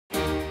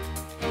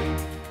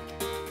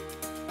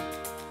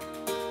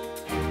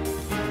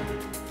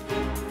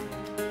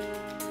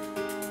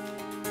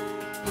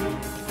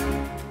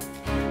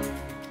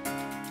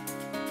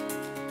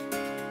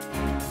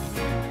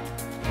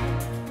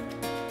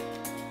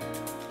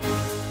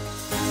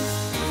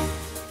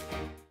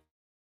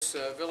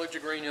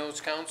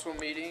Greenhills Council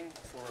meeting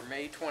for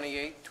May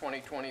 28,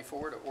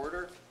 2024 to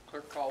order.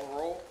 Clerk, call the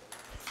roll.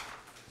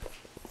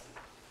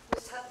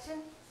 Ms. Hudson?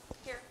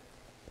 Here.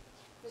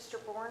 Mr.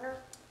 Borner?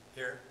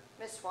 Here.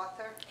 Ms.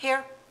 Wather?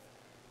 Here.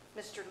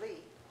 Mr.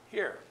 Lee?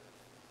 Here.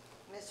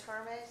 Ms.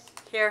 Hermes?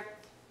 Here.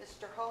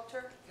 Mr.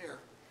 Halter? Here.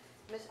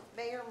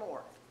 Mayor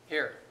Moore?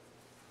 Here.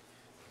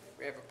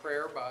 We have a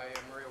prayer by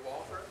Maria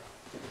Walford.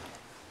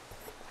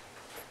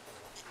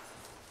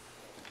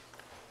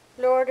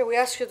 Lord, we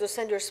ask you to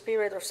send your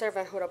spirit of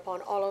servanthood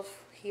upon all of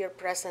here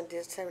present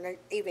this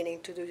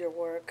evening to do your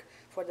work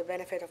for the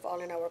benefit of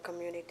all in our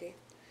community.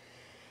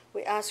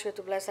 We ask you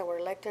to bless our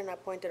elected and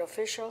appointed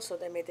officials so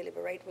they may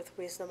deliberate with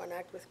wisdom and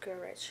act with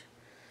courage.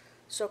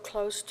 So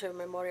close to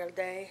Memorial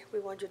Day, we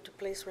want you to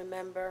please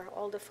remember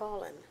all the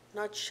fallen,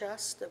 not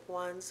just the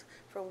ones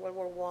from World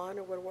War I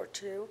or World War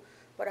II,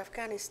 but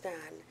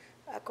Afghanistan,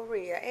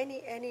 Korea,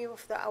 any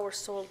of our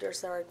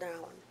soldiers that are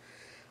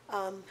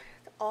down.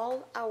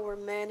 All our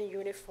men in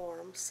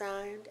uniform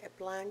signed a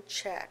blank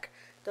check.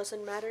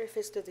 Doesn't matter if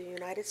it's to the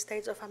United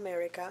States of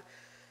America,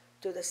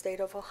 to the state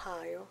of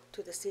Ohio,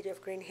 to the city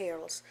of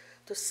Greenhills,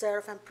 to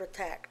serve and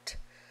protect.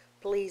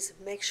 Please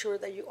make sure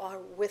that you are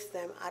with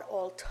them at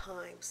all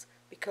times,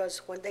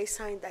 because when they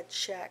sign that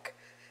check,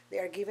 they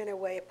are giving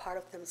away a part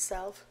of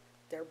themselves,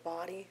 their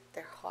body,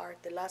 their heart,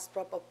 the last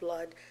drop of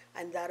blood,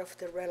 and that of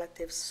their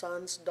relatives,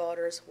 sons,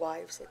 daughters,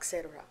 wives,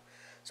 etc.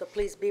 So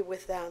please be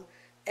with them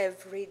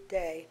every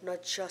day,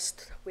 not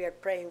just we are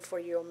praying for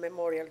you on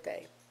Memorial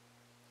Day.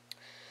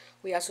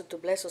 We ask you to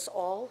bless us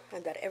all,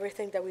 and that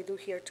everything that we do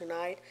here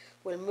tonight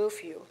will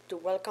move you to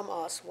welcome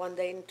us one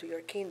day into your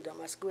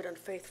kingdom as good and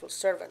faithful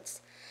servants.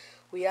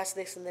 We ask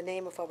this in the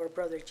name of our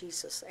brother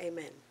Jesus.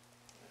 Amen.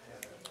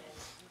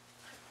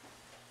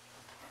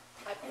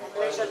 I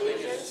pledge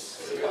allegiance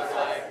to the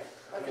flag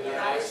of the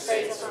United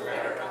States of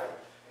America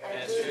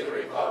and to the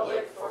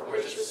republic for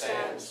which it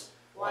stands,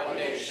 one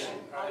nation,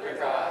 under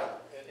God,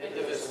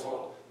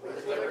 indivisible,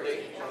 with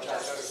liberty and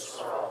justice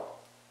for all.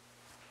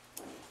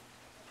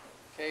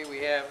 Okay, we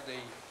have the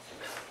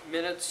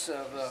minutes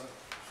of the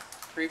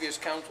previous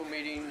council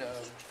meeting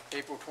of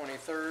April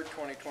 23rd,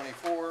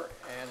 2024,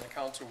 and the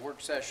council work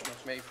session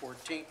of May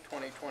 14th,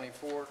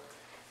 2024.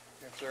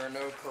 If there are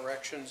no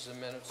corrections, the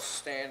minutes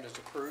stand as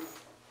approved.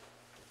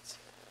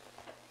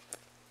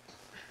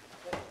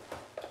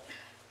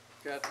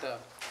 Got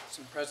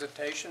some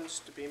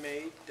presentations to be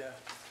made.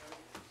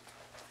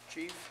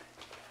 Chief?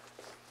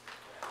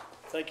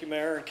 Thank you,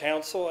 Mayor and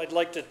Council. I'd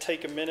like to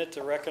take a minute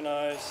to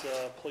recognize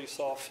Police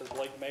Officer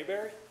Blake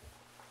Mayberry.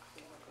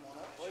 Come on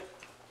up, Blake.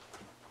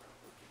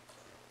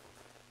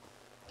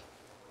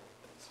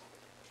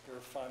 You're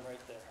fine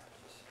right there.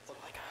 Just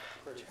look like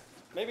pretty.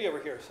 Maybe over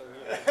here. So you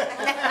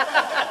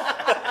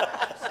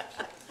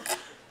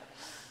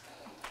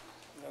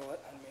know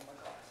what? I made my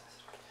glasses.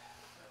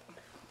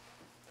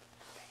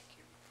 Thank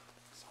you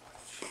so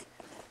much.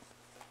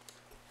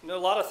 You know, a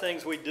lot of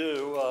things we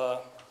do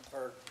are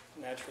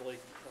naturally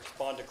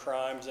respond to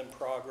crimes in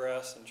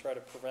progress and try to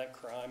prevent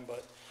crime,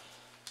 but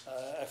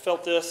I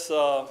felt this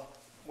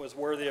was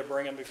worthy of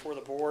bringing before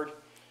the board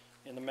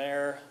and the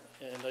mayor,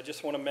 and I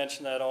just want to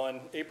mention that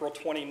on April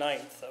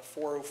 29th at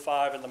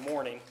 4:05 in the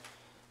morning,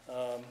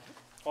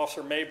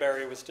 Officer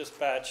Mayberry was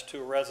dispatched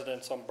to a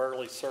residence on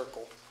Burley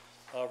Circle,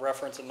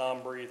 reference a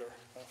non-breather,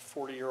 a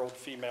 40-year-old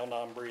female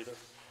non-breather,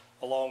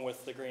 along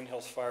with the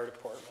Greenhills Fire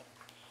Department.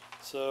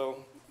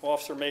 So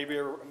Officer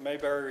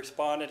Mayberry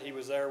responded. He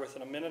was there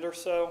within a minute or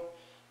so.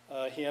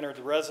 He entered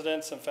the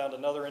residence and found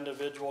another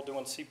individual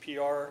doing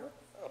CPR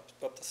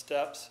up the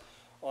steps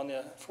on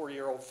the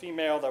 40-year-old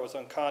female that was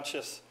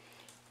unconscious.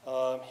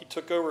 He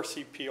took over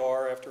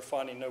CPR after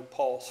finding no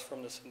pulse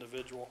from this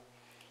individual.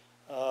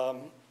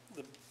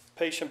 The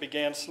patient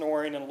began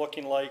snoring and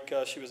looking like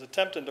she was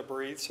attempting to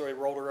breathe, so he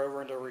rolled her over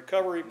into a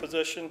recovery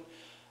position.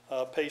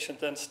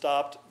 Patient then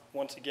stopped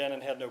once again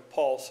and had no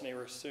pulse, and he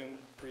resumed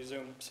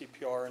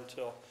CPR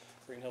until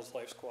Greenhills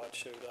Life Squad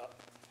showed up.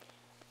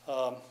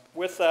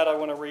 With that, I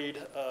want to read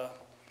a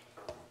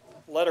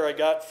letter I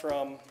got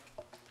from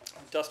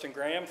Dustin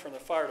Graham from the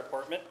fire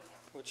department,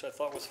 which I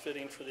thought was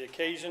fitting for the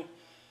occasion.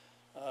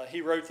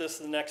 He wrote this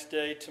the next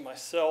day to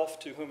myself,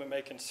 to whom it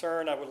may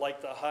concern. I would like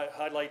to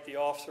highlight the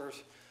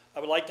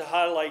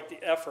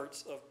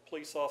efforts of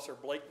Police Officer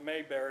Blake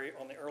Mayberry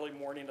on the early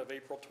morning of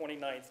April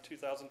 29th,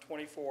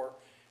 2024,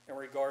 in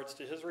regards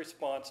to his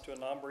response to a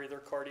non-breather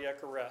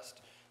cardiac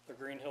arrest the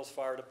Greenhills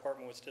Fire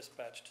Department was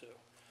dispatched to.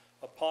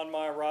 Upon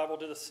my arrival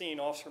to the scene,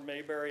 Officer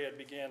Mayberry had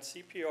began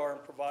CPR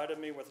and provided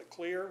me with a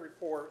clear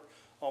report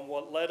on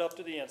what led up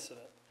to the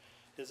incident.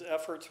 His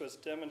efforts was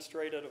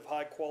demonstrated of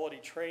high-quality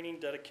training,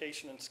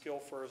 dedication, and skill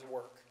for his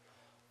work.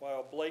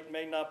 While Blake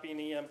may not be an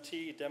EMT,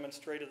 he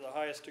demonstrated the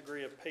highest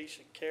degree of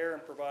patient care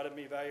and provided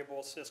me valuable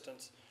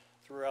assistance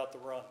throughout the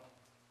run.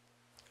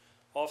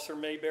 Officer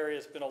Mayberry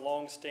has a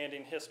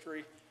long-standing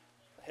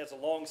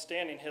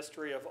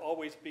history of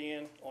always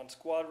being on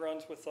squad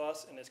runs with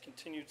us, and his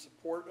continued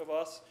support of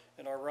us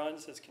and our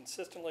runs has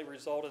consistently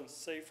resulted in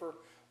safer,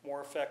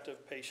 more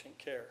effective patient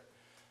care.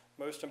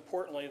 Most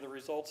importantly, the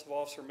results of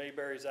Officer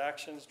Mayberry's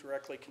actions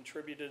directly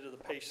contributed to the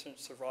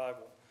patient's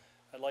survival.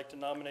 I'd like to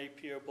nominate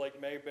P.O. Blake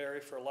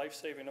Mayberry for a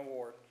life-saving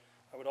award.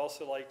 I would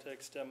also like to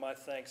extend my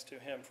thanks to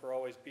him for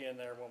always being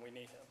there when we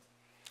need him.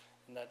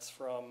 And that's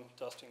from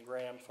Dustin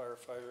Graham,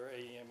 firefighter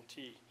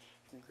AEMT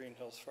from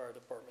Greenhills Fire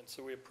Department.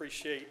 So we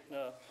appreciate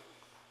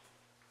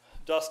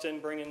Dustin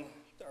bringing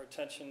our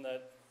attention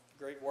that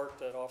great work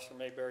that Officer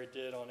Mayberry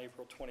did on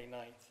April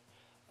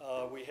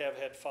 29th. We have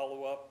had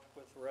follow-up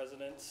with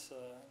residents,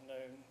 and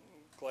I'm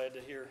glad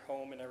to hear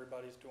home and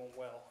everybody's doing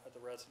well at the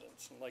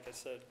residence. And like I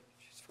said,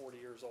 she's 40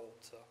 years old,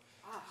 so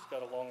she's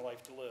got a long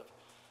life to live.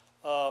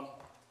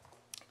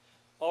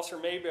 Officer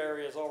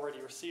Mayberry has already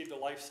received a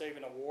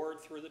life-saving award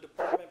through the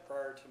department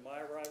prior to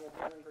my arrival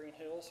here in Green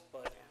Hills,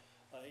 but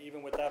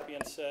even with that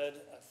being said,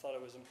 I thought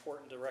it was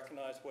important to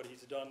recognize what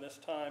he's done this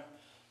time,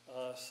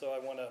 so I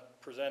want to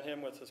present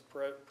him with his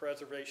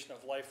Preservation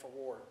of Life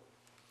Award.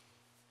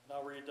 And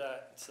I'll read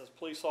that. It says,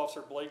 Police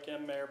Officer Blake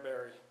M.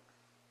 Mayberry,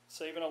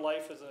 saving a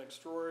life is an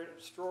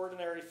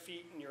extraordinary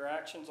feat, and your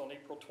actions on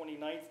April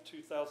 29th,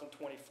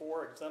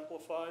 2024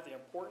 exemplify the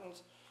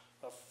importance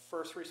of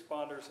first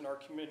responders in our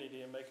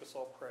community and make us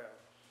all proud.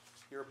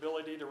 Your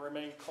ability to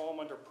remain calm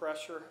under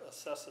pressure,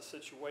 assess the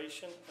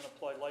situation, and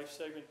apply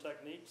life-saving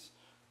techniques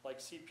like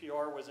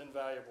CPR was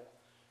invaluable.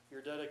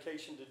 Your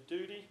dedication to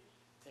duty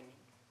and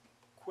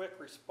quick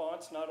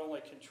response not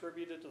only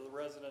contributed to the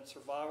residents'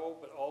 survival,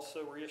 but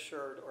also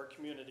reassured our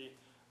community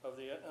of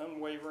the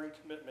unwavering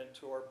commitment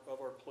of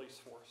our police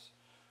force.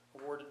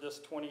 Awarded this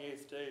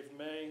 28th day of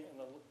May in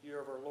the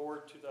year of our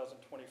Lord,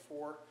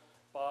 2024,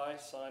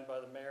 signed by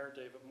the Mayor,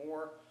 David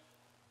Moore,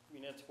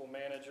 Municipal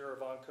Manager,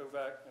 Yvonne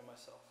Kovac, and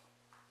myself.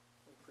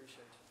 We appreciate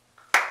you.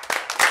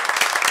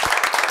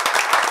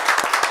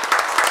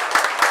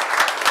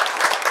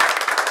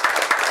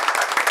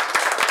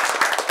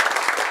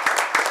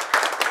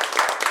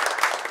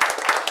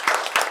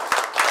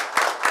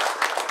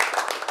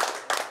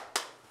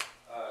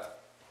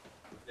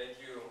 Thank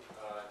you,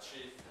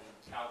 Chief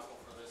and Council,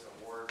 for this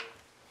award.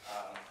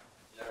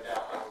 No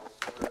doubt I would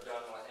have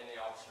done what any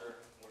officer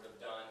would have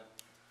done.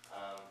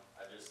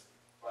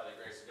 By the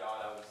grace of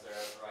God, I was there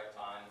at the right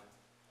time.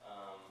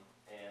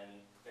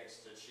 And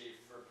thanks to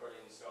Chief for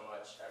putting so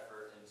much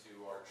effort into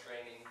our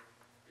training,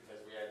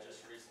 because we had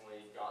just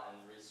recently gotten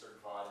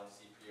recertified in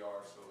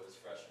CPR, so it was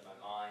fresh in my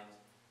mind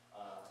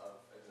of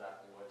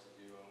exactly what to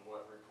do and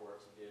what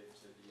report to give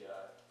to the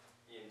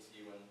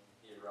EMT when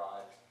he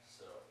arrived.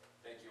 So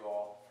thank you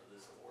all for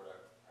this award.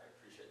 I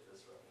appreciate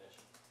this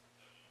recognition.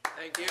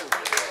 Thank you.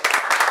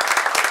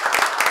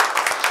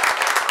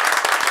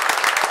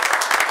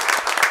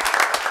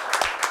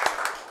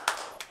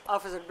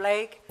 Officer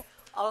Blake,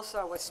 also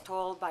I was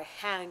told by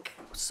Hank,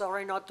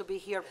 sorry not to be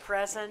here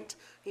present,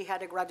 he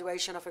had a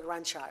graduation of a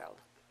grandchild.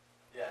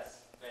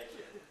 Yes, thank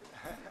you.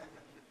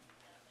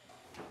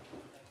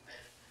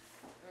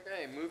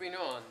 Okay, moving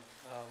on.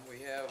 We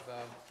have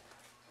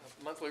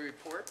a monthly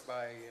report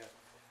by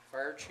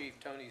Fire Chief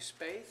Tony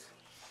Spaeth.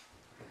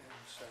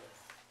 And so,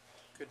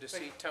 good to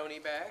see Tony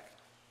back.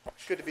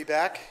 Good to be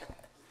back.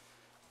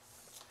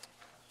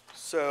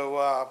 So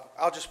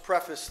I'll just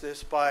preface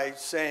this by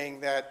saying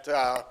that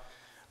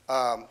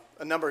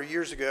a number of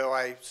years ago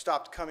I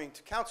stopped coming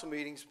to council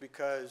meetings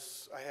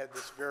because I had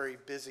this very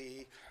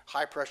busy,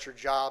 high-pressure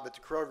job at the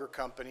Kroger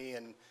company,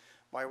 and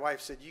my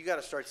wife said, you got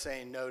to start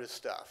saying no to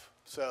stuff.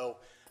 So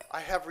I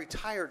have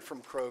retired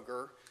from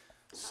Kroger,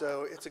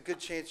 so it's a good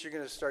chance you're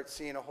going to start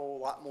seeing a whole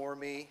lot more of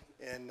me,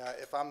 and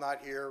if I'm not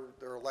here,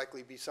 there will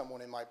likely be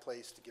someone in my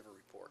place to give a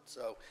report.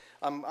 So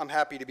I'm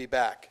happy to be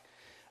back.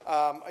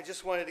 I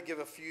just wanted to give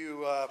a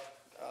few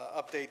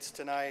updates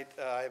tonight.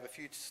 I have a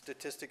few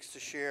statistics to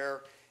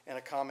share and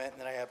a comment,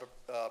 and then I have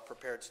a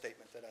prepared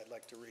statement that I'd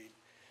like to read.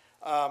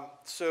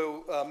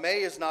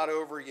 May is not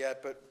over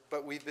yet,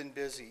 but we've been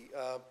busy.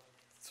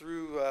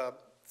 Through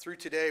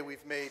today,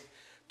 we've made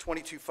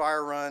 22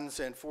 fire runs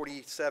and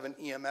 47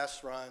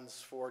 EMS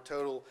runs for a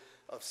total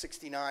of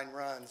 69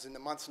 runs, and the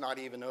month's not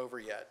even over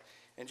yet.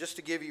 And just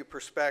to give you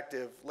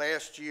perspective,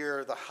 last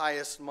year, the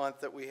highest month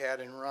that we had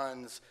in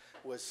runs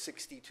was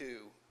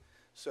 62.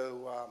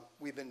 So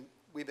we've been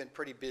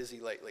pretty busy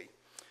lately.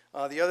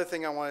 The other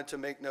thing I wanted to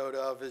make note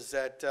of is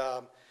that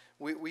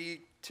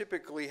we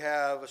typically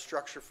have a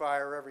structure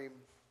fire every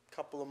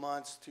couple of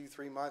months,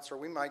 2-3 months, or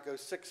we might go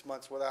 6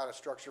 months without a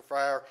structure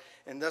fire.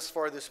 And thus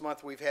far this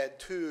month, we've had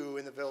 2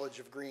 in the village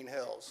of Green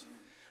Hills.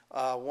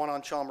 One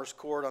on Chalmers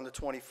Court on the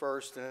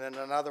 21st, and then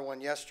another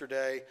one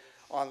yesterday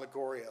on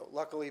Ligorio.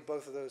 Luckily,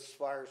 both of those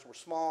fires were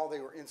small.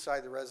 They were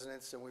inside the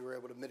residence, and we were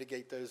able to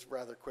mitigate those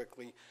rather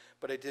quickly.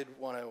 But I did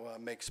want to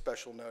make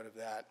special note of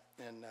that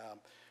and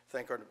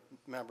thank our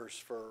members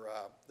for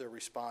their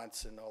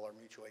response, and all our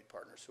mutual aid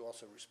partners who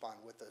also respond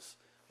with us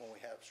when we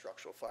have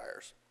structural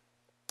fires.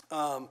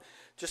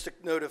 Just a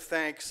note of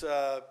thanks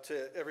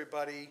to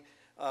everybody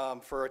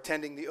for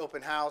attending the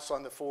open house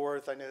on the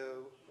 4th. I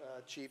know,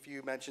 Chief,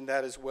 you mentioned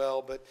that as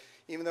well, but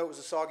even though it was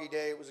a soggy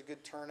day, it was a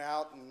good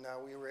turnout, and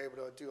we were able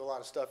to do a lot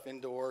of stuff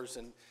indoors,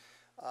 and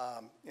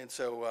And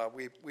so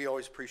we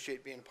always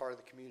appreciate being a part of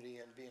the community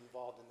and being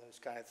involved in those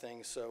kind of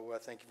things, so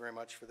thank you very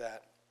much for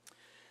that.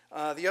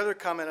 The other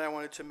comment I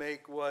wanted to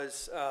make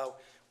was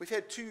we've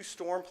had 2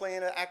 storm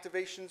plan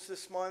activations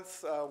this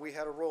month. We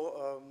had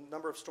a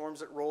number of storms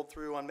that rolled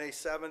through on May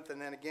 7th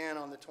and then again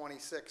on the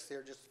 26th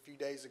here just a few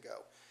days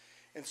ago.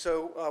 And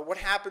so what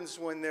happens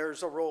when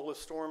there's a roll of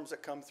storms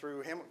that come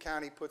through, Hamilton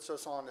County puts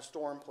us on a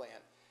storm plan.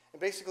 And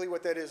basically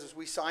what that is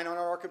we sign on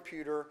our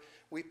computer,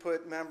 we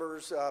put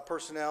members,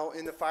 personnel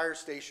in the fire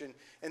station,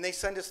 and they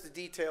send us the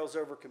details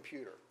over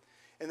computer.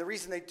 And the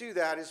reason they do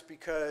that is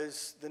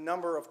because the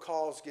number of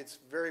calls gets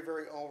very,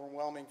 very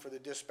overwhelming for the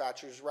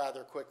dispatchers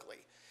rather quickly.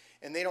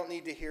 And they don't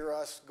need to hear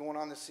us going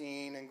on the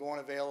scene and going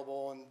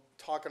available and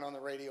talking on the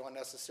radio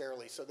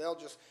unnecessarily. So they'll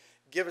just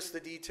give us the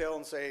detail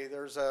and say,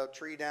 there's a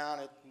tree down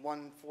at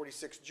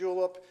 146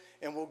 Julep,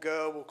 and we'll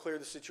clear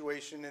the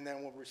situation, and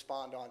then we'll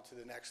respond on to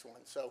the next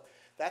one. So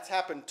that's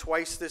happened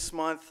twice this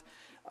month,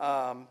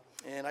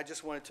 and I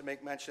just wanted to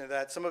make mention of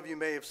that. Some of you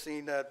may have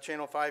seen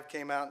Channel 5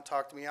 came out and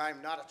talked to me.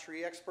 I'm not a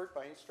tree expert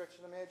by any stretch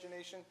of the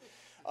imagination,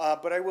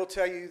 but I will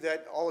tell you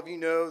that all of you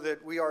know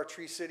that we are a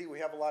tree city. We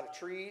have a lot of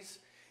trees,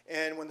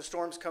 and when the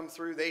storms come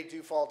through, they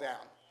do fall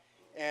down,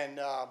 and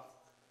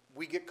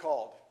we get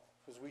called,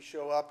 because we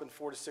show up in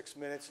 4 to 6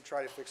 minutes and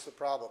try to fix the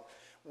problem.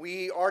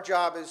 Our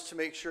job is to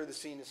make sure the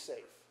scene is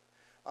safe.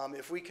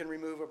 If we can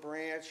remove a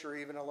branch or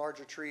even a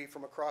larger tree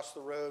from across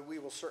the road, we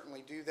will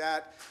certainly do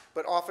that.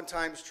 But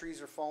oftentimes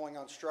trees are falling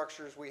on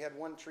structures. We had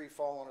 1 tree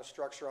fall on a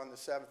structure on the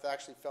 7th,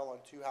 actually fell on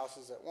 2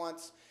 houses at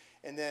once.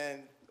 And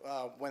then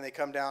when they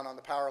come down on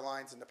the power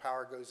lines and the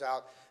power goes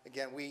out,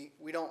 again,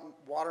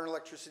 water and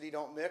electricity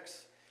don't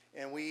mix,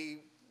 and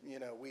we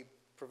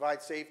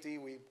provide safety,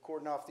 we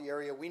cordon off the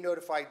area, we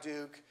notify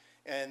Duke,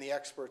 and the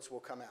experts will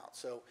come out.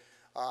 So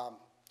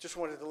just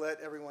wanted to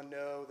let everyone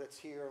know that's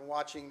here and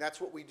watching,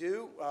 that's what we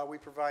do. We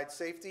provide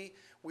safety.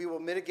 We will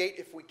mitigate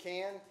if we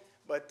can,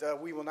 but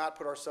we will not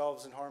put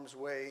ourselves in harm's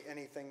way.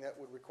 Anything that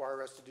would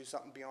require us to do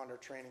something beyond our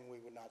training, we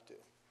would not do.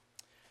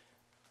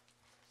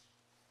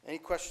 Any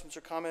questions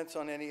or comments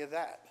on any of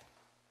that?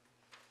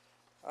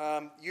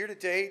 Year to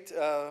date,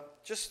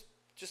 just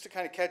to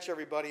kind of catch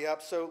everybody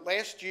up. So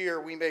last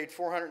year we made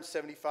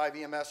 475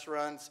 EMS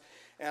runs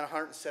and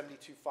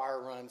 172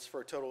 fire runs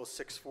for a total of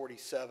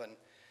 647.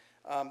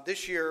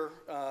 This year,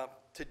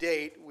 to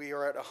date, we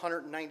are at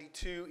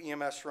 192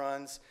 EMS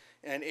runs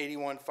and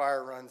 81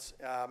 fire runs,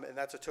 and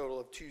that's a total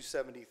of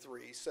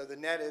 273. So the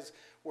net is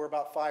we're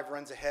about 5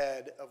 runs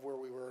ahead of where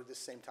we were this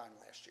same time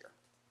last year.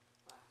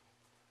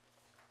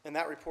 And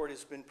that report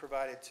has been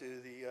provided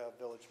to the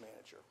village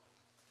manager.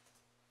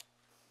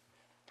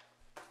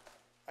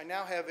 I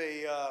now have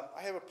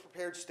I have a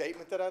prepared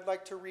statement that I'd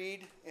like to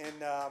read, and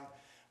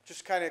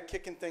just kind of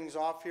kicking things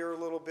off here a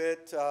little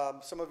bit.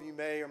 Some of you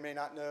may or may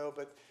not know,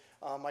 but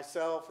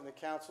myself and the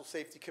council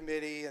safety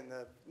committee and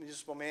the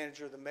municipal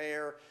manager, the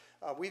mayor,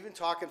 we've been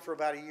talking for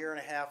about 1.5 years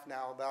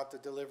now about the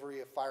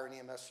delivery of fire and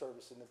EMS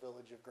service in the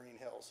village of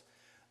Greenhills.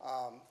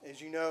 As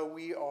you know,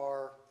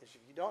 if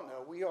you don't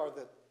know, we are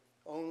the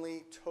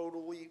only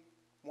totally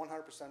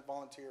 100%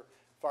 volunteer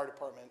fire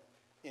department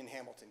in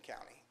Hamilton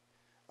County.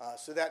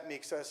 So that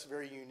makes us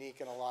very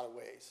unique in a lot of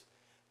ways.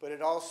 But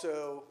it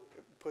also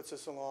puts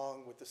us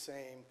along with the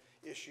same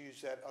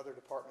issues that other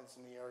departments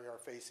in the area are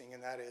facing,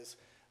 and that is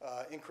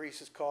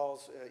increased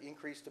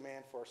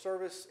demand for our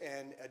service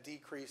and a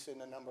decrease in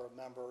the number of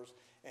members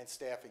and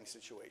staffing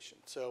situation.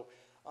 So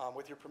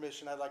with your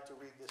permission, I'd like to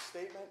read this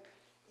statement,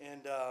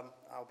 and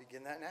I'll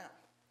begin that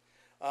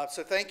now.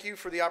 So thank you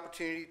for the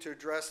opportunity to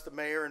address the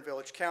mayor and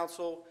village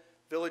council,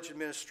 village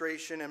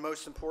administration, and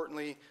most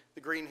importantly,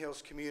 the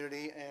Greenhills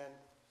community and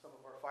some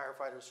of our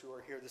firefighters who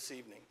are here this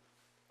evening.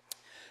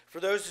 For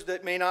those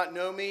that may not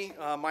know me,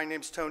 my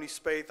name's Tony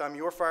Spaeth. I'm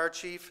your fire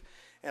chief,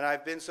 and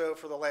I've been so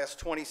for the last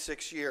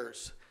 26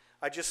 years.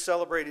 I just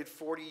celebrated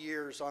 40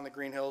 years on the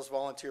Greenhills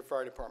Volunteer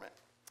Fire Department.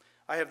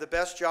 I have the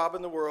best job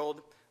in the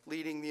world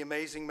leading the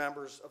amazing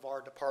members of our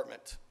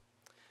department.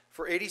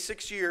 For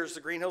 86 years,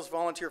 the Greenhills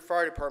Volunteer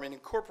Fire Department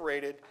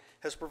Incorporated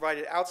has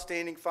provided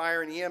outstanding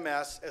fire and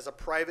EMS as a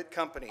private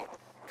company,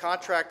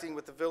 contracting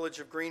with the village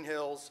of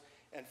Greenhills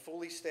and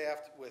fully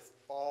staffed with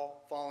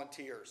all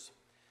volunteers.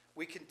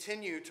 We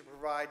continue to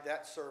provide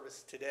that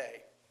service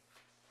today.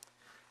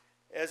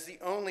 As the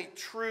only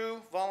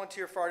true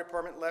volunteer fire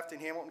department left in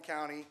Hamilton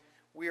County,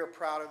 we are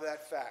proud of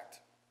that fact.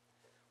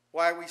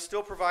 While we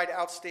still provide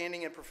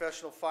outstanding and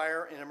professional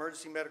fire and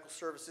emergency medical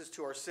services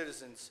to our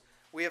citizens,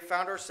 we have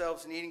found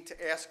ourselves needing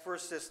to ask for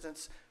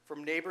assistance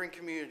from neighboring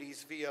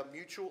communities via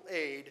mutual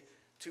aid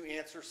to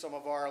answer some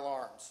of our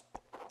alarms.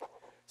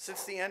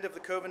 Since the end of the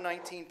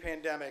COVID-19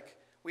 pandemic,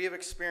 we have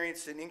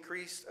experienced an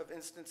increase of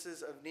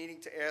instances of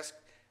needing to ask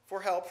for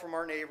help from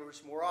our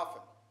neighbors more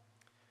often.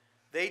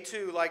 They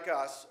too, like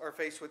us, are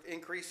faced with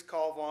increased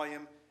call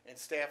volume and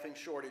staffing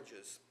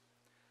shortages.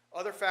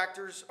 Other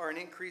factors are an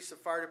increase of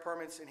fire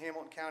departments in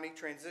Hamilton County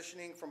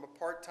transitioning from a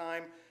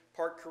part-time,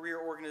 part-career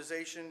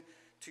organization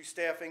to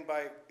staffing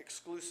by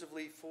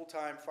exclusively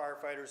full-time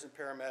firefighters and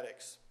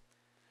paramedics.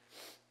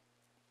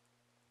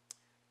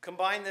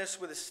 Combine this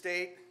with a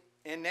state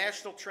and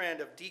national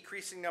trend of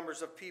decreasing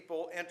numbers of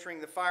people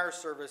entering the fire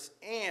service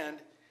and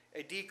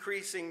a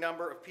decreasing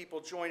number of people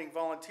joining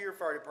volunteer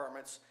fire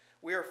departments,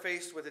 we are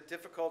faced with a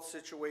difficult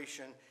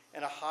situation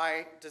and a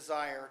high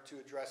desire to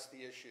address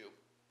the issue.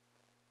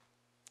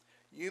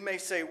 You may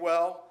say,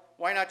 well,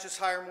 why not just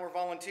hire more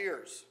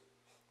volunteers?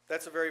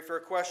 That's a very fair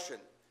question,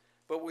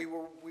 but we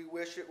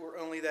wish it were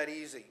only that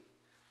easy.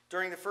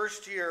 During the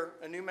first year,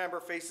 a new member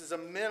faces a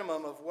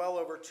minimum of well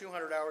over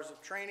 200 hours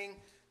of training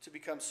to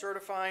become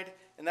certified,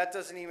 and that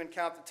doesn't even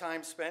count the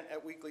time spent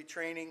at weekly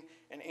training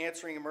and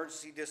answering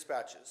emergency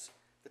dispatches.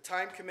 The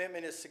time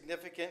commitment is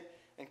significant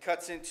and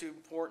cuts into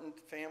important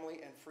family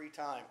and free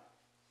time.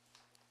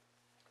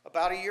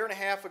 About a year and a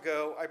half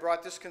ago, I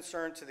brought this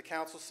concern to the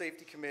Council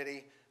Safety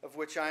Committee, of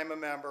which I am a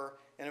member,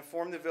 and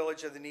informed the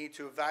village of the need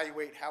to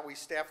evaluate how we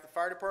staff the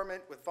fire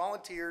department with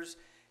volunteers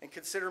and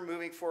consider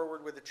moving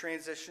forward with a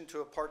transition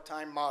to a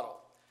part-time model,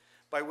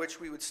 by which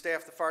we would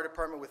staff the fire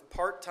department with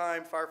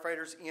part-time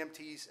firefighters,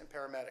 EMTs, and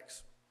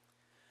paramedics.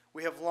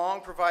 We have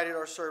long provided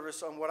our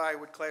service on what I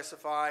would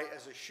classify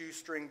as a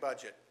shoestring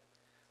budget.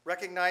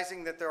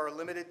 Recognizing that there are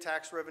limited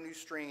tax revenue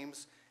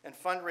streams and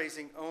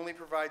fundraising only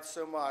provides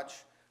so much,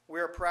 we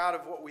are proud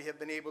of what we have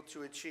been able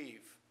to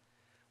achieve.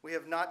 We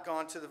have not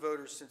gone to the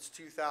voters since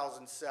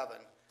 2007.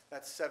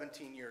 That's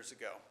 17 years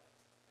ago.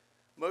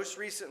 Most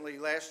recently,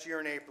 last year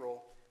in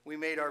April, we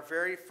made our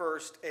very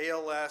first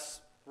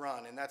ALS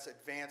run, and that's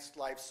Advanced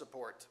Life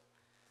Support.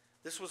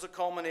 This was a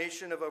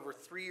culmination of over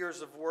 3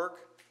 years of work,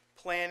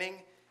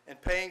 planning,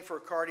 and paying for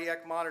a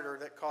cardiac monitor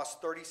that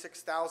cost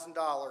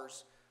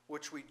 $36,000,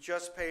 which we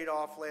just paid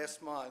off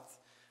last month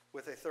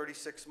with a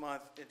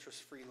 36-month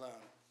interest-free loan.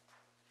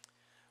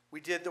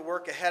 We did the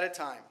work ahead of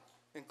time,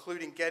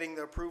 including getting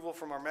the approval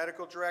from our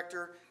medical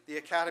director, the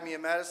Academy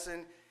of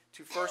Medicine,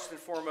 to first and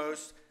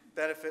foremost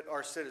benefit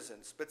our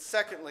citizens. But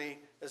secondly,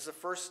 as the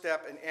first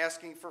step in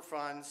asking for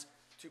funds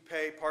to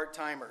pay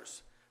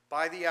part-timers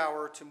by the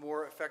hour to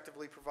more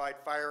effectively provide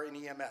fire and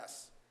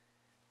EMS.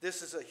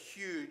 This is a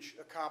huge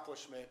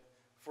accomplishment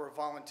for a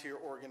volunteer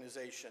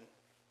organization.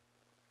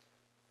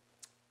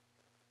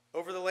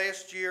 Over the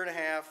last year and a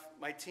half,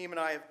 my team and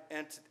I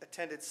have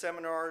attended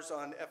seminars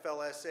on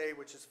FLSA,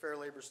 which is Fair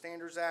Labor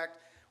Standards Act,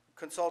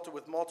 consulted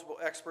with multiple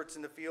experts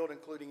in the field,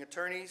 including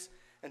attorneys,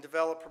 and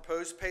developed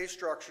proposed pay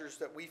structures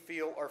that we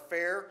feel are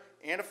fair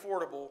and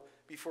affordable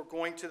before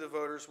going to the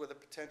voters with a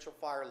potential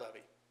fire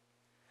levy.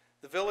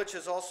 The village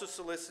has also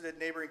solicited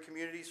neighboring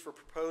communities for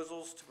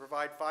proposals to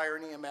provide fire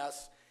and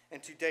EMS,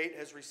 and to date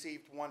has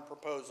received one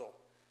proposal.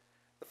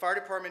 The fire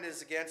department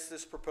is against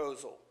this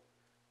proposal.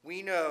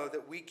 We know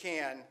that we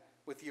can,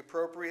 with the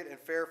appropriate and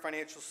fair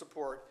financial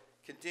support,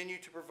 continue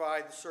to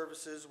provide the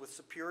services with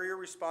superior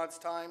response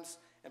times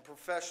and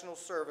professional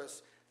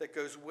service that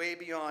goes way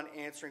beyond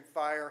answering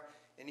fire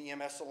and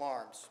EMS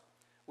alarms,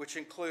 which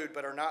include,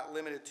 but are not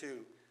limited to,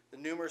 the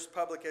numerous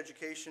public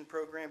education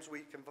programs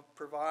we can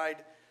provide,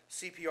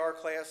 CPR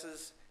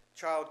classes,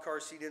 child car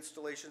seat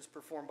installations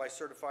performed by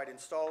certified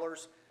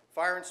installers,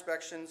 fire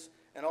inspections,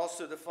 and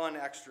also the fun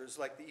extras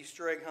like the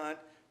Easter egg hunt,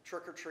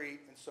 trick or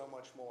treat, and so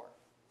much more.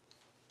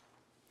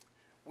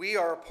 We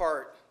are a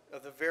part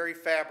of the very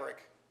fabric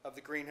of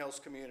the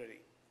Greenhills community.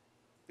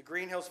 The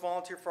Greenhills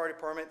Volunteer Fire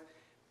Department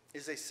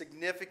is a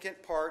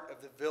significant part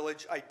of the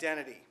village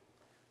identity,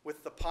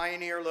 with the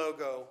Pioneer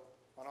logo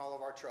on all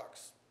of our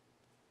trucks.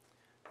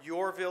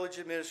 Your village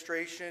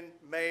administration,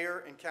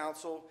 mayor, and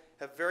council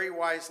have very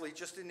wisely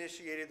just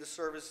initiated the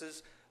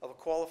services of a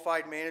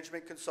qualified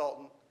management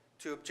consultant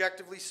to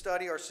objectively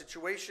study our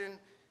situation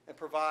and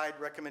provide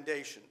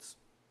recommendations.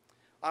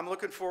 I'm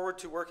looking forward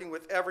to working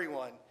with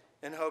everyone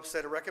in hopes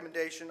that a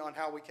recommendation on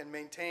how we can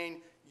maintain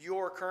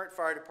your current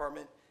fire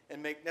department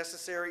and make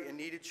necessary and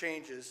needed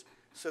changes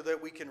so that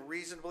we can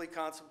reasonably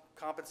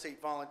compensate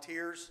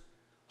volunteers,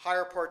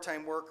 hire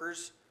part-time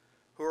workers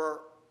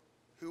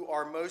who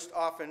are most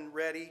often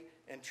ready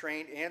and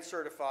trained and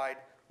certified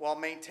while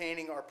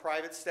maintaining our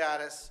private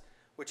status,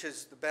 which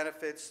is the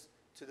benefits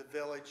to the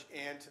village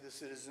and to the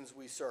citizens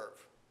we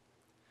serve.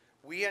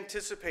 We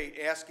anticipate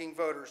asking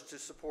voters to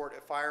support a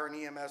fire and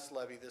EMS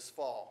levy this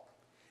fall,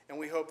 and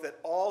we hope that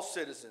all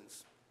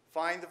citizens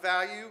find the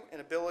value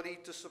and ability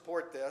to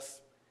support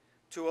this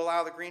to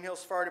allow the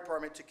Greenhills Fire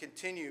Department to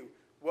continue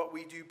what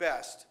we do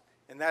best,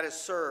 and that is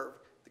serve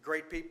the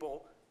great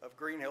people of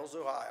Greenhills,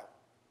 Ohio.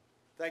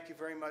 Thank you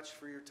very much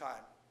for your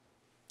time.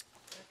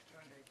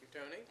 Thank you,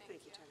 Tony.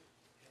 Thank you, Tony.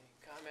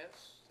 Any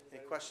comments?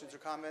 Any questions or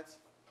comments?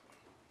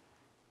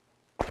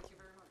 Thank you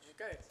very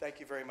much. Okay, Thank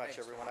you very much,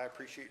 Thanks. everyone. I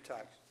appreciate your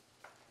time.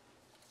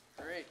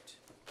 great.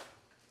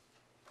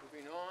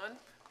 Moving on,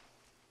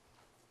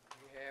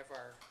 we have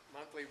our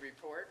monthly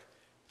report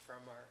from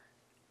our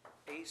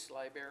ace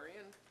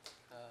librarian,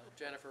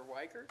 Jennifer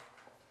Weikert.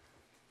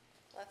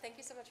 Well,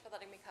 thank you so much for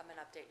letting me come and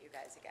update you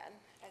guys again.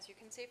 As you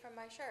can see from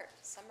my shirt,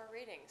 summer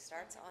reading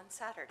starts on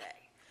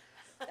Saturday.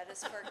 That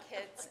is for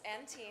kids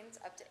and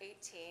teens up to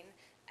 18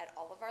 at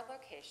all of our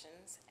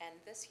locations. And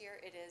this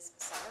year it is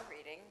summer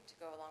reading to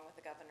go along with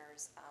the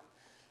governor's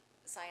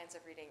Science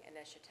of Reading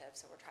initiative,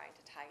 so we're trying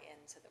to tie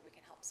in so that we can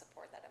help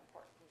support that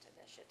important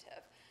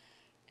initiative.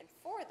 And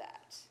for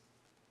that,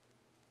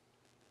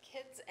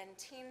 kids and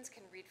teens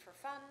can read for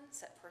fun,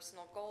 set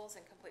personal goals,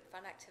 and complete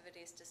fun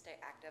activities to stay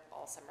active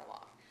all summer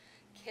long.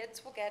 Kids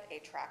will get a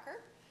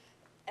tracker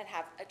and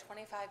have a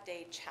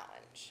 25-day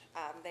challenge.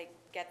 They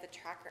get the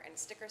tracker and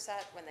sticker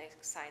set when they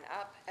sign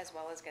up, as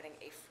well as getting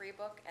a free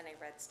book and a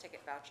Reds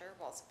ticket voucher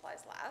while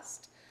supplies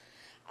last.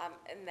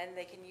 And then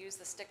they can use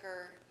the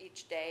sticker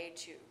each day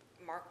to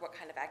mark what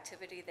kind of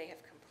activity they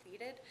have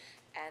completed.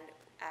 And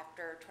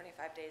after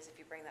 25 days, if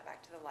you bring that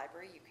back to the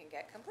library, you can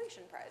get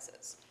completion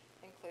prizes,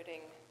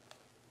 including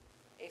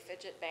a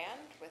fidget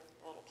band with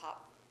little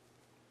pop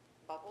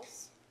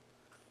bubbles,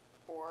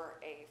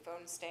 or a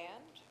phone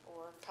stand,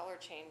 or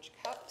color change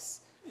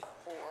cups,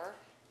 or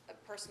a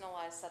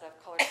personalized set of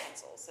colored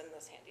pencils in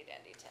this handy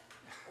dandy tin,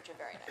 which are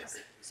very nice.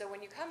 So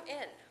when you come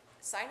in,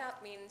 sign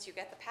up means you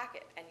get the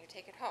packet and you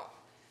take it home.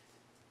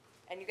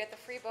 And you get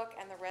the free book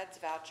and the Reds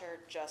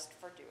voucher just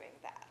for doing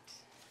that.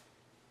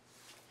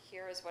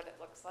 Here is what it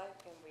looks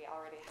like, and we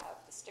already have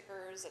the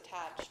stickers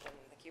attached and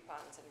the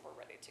coupons, and we're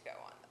ready to go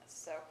on this.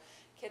 So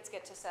kids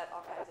get to set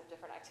all kinds of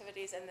different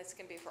activities, and this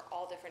can be for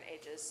all different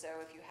ages. So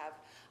if you have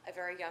a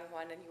very young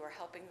one and you are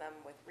helping them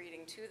with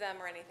reading to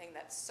them or anything,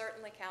 that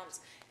certainly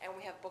counts. And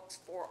we have books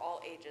for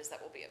all ages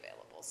that will be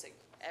available. So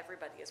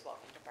everybody is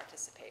welcome to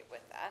participate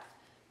with that.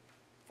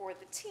 For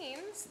the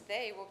teens,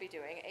 they will be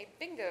doing a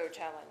bingo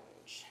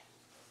challenge.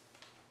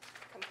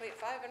 Complete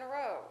 5 in a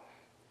row.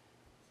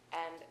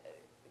 And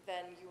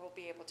then you will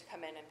be able to come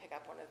in and pick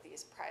up one of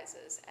these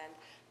prizes. And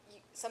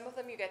some of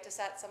them you get to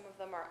set, some of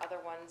them are other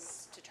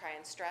ones to try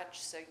and stretch,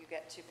 so you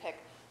get to pick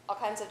all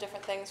kinds of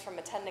different things, from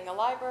attending a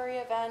library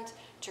event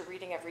to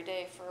reading every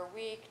day for a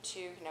week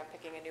to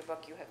picking a new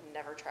book you have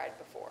never tried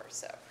before.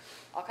 So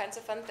all kinds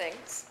of fun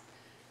things.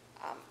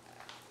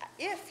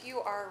 If you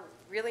are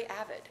really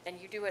avid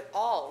and you do it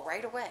all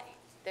right away,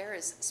 there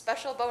is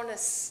special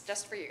bonus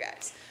just for you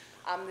guys.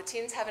 The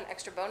teens have an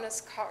extra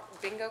bonus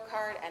bingo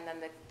card, and then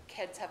the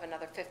kids have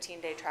another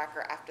 15-day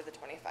tracker after the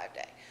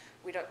 25-day.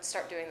 We don't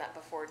start doing that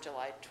before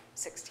July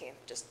 16th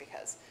just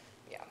because,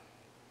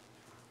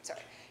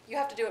 sorry. You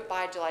have to do it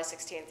by July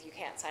 16th. You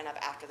can't sign up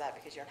after that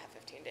because you don't have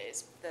 15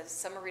 days. The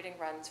summer reading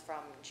runs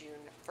from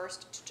June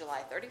 1st to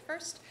July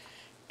 31st.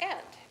 And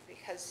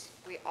because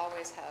we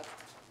always have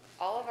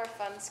all of our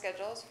fun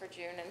schedules for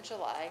June and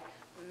July,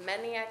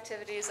 many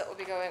activities that will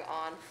be going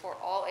on for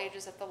all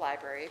ages at the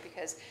library,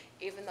 because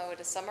even though it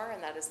is summer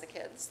and that is the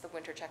kids, the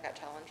winter checkout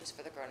challenge is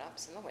for the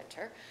grown-ups in the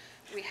winter,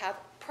 we have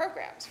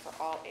programs for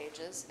all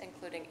ages,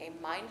 including a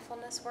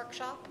mindfulness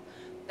workshop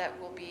that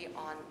will be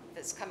on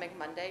this coming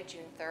Monday,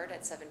 June 3rd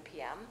at 7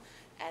 p.m.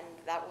 And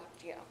that will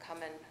come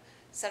and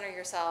center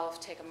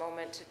yourself, take a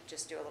moment to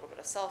just do a little bit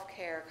of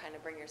self-care, kind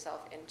of bring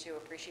yourself into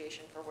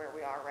appreciation for where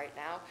we are right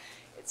now.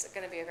 It's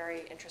going to be a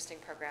very interesting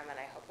program, and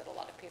I hope that a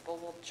lot of people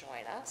will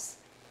join us.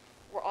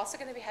 We're also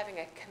going to be having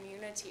a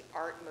community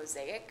art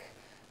mosaic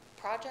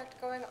project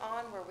going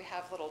on where we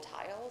have little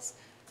tiles,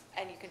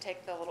 and you can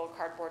take the little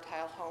cardboard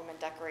tile home and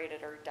decorate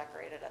it, or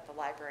decorate it at the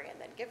library and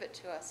then give it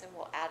to us, and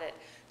we'll add it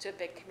to a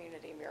big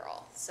community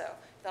mural. So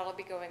that'll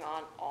be going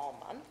on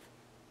all month.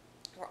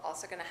 We're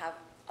also going to have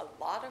a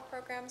lot of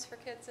programs for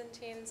kids and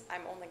teens.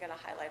 I'm only going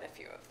to highlight a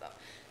few of them.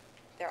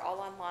 They're all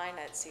online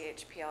at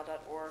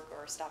chpl.org,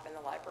 or stop in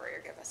the library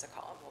or give us a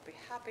call, and we'll be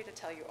happy to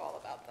tell you all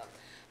about them.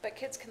 But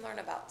kids can learn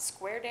about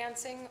square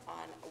dancing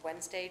on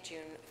Wednesday,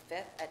 June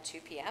 5th at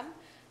 2 p.m.,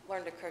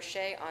 learn to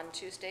crochet on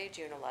Tuesday,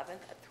 June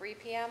 11th at 3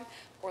 p.m.,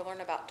 or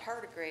learn about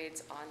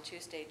tardigrades on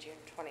Tuesday, June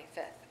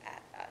 25th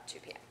at 2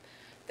 p.m.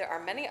 There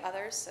are many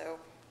others, so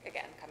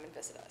again, come and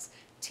visit us.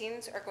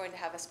 Teens are going to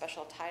have a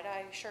special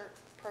tie-dye shirt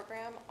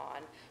program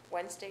on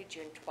Wednesday,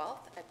 June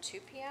 12th at 2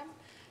 p.m.,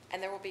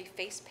 and there will be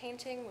face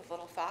painting with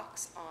Little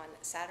Fox on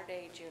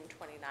Saturday, June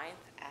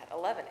 29th at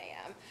 11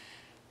 a.m.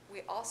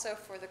 We also,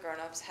 for the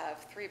grown-ups,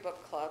 have 3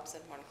 book clubs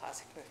and 1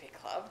 classic movie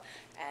club.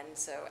 And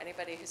so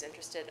anybody who's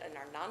interested in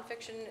our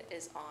nonfiction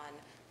is on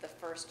the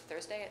first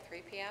Thursday at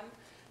 3 p.m.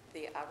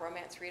 The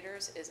romance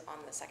readers is on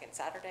the second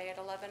Saturday at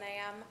 11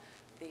 a.m.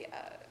 The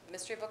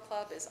mystery book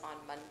club is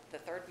on the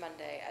third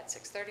Monday at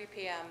 6:30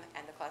 p.m.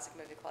 and the classic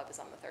movie club is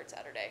on the third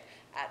Saturday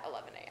at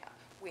 11 a.m.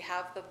 We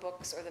have the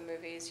books or the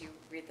movies, you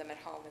read them at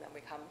home, and then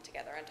we come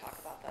together and talk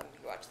about them.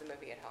 You watch the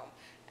movie at home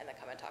and then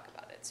come and talk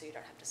about it, so you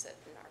don't have to sit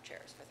in our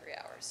chairs for 3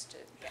 hours to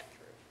get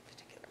through a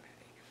particular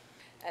movie.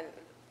 And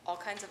all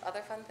kinds of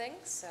other fun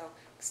things, so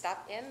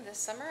stop in this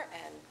summer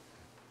and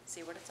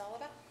see what it's all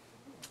about.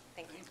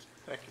 Thank you.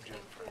 Thank you,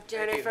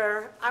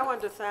 Jennifer, I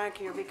want to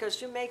thank you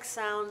because you make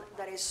sound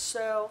that is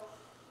so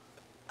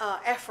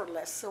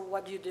effortless in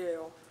what you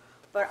do.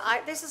 But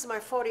this is my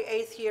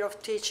 48th year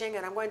of teaching,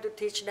 and I'm going to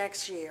teach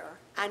next year.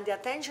 And the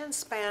attention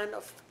span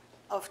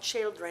of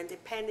children,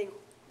 depending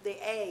the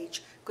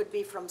age, could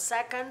be from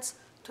seconds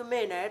to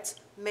minutes,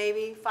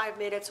 maybe 5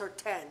 minutes or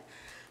 10.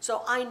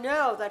 So I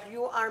know that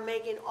you are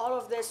making all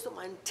of this to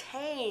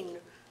maintain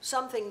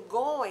something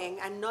going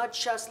and not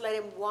just let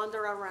him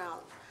wander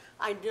around.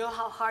 I know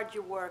how hard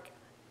you work,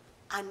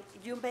 and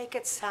you make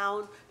it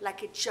sound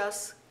like it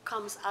just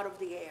comes out of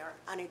the air,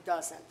 and it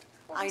doesn't.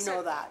 I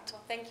know that.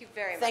 Well, thank you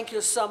very much. Thank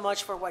you so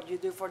much for what you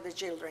do for the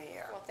children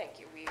here. Well, thank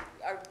you. We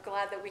are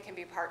glad that we can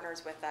be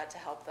partners with that to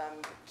help them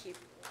keep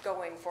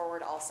going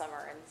forward all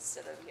summer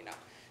instead of,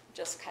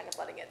 just kind of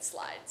letting it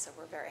slide. So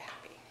we're very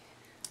happy.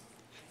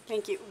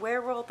 Thank you.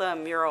 Where will the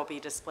mural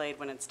be displayed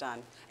when it's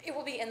done? It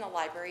will be in the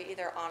library,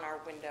 either on our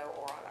window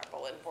or on our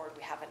bulletin board.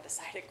 We haven't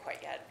decided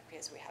quite yet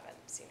because we haven't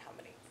seen how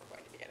many we're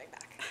going to be getting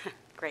back.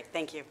 Great,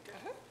 thank you.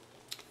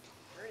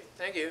 Great,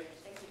 thank you.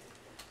 Thank you.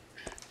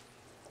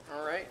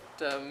 All right,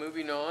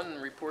 moving on,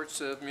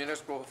 reports of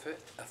municipal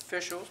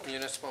officials,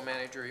 Municipal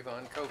Manager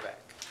Yvonne Kovac.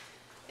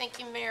 Thank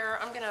you, Mayor.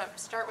 I'm going to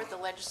start with the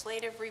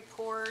legislative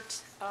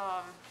report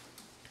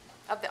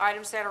of the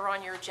items that are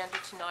on your agenda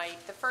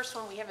tonight. The first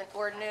one, we have an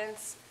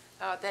ordinance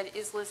that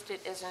is listed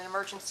as an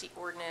emergency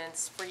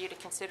ordinance for you to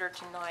consider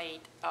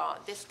tonight.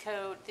 This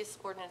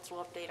ordinance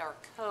will update our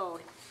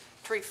code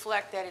to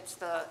reflect that it's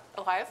the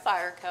Ohio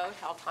Fire Code,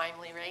 how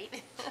timely,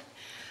 right?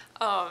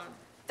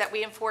 That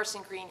we enforce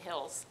in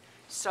Greenhills.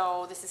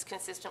 So this is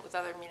consistent with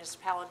other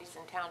municipalities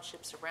and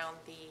townships around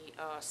the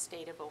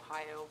state of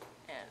Ohio,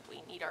 and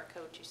we need our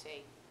code to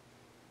say,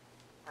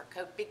 our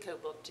code, big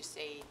code book to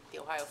say the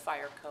Ohio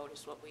Fire Code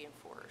is what we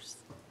enforce.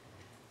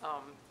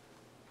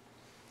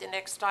 The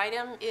next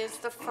item is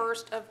the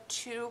first of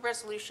two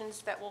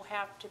resolutions that we'll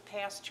have to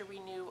pass to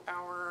renew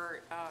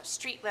our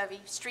street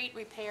levy, street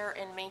repair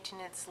and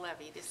maintenance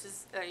levy. This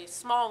is a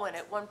small one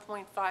at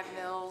 1.5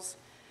 mils.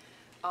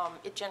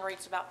 It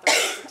generates about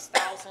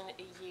 $36,000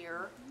 a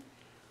year.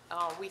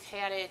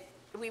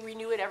 We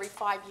renew it every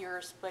 5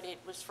 years, but it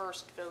was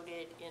first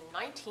voted in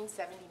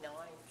 1979.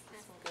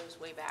 This one goes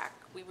way back.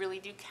 We really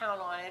do count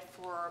on it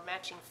for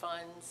matching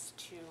funds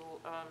to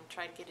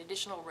try to get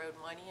additional road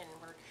money, and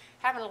we're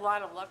having a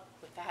lot of luck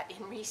with that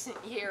in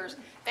recent years,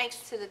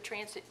 thanks to the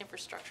Transit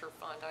Infrastructure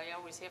Fund. I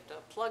always have to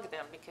plug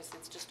them because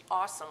it's just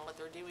awesome what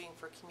they're doing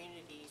for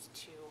communities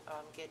to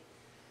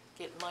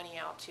get money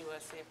out to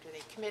us after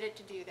they committed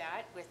to do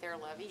that with their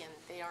levy, and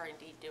they are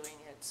indeed doing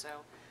it.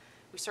 So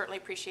we certainly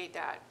appreciate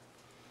that.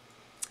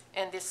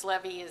 And this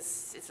levy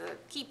is a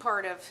key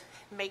part of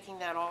making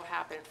that all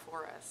happen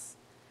for us.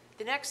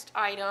 The next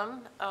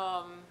item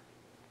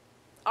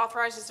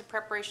authorizes the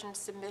preparation and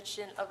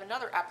submission of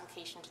another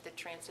application to the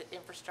Transit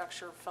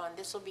Infrastructure Fund.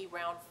 This will be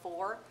round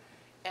 4,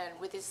 and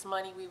with this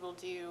money we will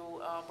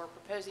do, we're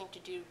proposing to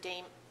do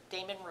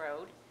Damon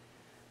Road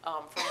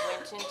from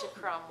Winton to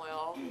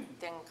Cromwell,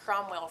 then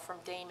Cromwell from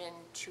Damon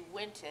to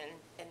Winton,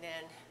 and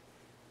then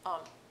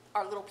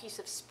our little piece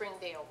of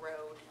Springdale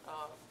Road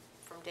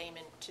from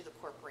Damon to the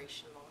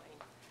Corporation line,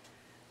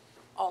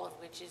 all of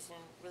which is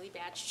in really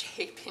bad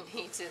shape and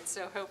needs it.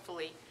 So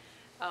hopefully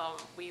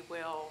we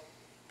will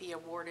be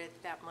awarded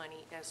that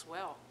money as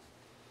well.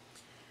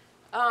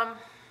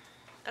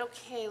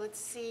 Okay, let's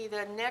see.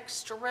 The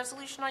next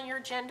resolution on your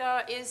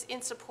agenda is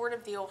in support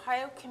of the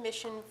Ohio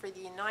Commission for the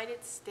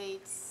United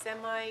States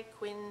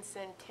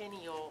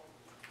Semi-Quincentennial,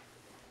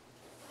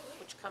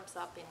 which comes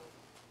up in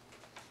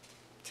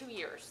 2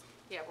 years.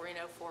 Yeah, we're in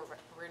 04,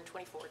 we're in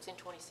 24, it's in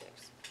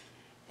 26.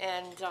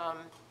 And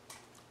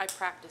I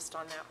practiced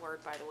on that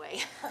word, by the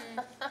way.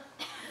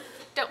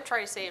 Don't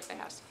try to say it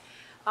fast.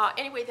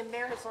 Anyway, the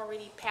mayor has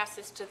already passed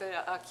this to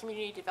the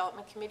Community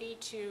Development Committee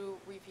to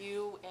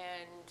review,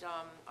 and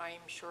I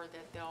am sure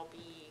that they'll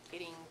be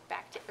getting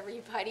back to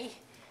everybody.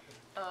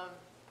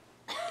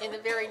 In the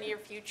very near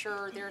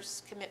future,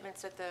 there's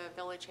commitments that the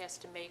village has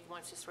to make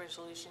once this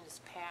resolution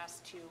is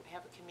passed to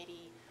have a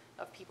committee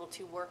of people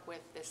to work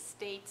with the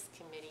state's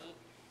committee,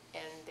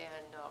 and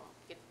then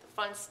get the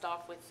fun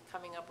stuff with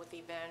coming up with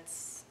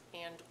events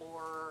and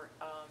or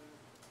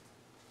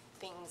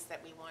things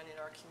that we want in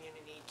our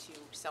community to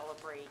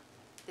celebrate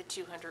the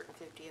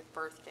 250th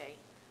birthday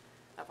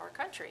of our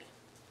country.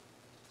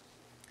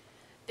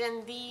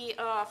 Then the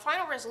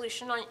final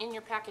resolution in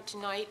your packet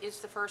tonight is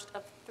the first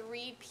of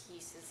 3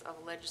 pieces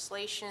of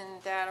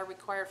legislation that are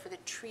required for the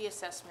tree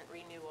assessment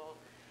renewal.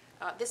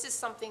 This is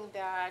something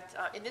that,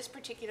 in this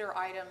particular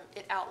item,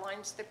 it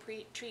outlines the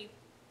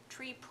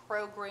tree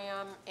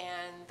program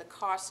and the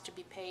cost to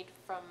be paid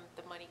from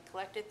the money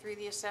collected through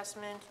the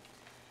assessment.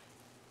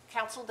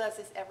 Council does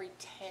this every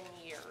 10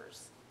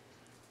 years.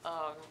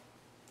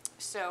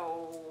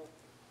 So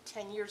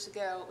 10 years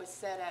ago, it was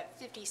set at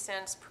 50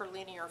 cents per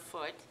linear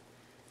foot.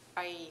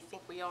 I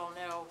think we all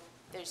know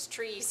there's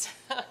trees.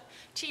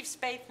 Chief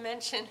Spaeth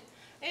mentioned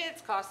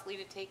it's costly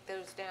to take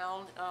those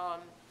down.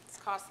 It's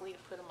costly to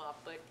put them up,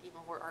 but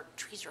even where our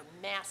trees are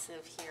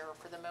massive here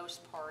for the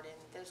most part, and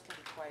those can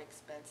be quite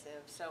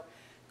expensive. So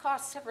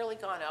costs have really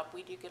gone up.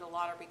 We do get a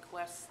lot of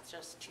requests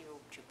just to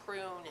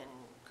prune and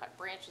cut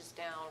branches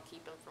down,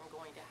 keep them from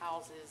going to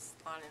houses,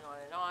 on and on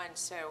and on.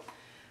 So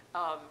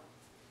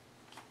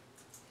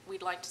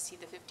we'd like to see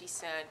the 50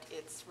 cent.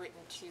 It's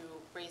written to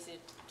raise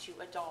it to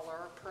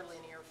 $1 per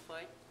linear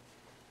foot.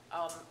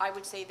 I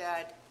would say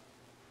that,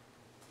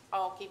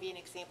 I'll give you an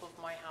example of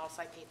my house.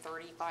 I pay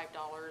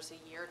 $35 a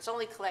year. It's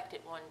only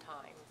collected one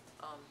time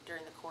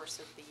during the course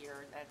of the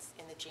year. That's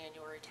in the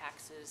January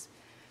taxes.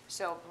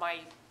 So my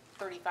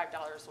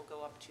 $35 will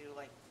go up to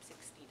like $60,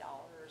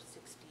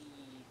 62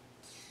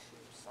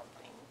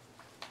 something,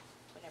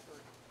 whatever,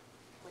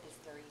 what is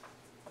 30?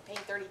 I'm paying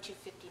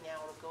 $32.50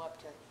 now, it'll go up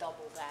to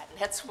double that, and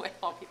that's what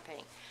I'll be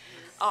paying.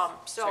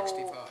 So.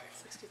 65.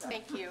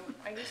 Thank you.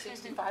 I knew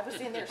 65 was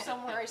in there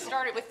somewhere. I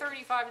started with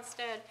 35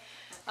 instead.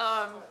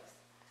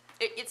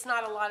 It's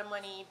not a lot of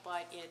money,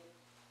 but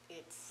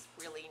it's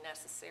really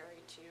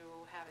necessary to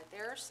have it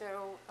there.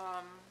 So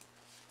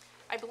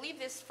I believe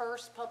this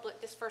first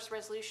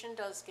resolution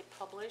does get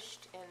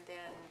published, and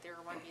then there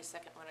might be a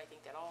second one, I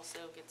think, that also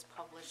gets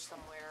published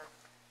somewhere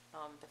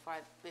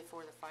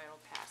before the final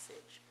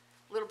passage.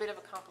 A little bit of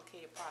a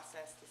complicated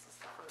process. This is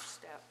the first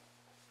step.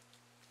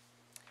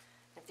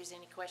 If there's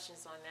any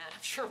questions on that,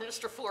 I'm sure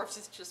Mr. Forbes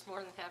is just more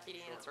than happy to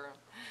answer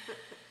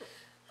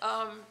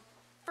them.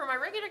 For my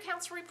regular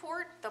council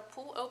report, the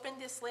pool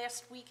opened this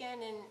last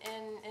weekend,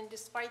 and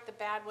despite the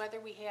bad weather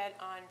we had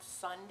on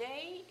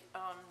Sunday,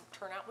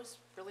 turnout was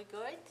really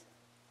good.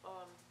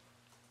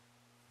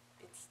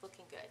 It's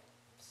looking good.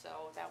 So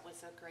that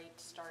was a great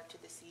start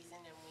to the season,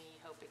 and we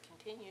hope it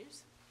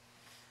continues.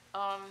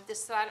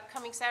 This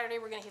coming Saturday,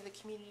 we're going to have the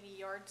community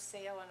yard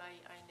sale, and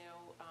I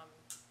know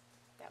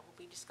that will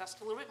be discussed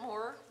a little bit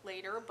more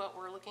later, but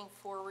we're looking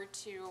forward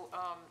to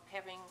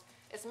having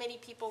as many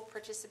people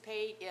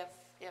participate.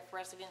 If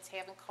residents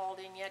haven't called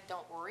in yet,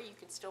 don't worry, you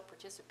can still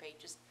participate.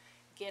 Just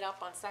get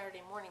up on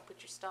Saturday morning,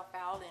 put your stuff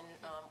out,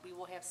 and we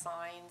will have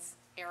signs,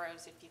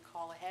 arrows if you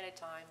call ahead of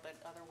time, but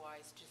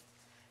otherwise just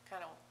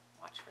kind of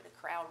watch for the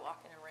crowd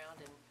walking around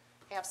and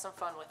have some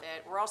fun with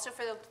it. We're also,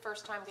 for the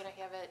first time, going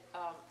to have it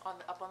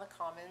up on the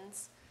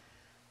Commons.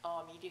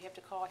 You do have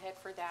to call ahead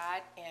for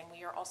that, and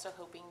we are also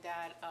hoping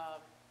that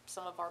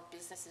some of our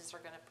businesses are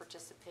going to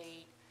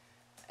participate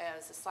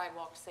as a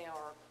sidewalk sale,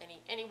 or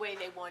any way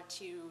they want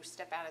to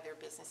step out of their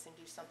business and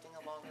do something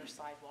along their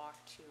sidewalk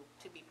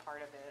to be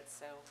part of it.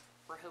 So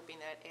we're hoping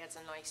that adds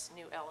a nice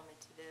new element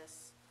to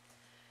this.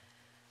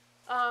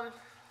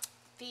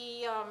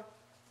 The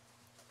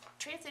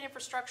Transit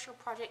Infrastructure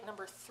Project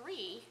number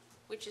 3,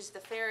 which is the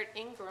Ferret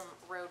Ingram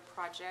Road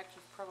project.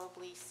 You've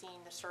probably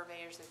seen the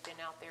surveyors that have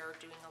been out there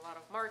doing a lot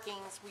of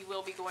markings. We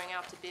will be going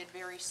out to bid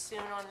very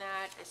soon on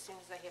that. As soon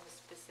as I have a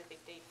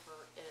specific date for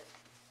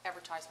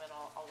advertisement,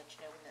 I'll let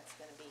you know when that's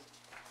going to be.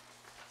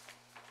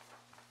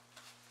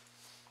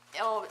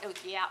 Oh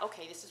yeah,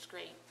 okay, this is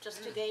great.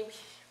 Just today,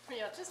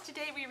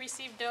 we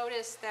received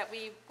notice that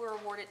we were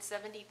awarded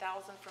 $70,000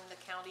 from the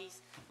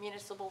county's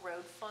municipal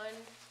road fund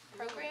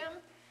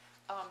program.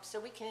 So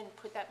we can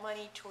put that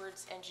money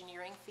towards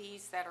engineering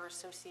fees that are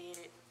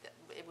associated.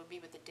 It would be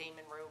with the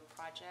Damon Road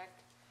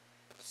project.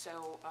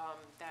 So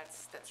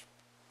that's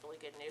really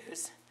good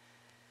news.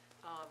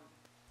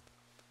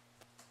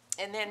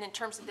 And then in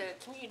terms of the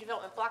community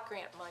development block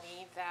grant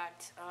money,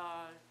 that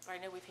I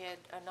know we've had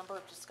a number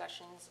of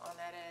discussions on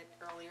that at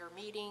earlier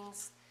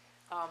meetings.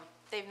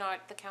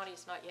 The county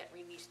has not yet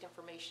released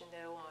information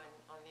though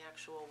on the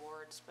actual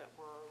awards, but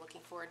we're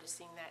looking forward to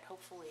seeing that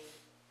hopefully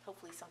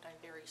sometime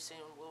very soon.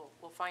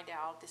 We'll find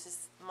out. This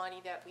is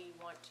money that we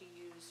want to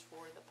use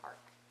for the park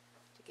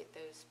to get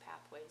those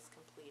pathways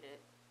completed.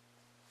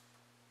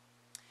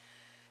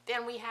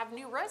 Then we have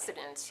new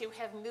residents who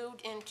have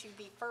moved into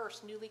the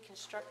first newly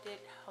constructed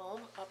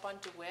home up on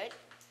DeWitt.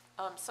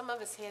 Some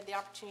of us had the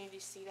opportunity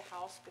to see the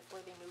house before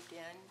they moved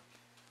in.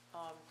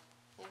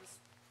 It was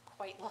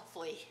quite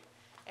lovely,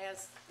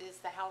 as is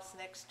the house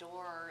next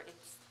door. It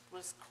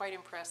was quite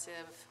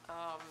impressive.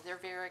 They're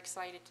very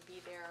excited to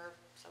be there,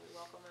 so we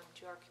welcome them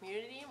to our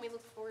community, and we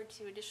look forward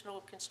to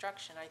additional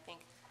construction. I think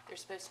they're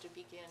supposed to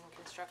begin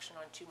construction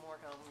on 2 more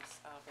homes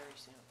very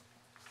soon.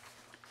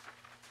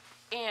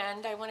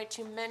 And I wanted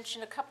to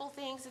mention a couple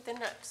things at the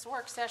next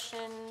work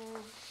session.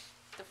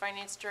 The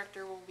finance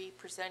director will be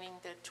presenting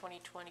the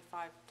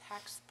 2025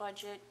 tax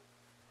budget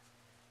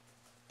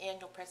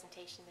annual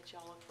presentation that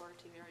y'all look forward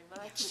to very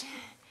much.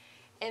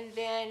 And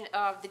then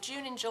the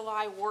June and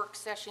July work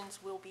sessions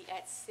will be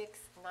at 6,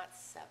 not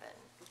 7.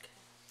 Okay.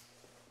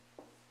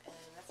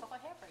 And that's all I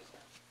have right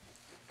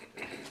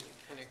now.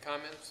 Any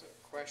comments,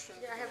 questions?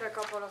 Yeah, I have a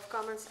couple of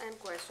comments and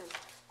questions.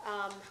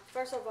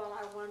 First of all,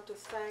 I want to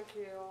thank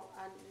you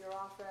and your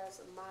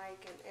office,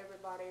 Mike, and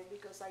everybody,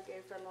 because I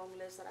gave a long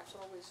list that I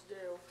always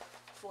do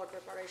for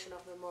preparation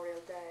of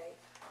Memorial Day.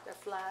 The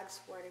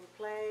flags were in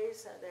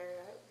place,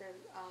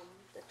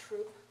 the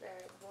troop, the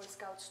Boy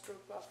Scouts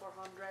troop of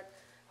 400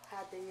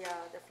 had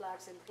the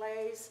flags in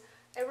place.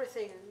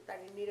 Everything that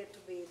it needed to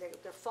be.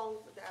 The phone,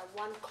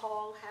 one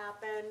call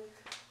happened,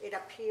 it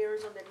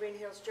appears on the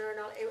Greenhills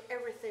Journal.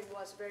 Everything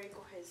was very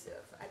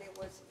cohesive, and it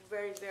was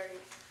very, very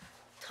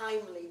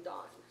timely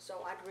done.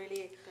 So I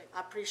really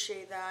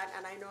appreciate that,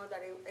 and I know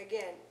that,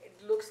 again, it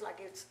looks like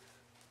it's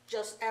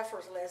just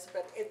effortless,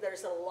 but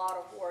there's a lot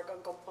of work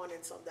on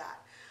components of that.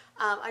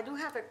 I do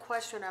have a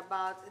question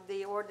about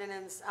the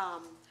ordinance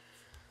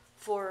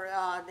for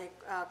the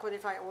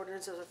codified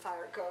ordinance of the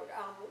fire code.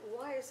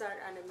 Why is that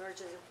an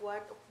emergency?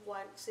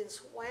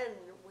 Since when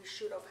we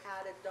should have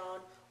had it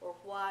done, or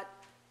what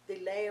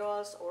delay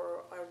us,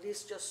 or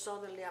this just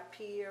suddenly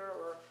appear,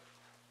 or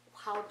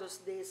how does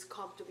this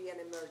come to be an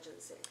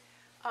emergency?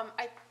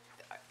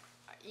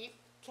 You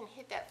can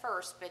hit that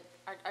first, but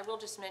I will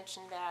just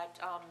mention that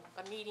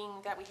a meeting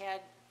that we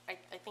had,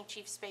 I think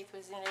Chief Spaeth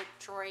was in it,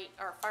 Troy,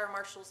 our fire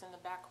marshal's in the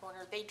back corner,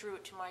 they drew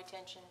it to my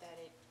attention that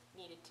it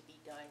needed to be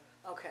done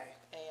Okay,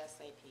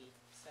 ASAP,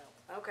 so.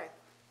 okay.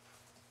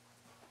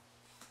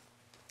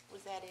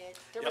 Was that it?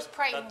 There was Yep,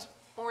 probably that's-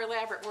 more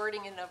elaborate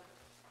wording in the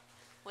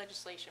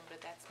legislation, but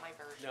that's my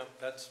version. No,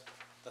 that's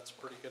a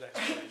pretty good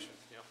explanation,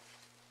 yeah.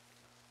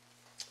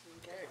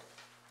 Okay.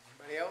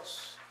 Anybody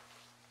else?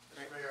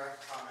 Mr. Mayor, I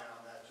can comment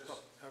on that.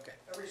 Just Okay.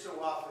 every so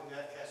often,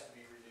 that has to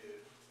be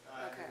renewed.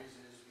 Okay. The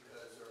reason is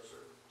because there are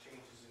certain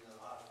changes in the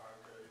hot fire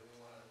code, and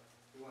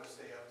we want to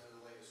stay up to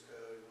the latest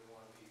code, and we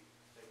want to be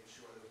making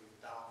sure that we've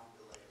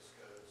adopted the latest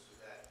code so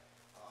that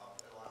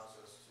it allows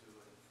us to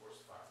enforce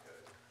the fire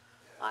code.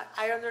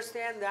 I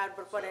understand that,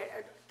 but what Every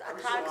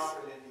so attracts,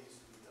 often, it needs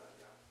to be done,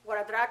 yeah.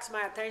 what attracts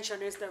my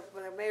attention is the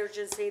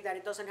emergency, that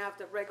it doesn't have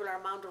the regular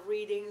amount of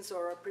readings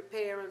or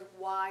prepare, and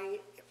why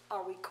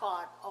are we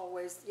caught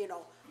always,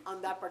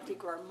 on that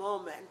particular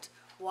moment?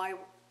 Why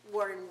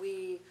weren't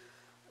we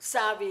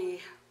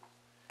savvy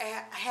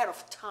ahead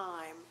of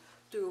time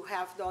to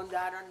have done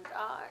that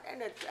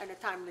in a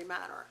timely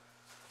manner?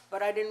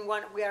 But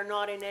we are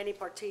not in any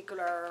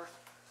particular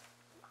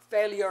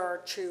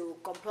failure to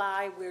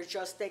comply, we're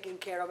just taking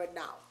care of it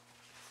now.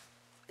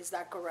 Is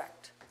that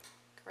correct?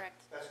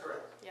 Correct? That's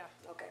correct. Yeah.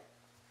 Okay.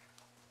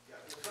 Yeah,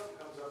 if something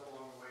comes up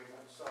along the way,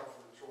 myself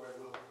or Troy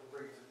will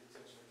bring it to the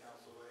attention of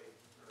council, or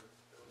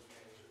village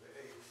manager, that,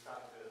 hey, it's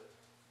time to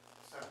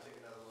take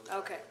another look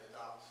Okay. at it and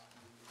adopt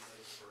the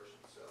latest version,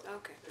 so.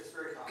 Okay. It's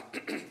very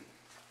common.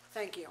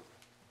 Thank you.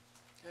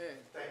 Hey,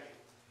 Thank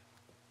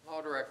you.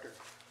 Law Director,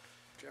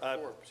 Jeff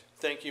Forbes.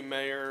 Thank you,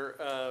 Mayor.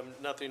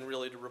 Nothing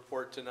really to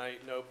report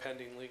tonight, no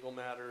pending legal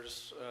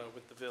matters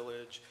with the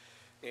village.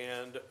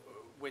 And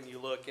when you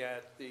look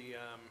at the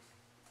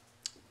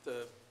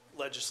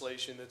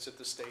legislation that's at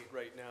the state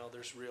right now,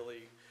 there's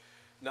really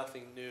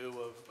nothing new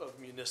of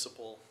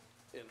municipal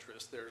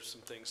interest. There's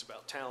some things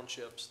about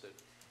townships that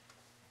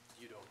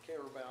you don't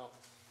care about.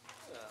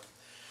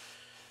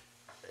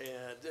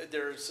 And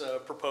there's a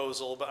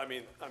proposal, but I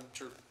mean, I'm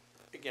sure,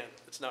 again,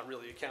 it's not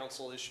really a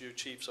council issue.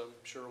 Chief's, I'm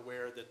sure,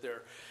 aware that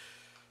they're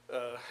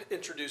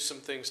introduced some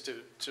things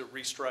to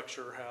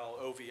restructure how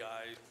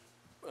OVI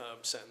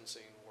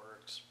sentencing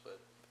works, but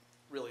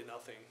really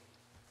nothing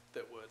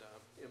that would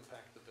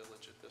impact the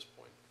village at this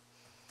point.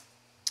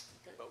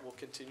 But we'll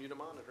continue to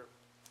monitor.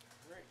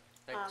 All right,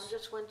 thanks.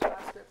 Just want to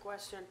ask a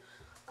question.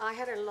 I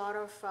had a lot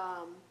of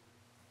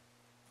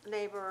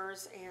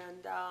neighbors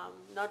and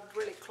not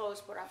really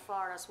close, but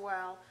afar as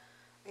well,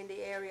 in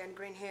the area in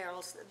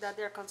Greenhills, that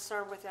they're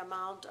concerned with the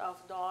amount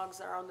of dogs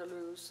that are on the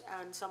loose,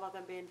 and some of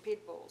them being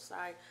pit bulls.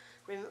 I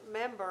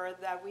remember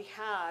that we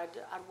had,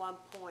 at one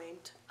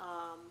point,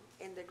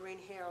 in the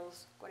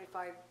Greenhills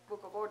Codified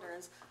Book of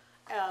Ordinance,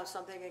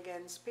 something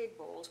against pit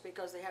bulls,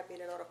 because there have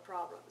been a lot of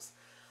problems.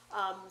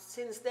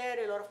 Since then,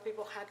 a lot of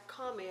people had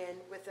come in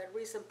with the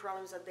recent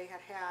problems that they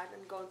had had,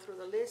 and gone through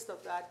the list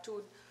of that,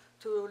 two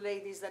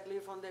ladies that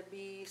live on the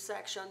B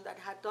section that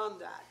had done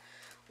that.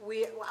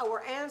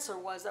 Our answer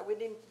was that we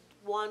didn't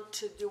want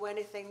to do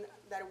anything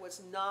that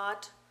was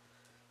not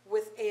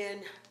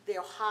within the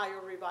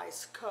Ohio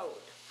Revised Code.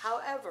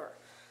 However,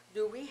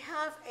 do we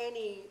have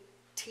any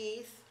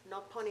teeth,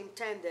 no pun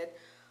intended,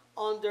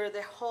 under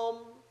the Home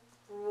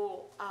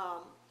Rule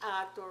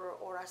Act or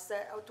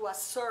to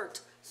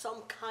assert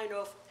some kind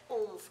of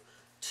oomph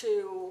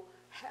to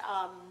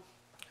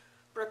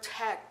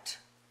protect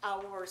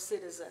our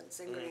citizens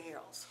in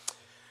Greenhills?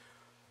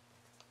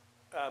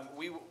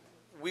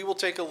 We will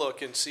take a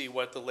look and see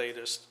what the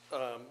latest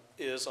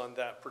is on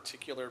that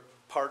particular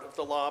part of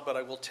the law, but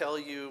I will tell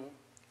you,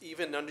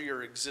 even under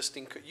your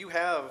existing, you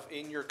have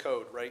in your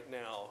code right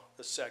now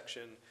a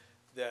section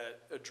that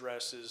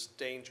addresses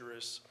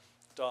dangerous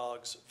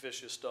dogs,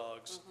 vicious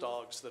dogs,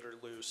 dogs that are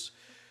loose,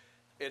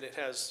 and it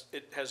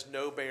has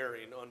no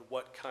bearing on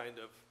what kind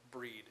of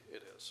breed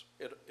it is.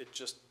 It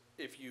just,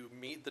 if you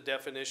meet the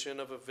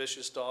definition of a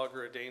vicious dog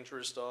or a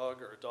dangerous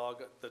dog or a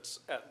dog that's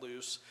at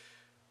loose,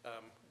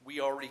 we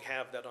already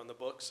have that on the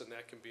books, and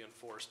that can be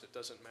enforced. It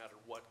doesn't matter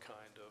what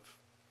kind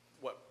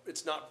of,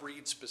 it's not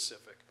breed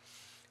specific.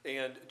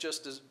 And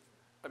just as,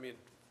 I mean,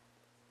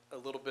 a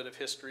little bit of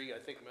history, I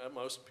think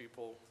most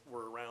people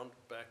were around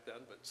back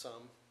then, but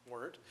some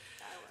weren't.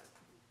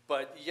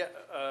 But yeah,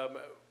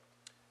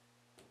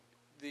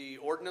 the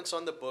ordinance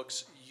on the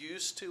books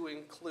used to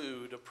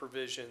include a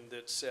provision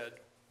that said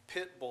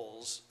pit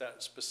bulls,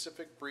 that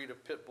specific breed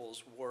of pit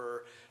bulls,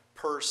 were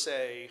per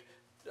se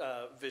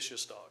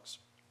vicious dogs.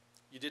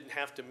 You didn't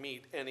have to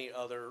meet any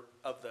other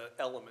of the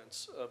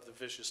elements of the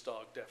vicious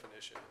dog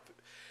definition.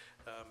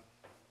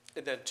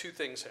 And then two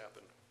things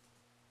happened.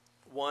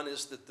 One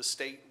is that the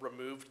state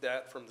removed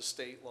that from the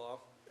state law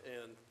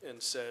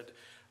and said,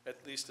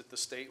 at least at the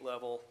state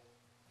level,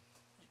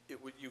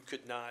 you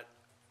could not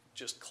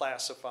just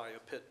classify a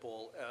pit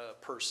bull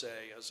per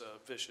se as a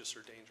vicious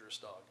or dangerous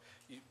dog.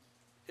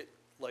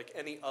 Like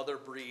any other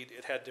breed,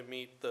 it had to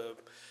meet the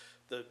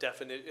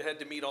it had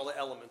to meet all the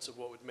elements of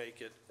what would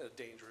make it a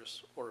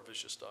dangerous or a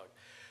vicious dog.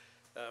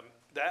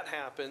 That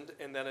happened,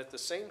 and then at the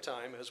same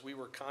time, as we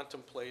were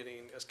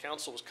contemplating, as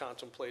council was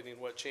contemplating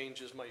what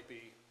changes might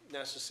be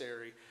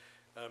necessary,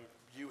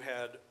 you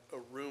had a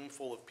room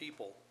full of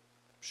people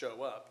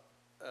show up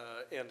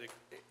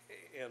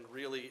and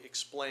really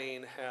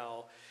explain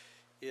how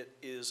it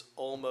is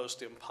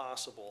almost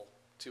impossible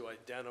to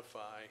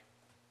identify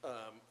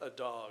a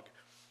dog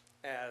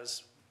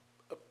as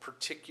a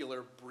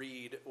particular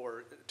breed,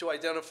 or to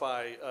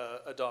identify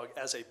a dog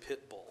as a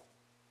pit bull.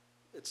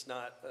 It's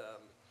not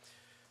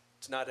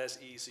as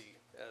easy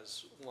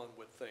as one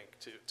would think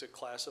to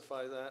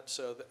classify that.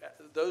 So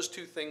those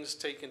two things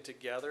taken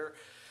together,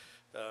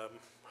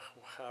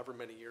 however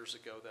many years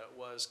ago that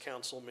was,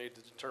 council made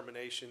the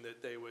determination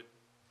that they would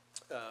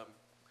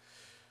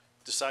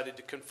decided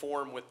to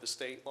conform with the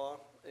state law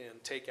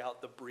and take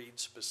out the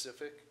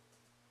breed-specific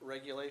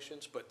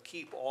regulations, but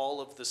keep all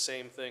of the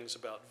same things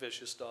about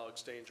vicious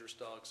dogs, dangerous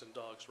dogs, and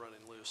dogs running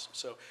loose.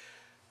 So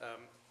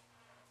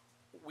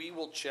we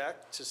will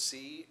check to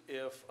see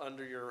if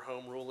under your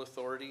home rule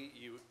authority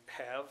you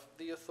have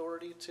the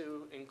authority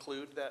to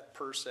include that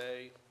per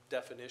se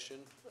definition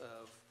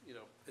of, you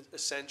know,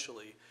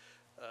 essentially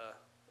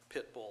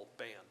pit bull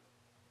ban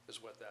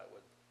is what that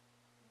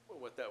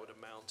would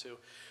amount to.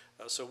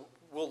 So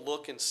we'll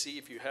look and see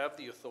if you have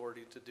the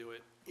authority to do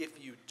it.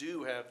 If you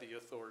do have the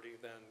authority,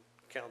 then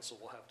council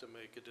will have to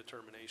make a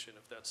determination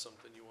if that's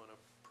something you want to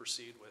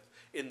proceed with.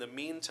 In the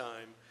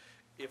meantime,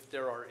 if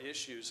there are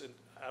issues, and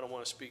I don't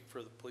want to speak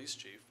for the police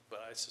chief, but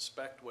I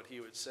suspect what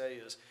he would say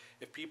is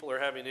if people are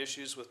having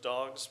issues with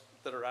dogs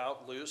that are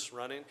out loose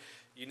running,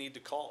 you need to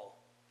call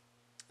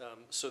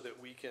so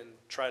that we can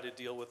try to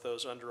deal with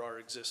those under our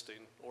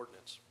existing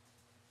ordinance.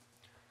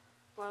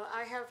 Well,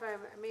 I have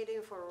a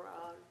meeting for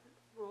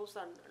laws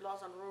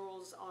and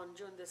rules on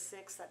June the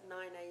 6th at 9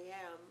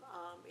 a.m.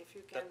 If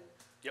you can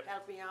Yep.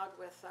 help me out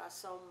with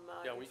some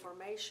Yeah,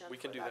 information we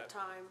can for do that.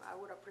 time, I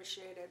would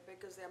appreciate it,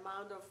 because the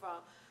amount of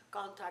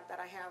contact that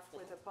I have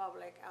with the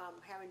public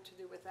having to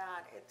do with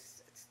that,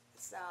 it's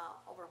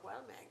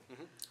overwhelming.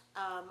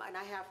 And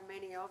I have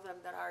many of them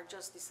that are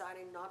just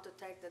deciding not to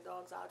take the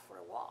dogs out for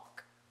a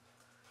walk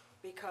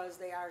because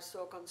they are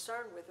so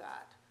concerned with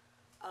that.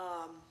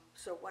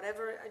 So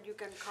whatever you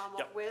can come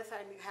up Yep. with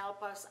and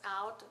help us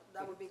out,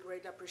 that would be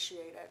greatly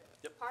appreciated.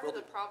 Yep. Part will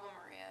of the do. problem,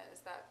 Maria, is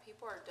that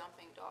people are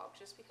dumping dogs.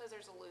 Just because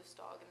there's a loose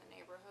dog in the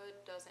neighborhood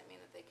doesn't mean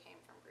that they came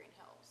from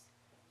Greenhills.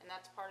 And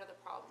that's part of the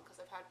problem,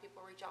 because I've had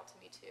people reach out to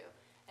me too.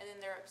 And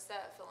then they're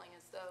upset, feeling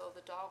as though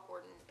the dog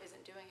warden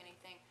isn't doing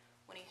anything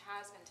when he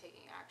has been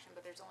taking action,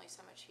 but there's only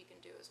so much he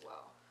can do as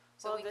well.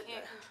 So Well, we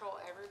can't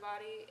control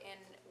everybody in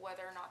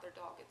whether or not their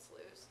dog gets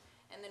loose.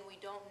 And then we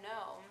don't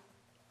know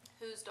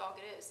whose dog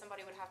it is.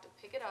 Somebody would have to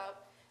pick it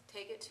up,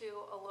 take it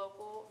to a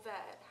local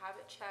vet, have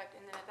it checked,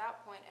 and then at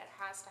that point, it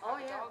has to have Oh,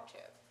 a yeah. dog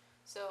chip.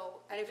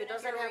 So And if it even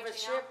doesn't you're have a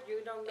reaching out- chip,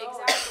 you don't know.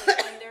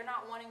 Exactly, and they're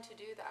not wanting to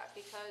do that,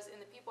 because in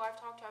the people I've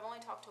talked to, I've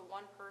only talked to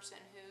one person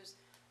whose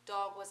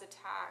dog was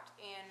attacked,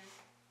 and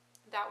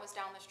that was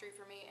down the street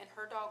from me, and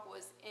her dog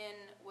was in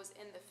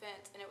the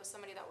fence, and it was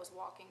somebody that was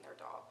walking their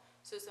dog.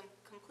 So some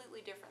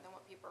completely different than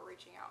what people are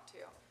reaching out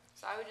to.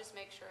 So I would just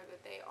make sure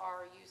that they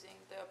are using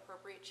the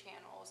appropriate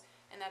channels,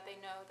 and that they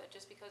know that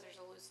just because there's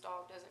a loose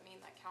dog doesn't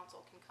mean that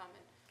council can come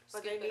and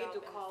But scoop they it need up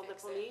to and call the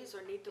fix it. police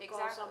or need to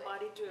call Exactly.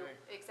 somebody to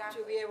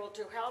Exactly. be able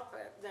to help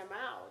them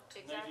out.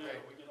 Exactly. They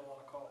do, we get a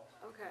lot of calls.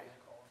 Okay.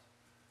 Many calls.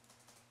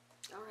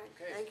 All right,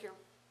 Okay. thank you.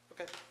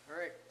 Okay, All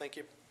right, thank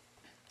you.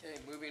 okay,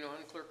 moving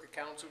on, Clerk of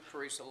Council,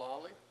 Teresa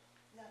Lawley.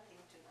 Nothing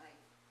tonight.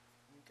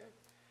 Okay.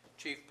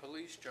 Chief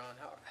Police, John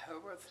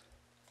Howarth.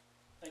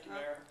 Thank you,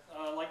 Mayor.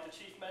 Like the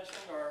chief mentioned,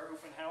 our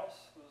open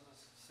house was a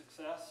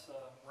success,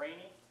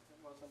 rainy. It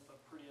wasn't the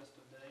prettiest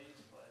of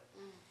days, but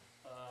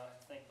I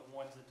think the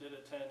ones that did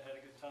attend had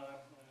a good time.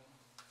 And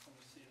when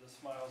you see the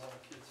smiles on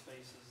the kids'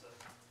 faces,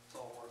 it's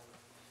all worth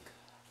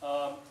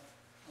it.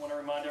 Want to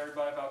remind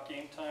everybody about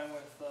game time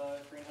with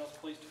Greenhills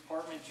Police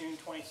Department, June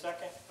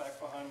 22nd,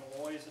 back behind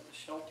Malloy's at the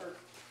shelter.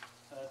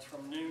 It's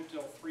from noon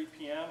till 3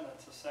 p.m.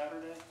 That's a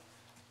Saturday.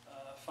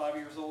 5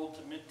 years old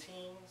to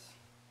mid-teens.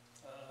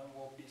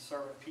 We'll be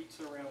serving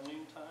pizza around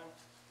noontime,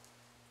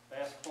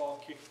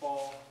 basketball,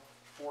 kickball,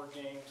 board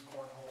games,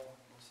 cornhole,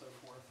 and so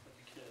forth with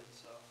the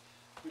kids. So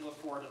we look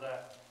forward to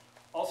that.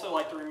 Also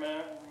like to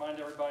remind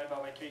everybody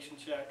about vacation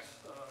checks.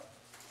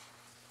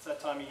 It's that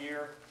time of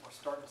year. We're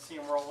starting to see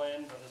them roll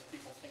in, but as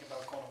people think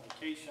about going on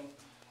vacation,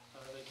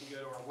 they can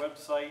go to our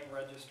website and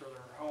register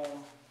their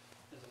home.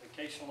 There's a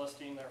vacation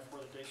listing,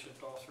 therefore the day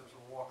shift officers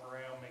will walk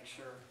around, make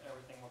sure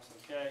everything looks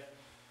okay.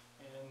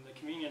 And the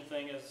convenient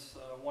thing is,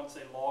 once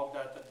they log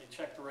that they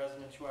check the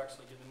residence, you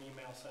actually get an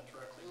email sent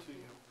directly to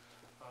you.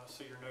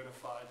 So you're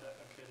notified that,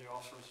 okay, the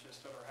officer was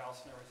just at our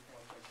house and everything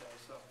looked okay.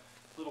 So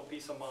little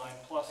peace of mind,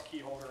 plus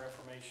key holder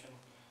information.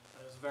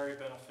 Is very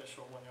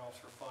beneficial when the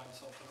officer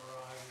finds something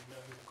awry, we know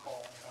who to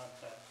call and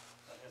contact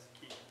that has a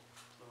key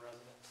to the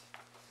residence.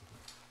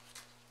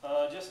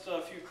 Just just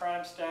a few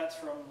crime stats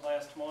from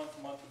last month,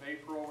 the month of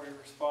April. We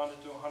responded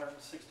to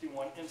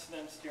 161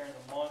 incidents during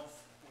the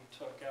month. We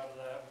took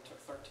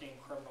 13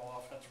 criminal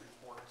offense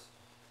reports.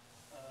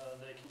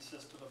 They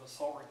consisted of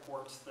assault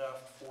reports,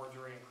 theft,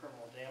 forgery, and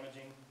criminal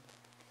damaging.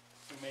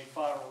 We made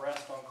 5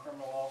 arrests on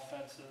criminal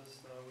offenses.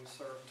 We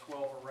served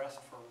 12 arrests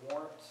for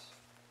warrants.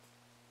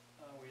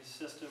 We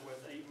assisted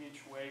with 8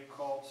 mutual aid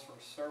calls for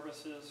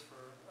services for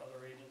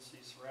other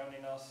agencies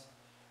surrounding us.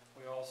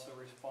 We also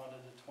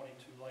responded to 22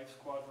 Life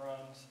Squad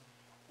runs.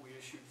 We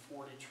issued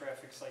 40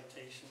 traffic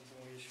citations and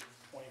we issued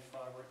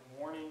 25 written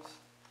warnings.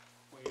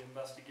 We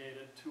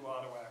investigated 2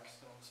 auto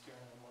accidents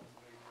during the month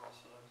of April,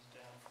 so that was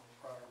down from the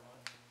prior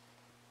month.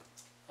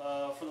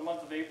 For the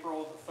month of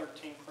April, the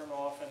 13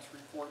 criminal offense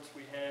reports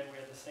we had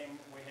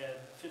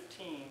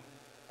 15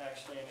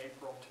 actually in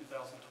April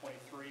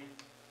 2023.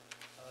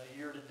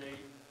 Year to date,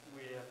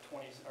 we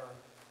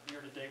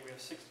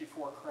have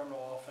 64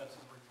 criminal offenses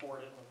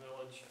reported in the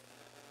village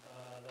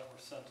that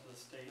were sent to the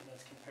state, and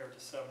that's compared to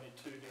 72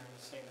 during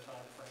the same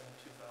time frame in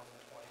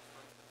 2023.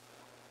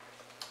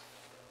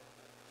 So,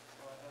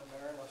 go ahead,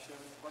 Mayor, unless you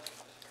have any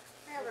questions.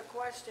 I have a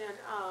question,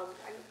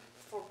 and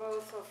for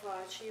both of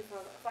Fire Chief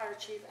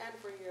and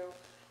for you.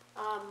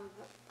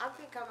 I've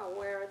become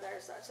aware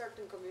there's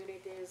certain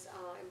communities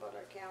in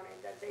Butler County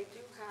that they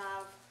do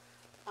have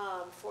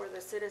for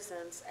the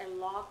citizens a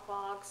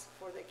lockbox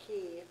for the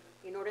key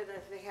in order that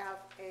if they have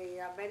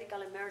a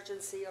medical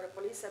emergency or a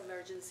police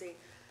emergency,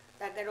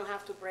 that they don't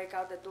have to break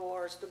out the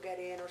doors to get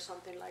in or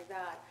something like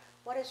that.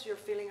 What is your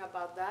feeling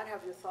about that?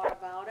 Have you thought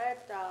about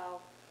it? Yeah,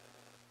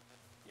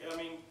 I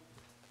mean,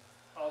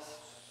 I'll go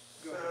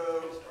So,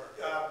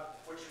 ahead.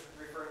 what you're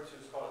referring to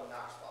is called a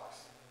Knox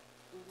box.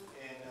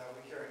 And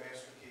we carry a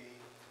master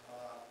key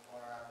on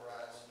our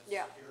apparatus to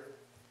Yeah. secure it.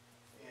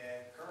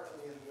 And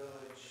currently in the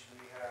village,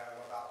 we have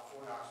about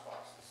 4 Knox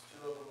boxes.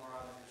 2 of them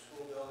are on the new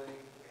school building.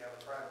 We have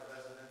a private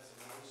residence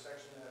in the each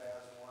section that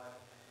has one.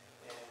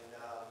 And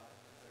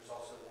there's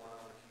also one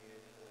on the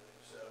community building.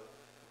 So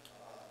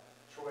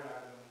Troy and I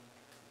have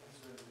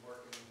been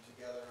working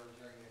together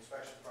during the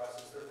inspection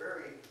process. They're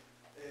very,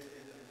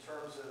 in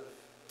terms of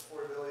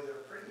affordability,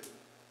 they're pretty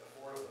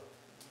affordable.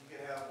 You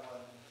can have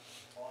one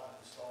on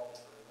installed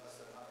for less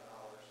than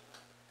 $100,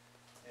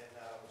 and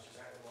which is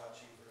a heck of a lot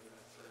cheaper than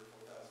a $3,000 or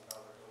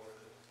 $4,000 door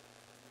that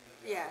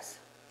we Yes.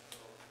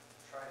 will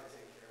try to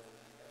take care of it.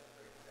 You got to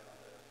break it down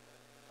there.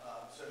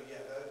 So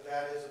yeah,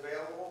 that is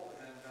available,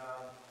 and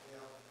you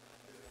know,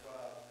 if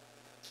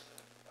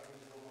I can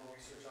do a little more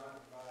research on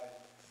it, provide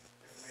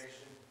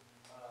information.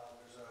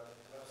 There's a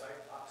website,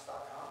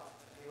 ox.com.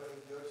 Anybody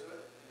can go to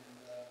it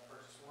and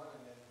purchase one,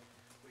 and then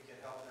we can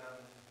help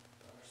them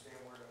understand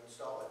where to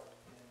install it,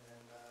 and then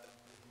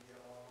we can get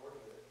them on board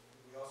with it.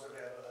 We also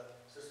have a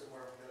system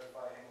where we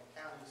notify Hamilton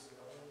County, so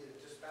when we get a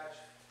dispatch,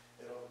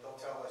 they'll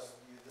tell us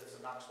that's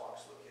a Knox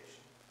box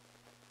location.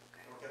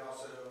 Okay. And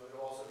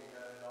it'll also be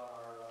noted on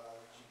our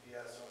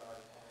GPS on our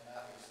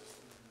mapping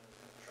system in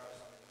the trucks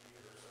on the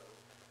computer, so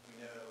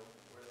we know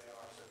where they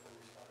are, so if we're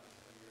responding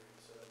to the area.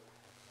 So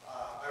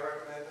I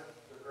recommend them.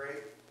 They're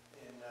great,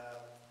 and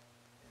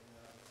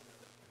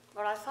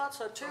But I thought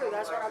so too,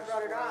 that's why I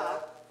brought it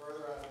up.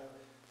 Further, I don't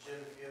know,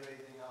 Jim, if you have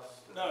anything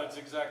else. No, it's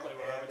exactly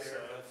what I would Yeah, say.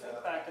 there, I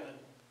think back in the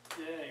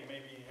day,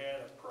 maybe you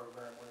had a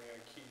program where you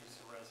had keys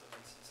to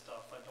residents and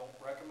stuff. I don't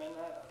recommend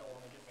that. I don't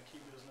want to get in the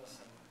key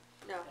business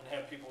No. and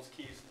have people's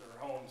keys to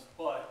their homes.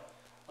 But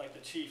like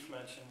the chief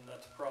mentioned,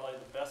 that's probably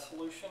the best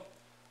solution.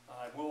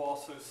 I will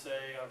also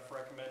say I've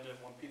recommended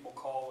when people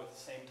call with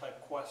the same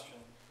type of question,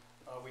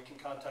 we can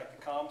contact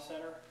the comm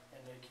center,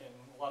 and they can,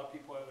 a lot of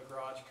people have the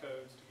garage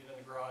codes to get in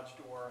the garage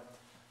door. And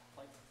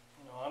like,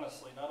 you know,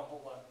 honestly, not a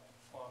whole lot,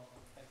 well,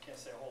 I can't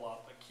say a whole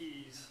lot, but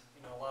keys,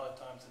 you know, a lot of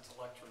times it's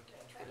electric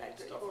entry and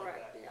stuff like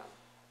Correct, that. yeah.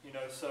 You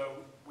know,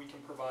 so we can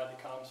provide the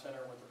comm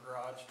center with a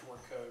garage door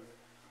code.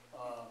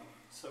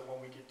 So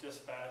when we get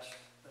dispatched,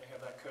 they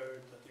have that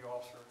code that the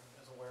officer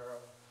is aware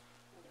of.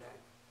 You know.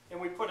 And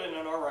we put it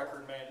in our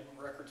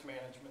records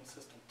management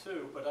system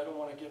too, but I don't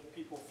want to give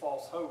people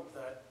false hope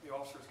that the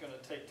officer's going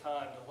to take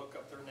time to look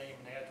up their name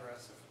and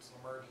address if it's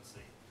an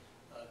emergency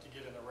to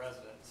get in the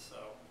residence.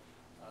 So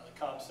the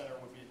comm center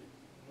would be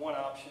one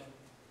option,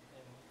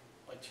 and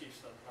like Chief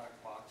said, the knock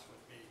box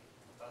would be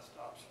the best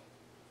option.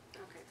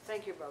 Okay,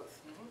 thank you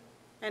both.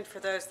 And for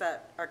those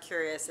that are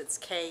curious, it's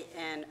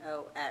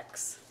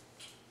KNOX.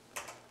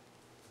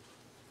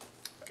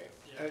 Okay.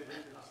 Yeah.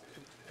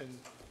 And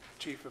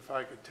Chief, if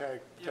I could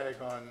tag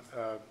on,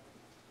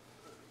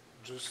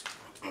 just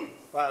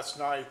last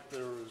night,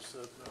 there was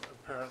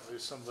apparently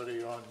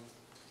somebody on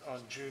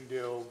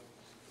Junedale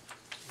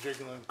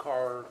jiggling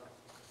car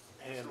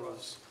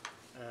handles,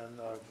 and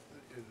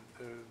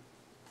the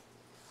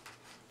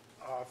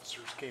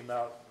officers came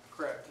out.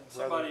 Correct, and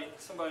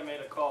somebody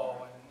made a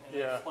call and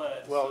Yeah, they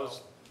fled. well,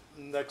 so-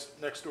 it was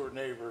next door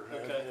neighbor.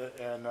 Okay.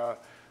 And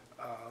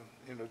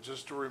you know,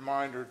 just a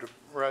reminder to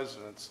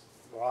residents,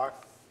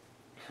 lock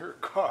your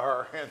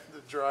car in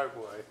the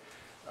driveway.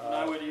 And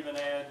I would even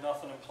add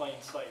nothing in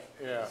plain sight.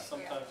 Yeah.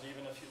 Sometimes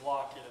even if you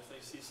lock it, if they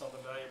see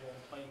something valuable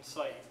in plain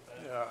sight,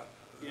 then Yeah,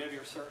 You have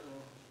your certain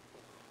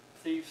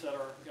thieves that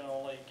are gonna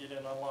only get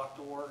in unlocked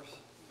doors,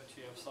 but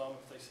you have some,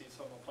 if they see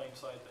someone in plain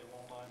sight, they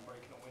won't mind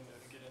breaking a window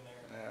to get in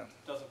there. Yeah.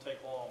 It doesn't take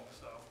long,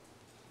 so,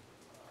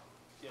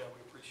 yeah,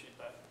 we appreciate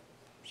that.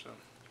 So,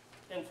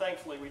 And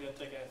thankfully, we didn't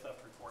take any theft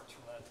reports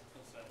from that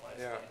incident last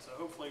Yeah. night, so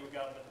hopefully we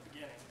got them at the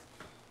beginning,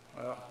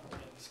 well,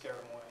 and scared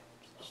them away.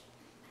 So,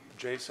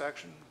 J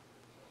section,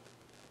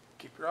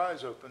 keep your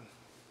eyes open.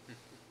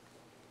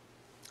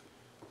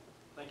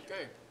 thank you.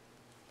 Okay.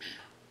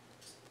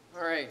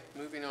 All right,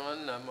 moving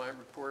on, my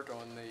report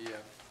on the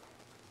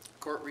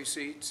court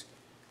receipts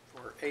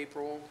for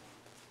April.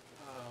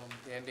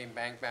 The ending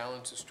bank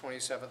balance is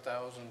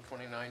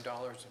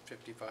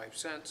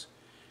 $27,029.55.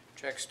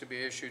 Checks to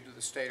be issued to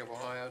the state of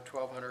Ohio,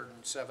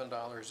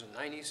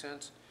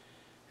 $1,207.90.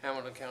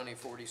 Hamilton County,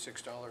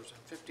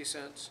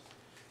 $46.50.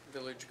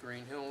 Village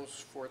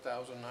Greenhills,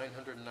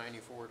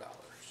 $4,994.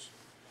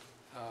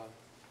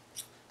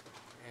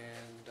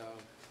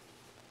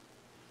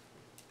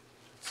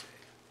 Let's see,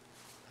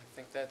 I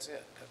think that's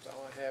it. That's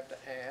all I have to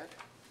add.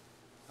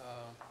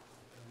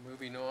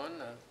 Moving on,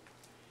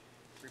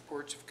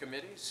 reports of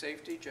committees,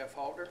 safety, Jeff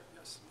Halder.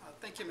 Yes,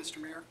 thank you, Mr.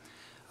 Mayor.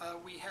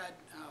 We had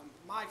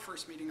my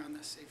first meeting on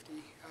the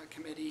safety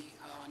committee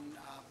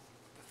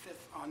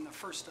on the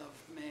 1st of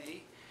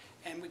May,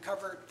 and we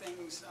covered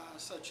things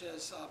such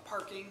as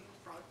parking,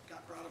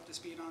 got brought up to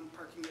speed on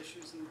parking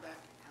issues and back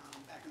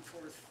and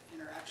forth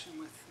interaction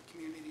with the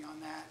community on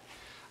that.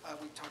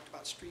 We talked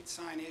about street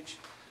signage.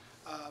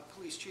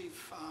 Police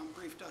chief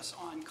briefed us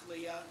on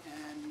CALIA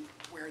and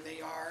where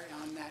they are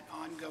on that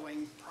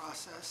ongoing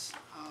process.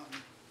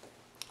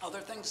 Other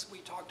things we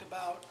talked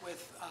about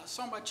with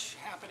so much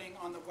happening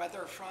on the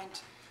weather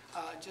front,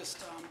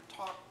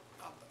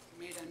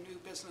 made a new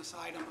business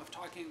item of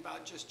talking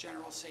about just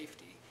general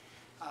safety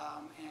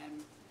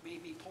and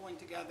maybe pulling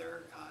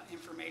together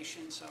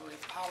information. So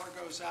if power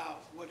goes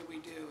out, what do we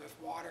do? If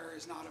water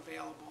is not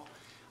available,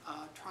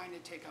 trying to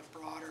take a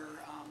broader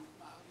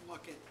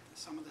look at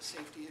some of the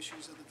safety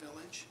issues of the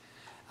village.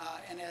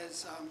 And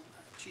as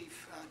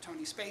Chief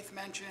Tony Spaeth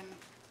mentioned,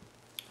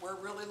 we're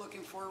really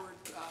looking forward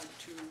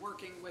to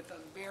working with a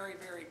very,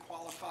 very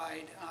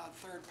qualified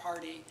third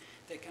party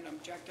that can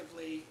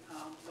objectively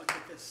look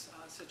at this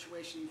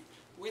situation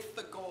with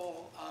the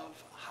goal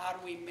of how do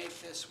we make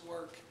this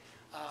work.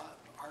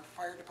 Our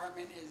fire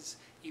department is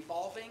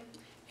evolving,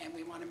 and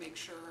we want to make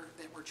sure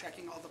that we're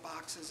checking all the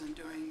boxes and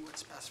doing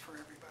what's best for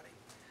everybody.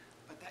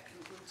 But that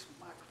concludes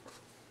my report.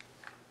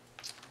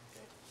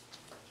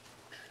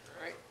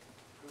 All right,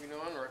 moving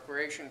on,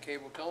 recreation,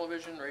 cable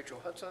television, Rachel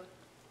Hudson.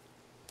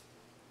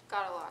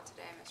 Got a lot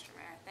today, Mr.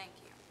 Mayor, thank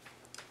you.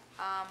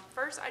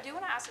 First, I do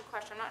want to ask a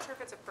question. I'm not sure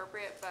if it's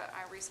appropriate, but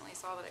I recently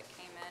saw that it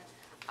came in.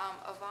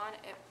 Yvonne,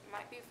 it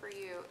might be for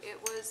you. It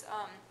was,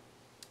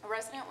 a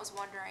resident was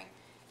wondering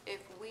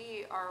if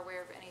we are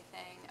aware of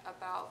anything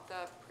about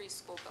the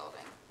preschool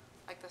building,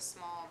 like the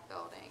small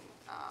building,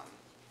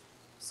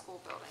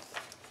 school building.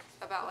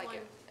 About like,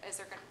 is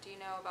there gonna, do you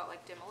know about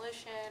like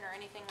demolition or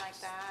anything like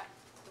that?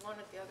 The one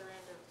at the other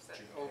end of the.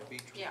 Old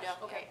Beach. Yeah,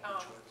 okay.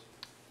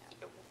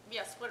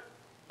 Yes, what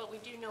we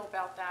do know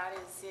about that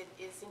is it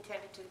is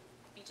intended to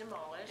be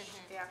demolished.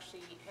 They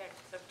actually had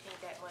obtained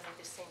that money at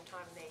the same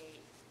time they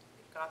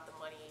got the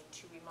money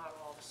to remodel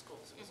all the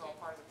schools. It was all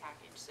part of the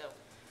package, so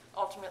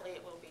ultimately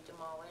it will be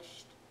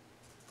demolished.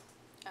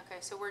 Okay,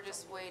 so we're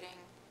just waiting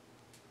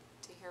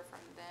to hear from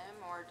them,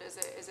 or is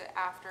it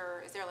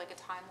after, is there like a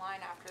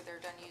timeline after they're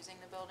done using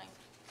the building?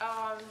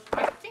 I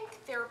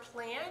think their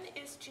plan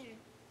is to,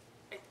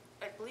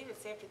 I believe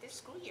it's after this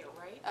school year,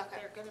 right? That Okay.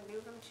 they're gonna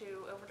move them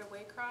over to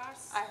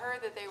Waycross. I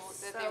heard that they were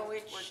So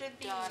it were should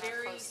be done or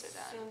very close to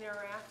done. soon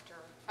thereafter.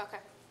 Okay,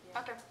 Yeah.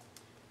 okay.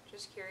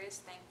 Just curious,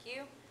 thank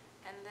you.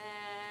 And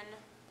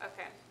then,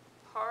 okay,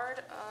 part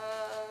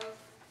of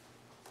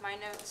my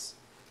notes,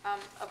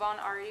 Yvonne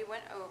already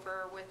went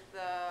over with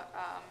the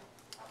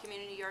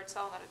community yard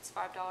sale, that it's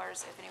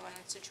 $5 if anyone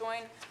wants to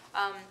join,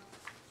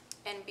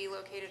 and be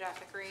located at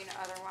the green.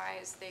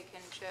 Otherwise, they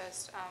can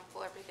just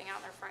pull everything out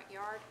in their front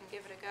yard and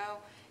give it a go.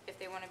 If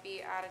they want to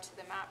be added to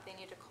the map, they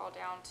need to call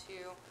down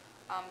to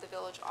the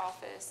village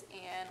office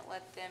and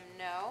let them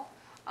know.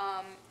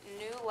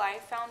 New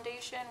Life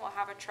Foundation will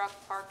have a truck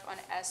parked on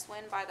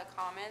Eswin by the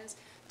Commons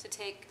to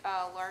take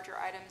larger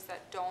items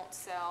that don't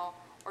sell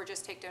or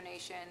just take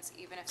donations,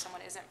 even if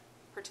someone isn't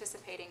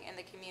participating in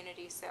the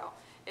community sale.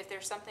 If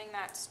there's something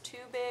that's too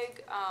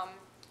big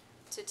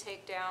to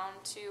take down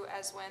to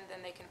Eswin, then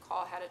they can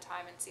call ahead of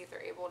time and see if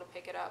they're able to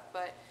pick it up.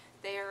 But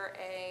they're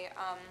a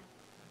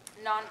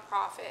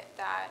nonprofit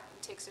that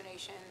takes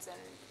donations and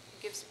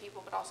gives to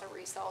people, but also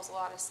resells a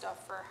lot of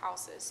stuff for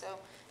houses. So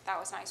that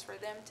was nice for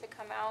them to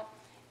come out.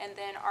 And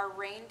then our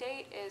rain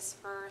date is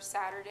for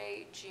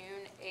Saturday,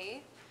 June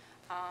 8th.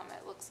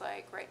 It looks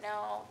like right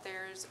now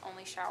there's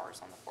only showers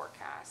on the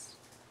forecast.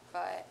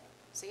 But,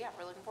 so yeah,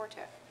 we're looking forward to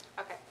it.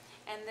 Okay,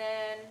 and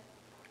then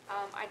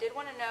I did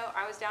want to know,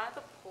 I was down at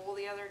the pool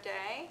the other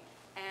day,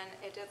 and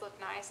it did look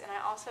nice. And I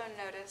also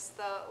noticed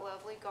the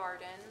lovely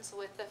gardens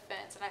with the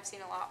fence, and I've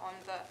seen a lot on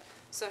the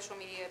social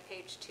media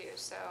page too,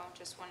 so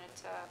just wanted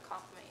to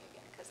compliment you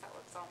again because that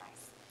looks all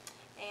nice.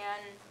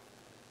 And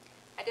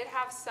I did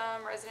have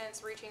some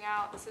residents reaching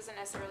out, this isn't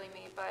necessarily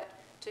me, but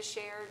to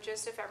share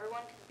just if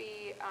everyone could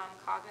be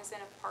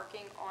cognizant of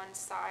parking on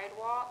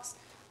sidewalks.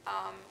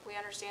 We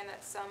understand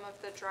that some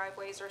of the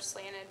driveways are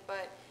slanted,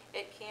 but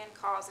it can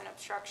cause an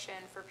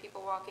obstruction for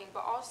people walking.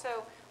 But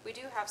also, we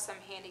do have some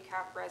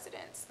handicapped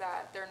residents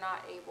that they're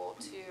not able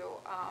to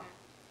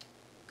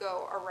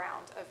go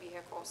around a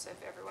vehicle, so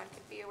if everyone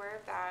could be aware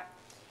of that.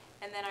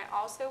 And then I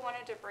also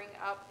wanted to bring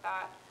up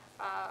that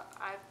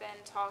I've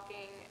been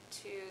talking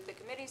to, the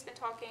committee's been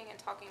talking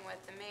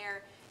with the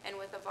mayor and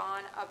with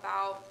Yvonne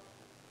about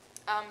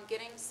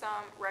getting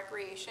some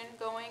recreation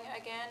going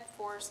again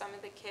for some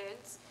of the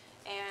kids.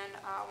 And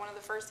one of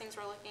the first things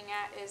we're looking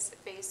at is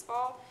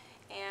baseball.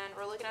 And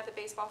we're looking at the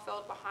baseball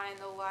field behind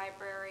the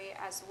library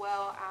as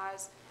well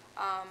as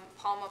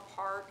Palma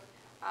Park.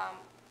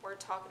 We're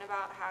talking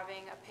about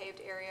having a paved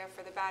area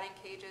for the batting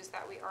cages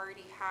that we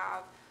already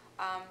have.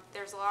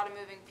 There's a lot of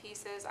moving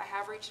pieces. I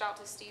have reached out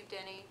to Steve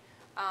Denny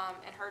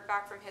and heard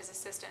back from his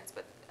assistant,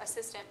 but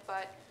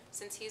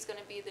since he's going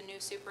to be the new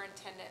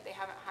superintendent, they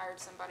haven't hired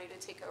somebody to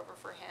take over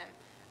for him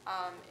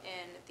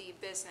in the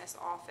business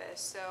office.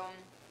 So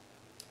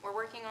we're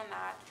working on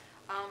that.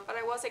 But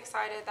I was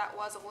excited. That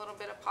was a little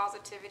bit of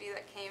positivity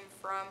that came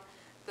from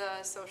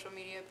the social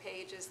media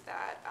page, is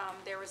that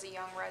there was a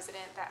young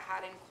resident that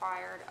had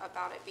inquired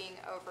about it being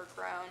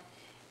overgrown,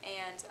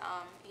 and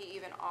he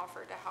even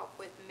offered to help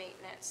with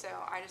maintenance.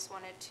 So I just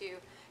wanted to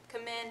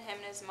commend him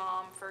and his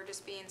mom for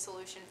just being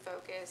solution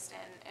focused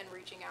and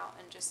reaching out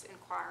and just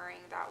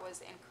inquiring. That was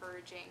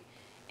encouraging.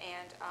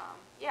 And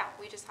yeah,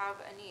 we just have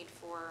a need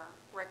for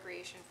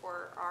recreation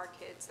for our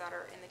kids that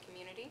are in the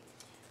community.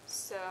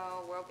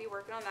 So we'll be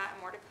working on that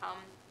and more to come.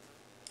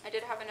 I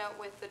did have a note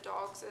with the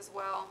dogs as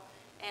well.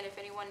 And if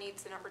anyone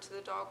needs the number to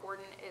the dog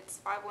warden, it's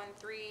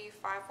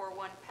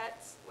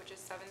 513-541-PETS, which is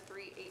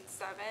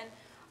 7387.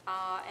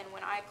 And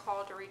when I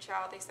called to reach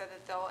out, they said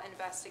that they'll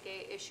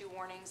investigate, issue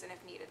warnings, and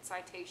if needed,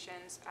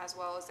 citations, as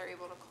well as they're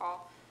able to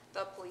call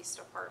the police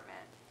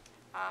department.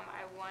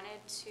 I have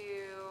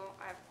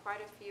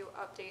quite a few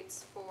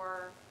updates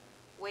for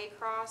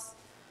Waycross.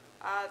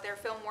 Their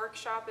film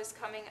workshop is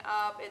coming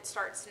up. It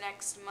starts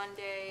next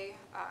Monday,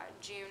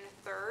 June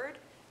 3rd,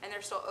 and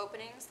there's still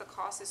openings. The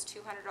cost is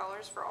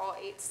 $200 for all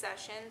 8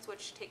 sessions,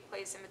 which take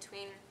place in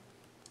between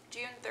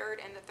June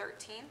 3rd and the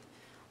 13th.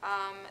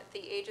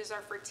 The ages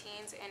are for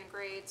teens in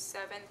grades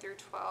 7 through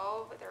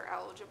 12. They're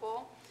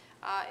eligible.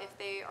 If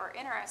they are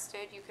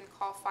interested, you can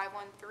call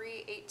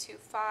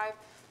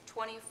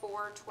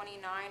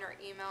 513-825-2429 or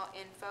email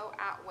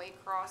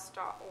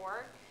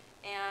info@waycross.org.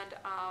 And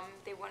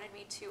they wanted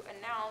me to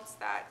announce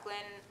that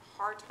Glenn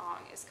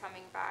Hartong is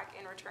coming back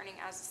and returning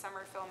as a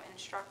summer film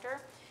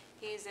instructor.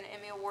 He's an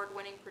Emmy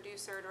Award-winning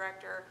producer,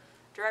 director,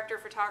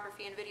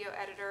 photography, and video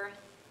editor.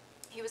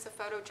 He was a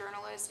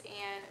photojournalist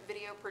and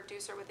video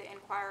producer with the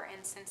Enquirer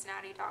and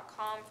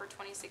Cincinnati.com for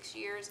 26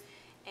 years.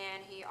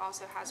 And he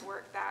also has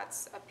work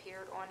that's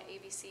appeared on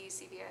ABC,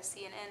 CBS,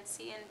 CNN,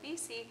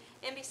 CNBC,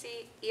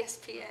 NBC,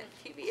 ESPN,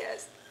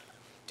 PBS,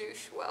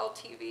 Douchewell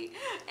TV,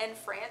 and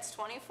France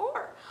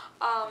 24.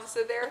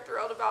 So they're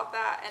thrilled about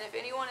that. And if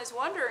anyone is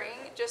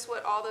wondering just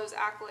what all those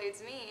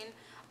accolades mean,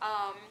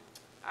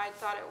 I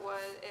thought it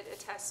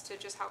attests to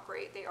just how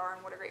great they are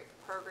and what a great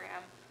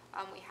program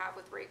we have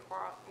with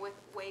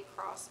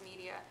Waycross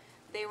Media.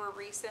 They were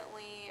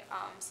recently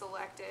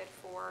selected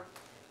for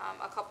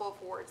a couple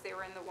of awards. They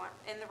were in the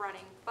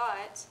running,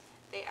 but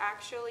they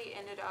actually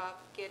ended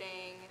up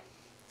getting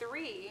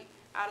 3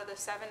 out of the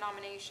 7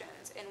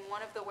 nominations, and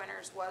one of the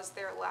winners was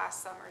their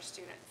last summer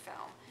student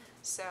film.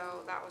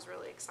 So that was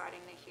really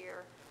exciting to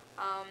hear.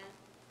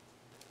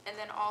 And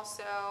then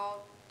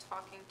also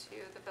talking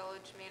to the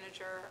village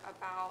manager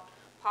about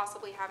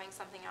possibly having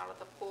something out at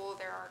the pool.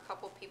 There are a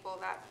couple people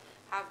that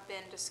have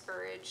been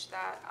discouraged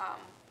that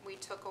we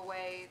took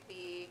away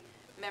the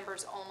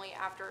members only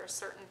after a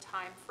certain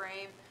time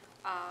frame.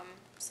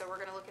 So we're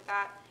gonna look at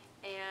that.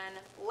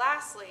 And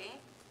lastly,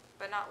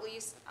 but not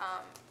least,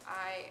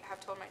 I have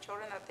told my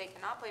children that they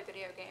cannot play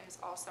video games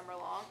all summer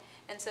long.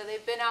 And so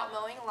they've been out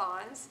mowing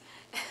lawns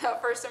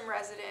for some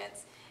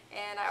residents.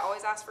 And I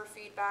always ask for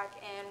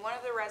feedback. And one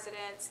of the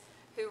residents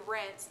who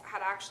rents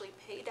had actually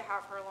paid to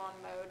have her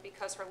lawn mowed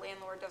because her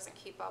landlord doesn't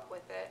keep up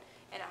with it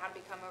and it had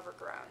become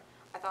overgrown.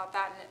 I thought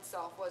that in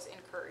itself was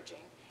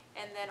encouraging.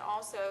 And then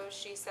also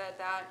she said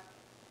that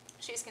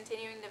she's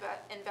continuing to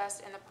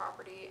invest in the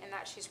property and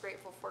that she's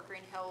grateful for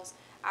Greenhills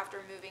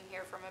after moving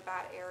here from a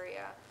bad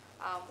area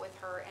with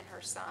her and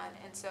her son.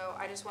 And so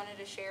I just wanted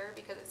to share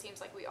because it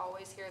seems like we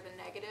always hear the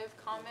negative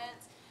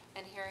comments,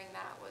 and hearing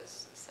that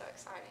was so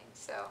exciting.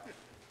 So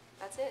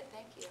that's it.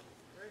 Thank you.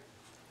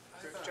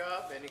 Good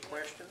job. Any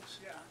questions?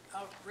 Yeah,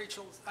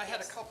 Rachel, I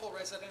had a couple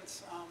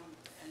residents,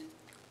 and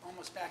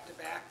almost back to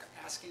back,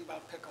 asking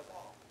about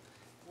pickleball.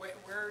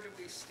 Where do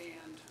we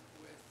stand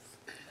with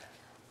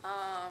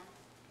that?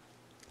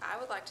 I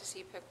would like to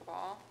see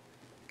pickleball.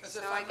 Because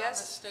if So I I'm not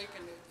guess-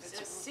 mistaken, As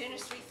it's, soon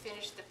as we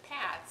finish the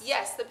paths.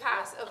 Yes, the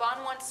pass.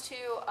 Yvonne wants to,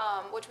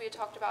 which we had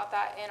talked about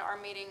that in our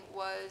meeting,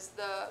 was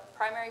the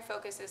primary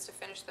focus is to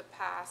finish the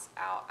pass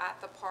out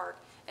at the park,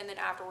 and then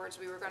afterwards,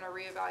 we were gonna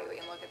reevaluate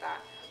and look at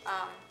that.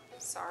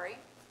 Sorry,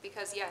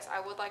 because yes,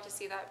 I would like to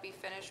see that be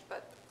finished,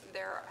 but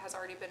there has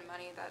already been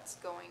money that's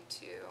going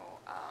to,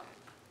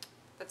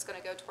 that's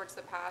gonna go towards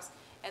the pass.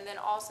 And then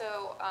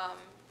also,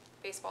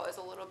 baseball is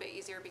a little bit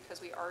easier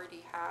because we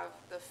already have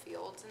the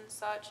fields and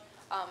such,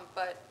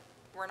 but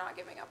we're not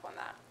giving up on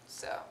that,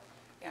 so,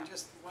 yeah. and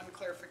just one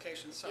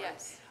clarification, sorry.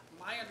 Yes.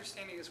 My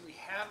understanding is we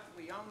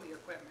own the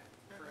equipment,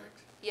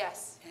 correct?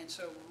 Yes, And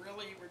so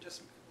really, we're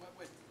just, what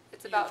would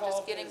It's be about just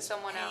involved getting is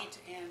someone out. paint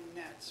and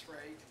nets,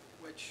 right?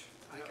 Which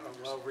I can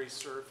Well,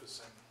 understand.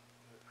 resurfacing.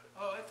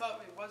 Oh, I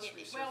thought it was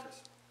Well,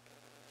 resurfaced.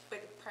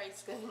 But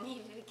Price gonna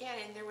need it again,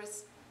 and there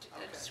was a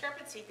Okay.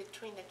 discrepancy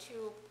between the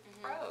two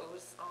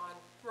pros on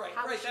Right,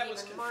 how we right, that should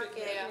was even market,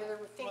 configured. you know, there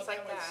were things Well,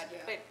 like that was-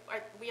 that. yeah.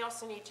 But we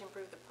also need to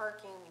improve the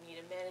parking, we need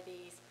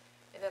amenities,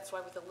 and that's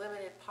why with a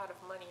limited pot of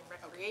money in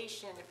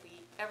recreation, if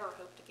we ever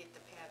hope to get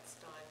the paths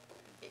done,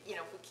 you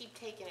know, if we keep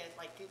taking it,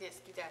 like, do this,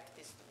 do that,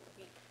 do this,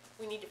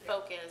 we need to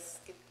focus,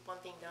 get one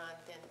thing done,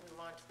 then move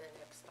on to the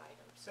next item.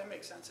 That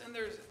makes sense, and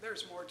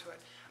there's more to it.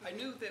 I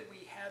knew that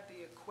we had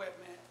the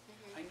equipment,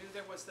 I knew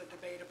there was the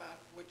debate about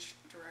which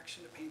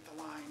direction to paint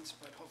the lines,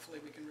 but hopefully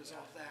we can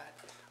resolve that.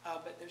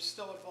 But there's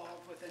still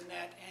involved with a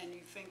net, and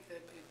you think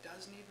that it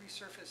does need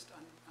resurfaced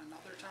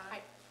another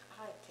time?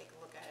 I'd take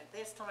a look at it.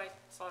 Last time I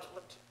saw it, it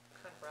looked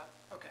kind of rough.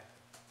 Okay,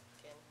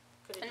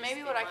 Could've and just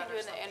maybe been what I mud can or do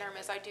in the something, interim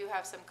is I do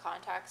have some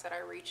contacts that I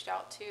reached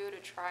out to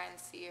try and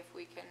see if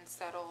we can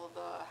settle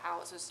the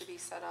houses to be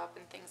set up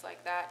and things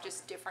like that,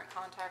 just different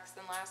contacts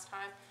than last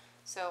time.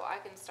 So I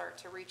can start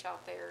to reach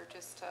out there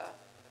just to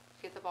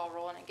get the ball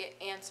rolling and get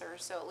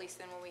answers, so at least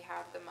then when we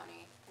have the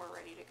money, we're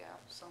ready to go.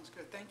 sounds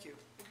good, thank you.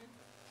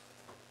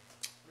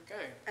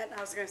 Okay. And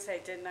I was going to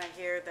say, didn't I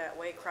hear that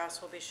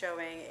Waycross will be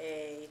showing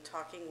a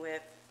talking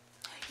with?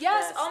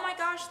 Yes, Yes. oh my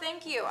gosh,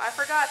 thank you. I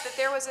forgot that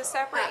there was a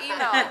separate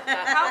email.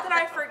 How could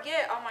I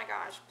forget? Oh my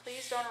gosh,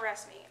 please don't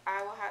arrest me.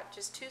 I will have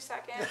just 2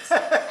 seconds.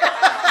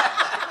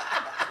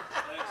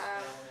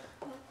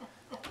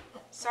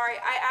 Sorry,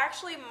 I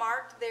actually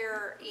marked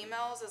their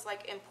emails as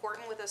like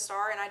important with a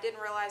star, and I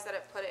didn't realize that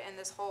it put it in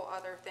this whole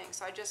other thing.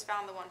 So I just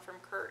found the one from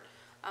Kurt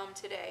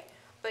today.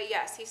 But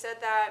yes, he said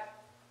that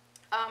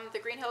the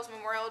Greenhills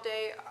Memorial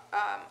Day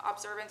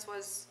observance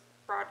was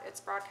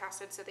it's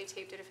broadcasted, so they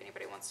taped it if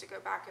anybody wants to go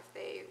back if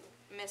they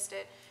missed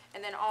it.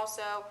 And then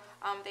also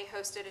they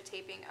hosted a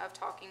taping of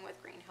Talking with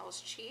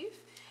Greenhills Chief,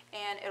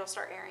 and it'll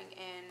start airing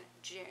in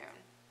June.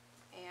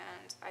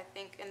 And I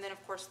think, and then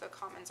of course the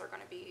Commons are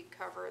going to be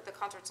covered. The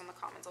concerts on the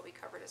Commons will be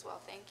covered as well.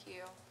 Thank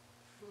you.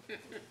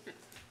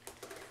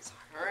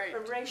 All right.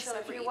 And Rachel,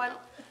 if Separate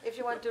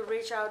you want to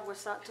reach out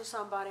to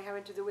somebody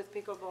having to do with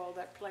pickleball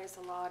that plays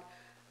a lot,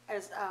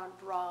 as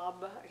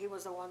Rob, he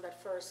was the one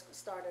that first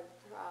started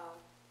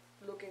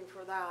looking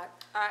for that.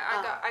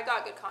 I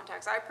got good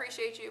contacts. I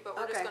appreciate you, but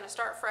we're just Okay. going to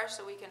start fresh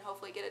so we can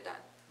hopefully get it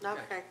done.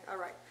 Okay, all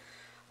right.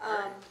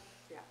 right.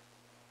 Yeah.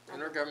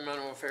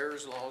 Intergovernmental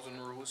Affairs, Laws and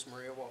Rules,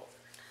 Maria Walters.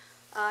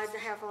 I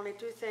have only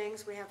 2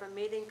 things. We have a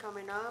meeting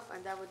coming up,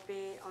 and that would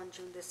be on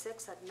June the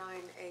 6th at 9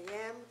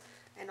 a.m.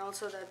 And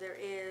also that there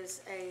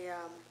is a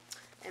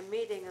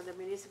meeting of the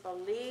Municipal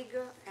League,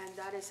 and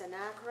that is in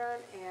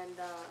Akron, and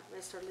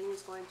Mr. Lee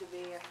is going to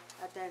be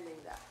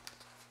attending that.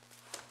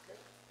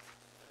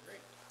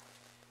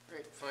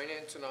 Great.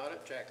 Finance and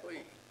Audit, Jack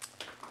Lee.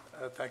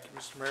 Thank you,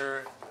 Mr.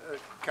 Mayor.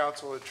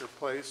 Council, at your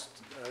place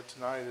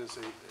tonight is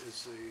a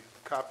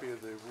copy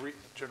of the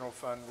general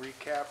fund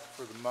recap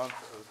for the month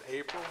of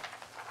April.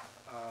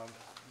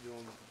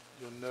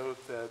 You'll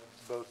note that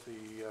both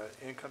the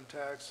income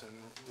tax and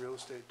real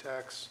estate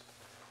tax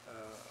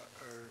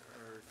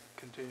are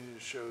continuing to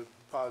show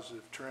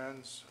positive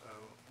trends.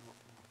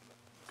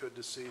 Good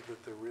to see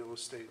that the real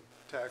estate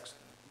tax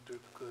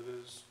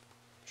duplicates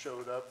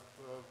showed up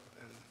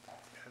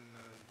and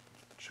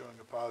showing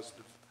a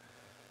positive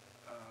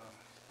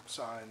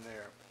sign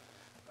there.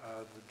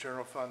 The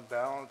general fund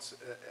balance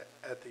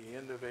at the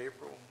end of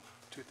April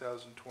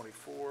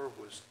 2024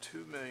 was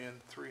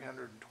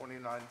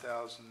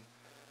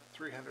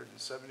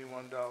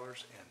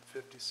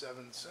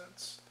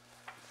 $2,329,371.57.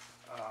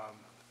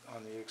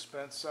 On the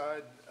expense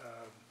side,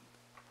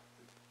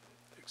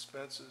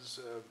 expenses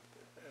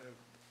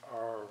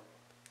are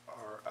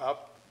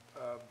up,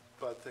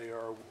 but they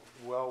are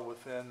well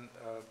within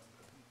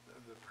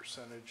the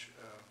percentage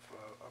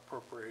of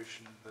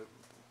appropriation that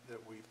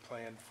we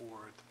planned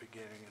for at the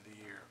beginning of the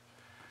year.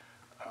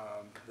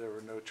 There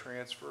were no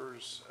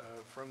transfers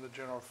from the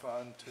general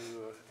fund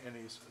to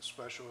any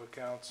special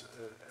accounts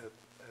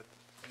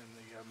in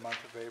the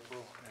month of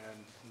April,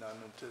 and none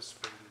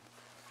anticipated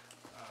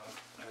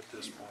at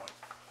this point.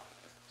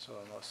 So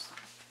unless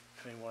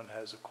anyone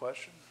has a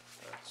question,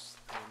 that's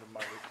the end of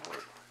my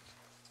report.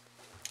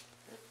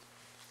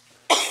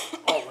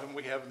 Oh, and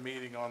we have a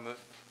meeting on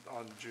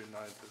June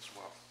 9th as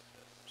well.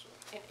 So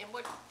And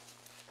what,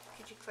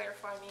 could you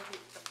clarify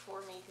for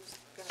me, who's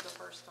going to go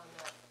first on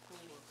that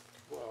meeting?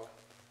 Well,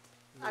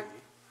 me,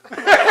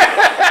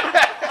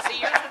 So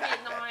yours will be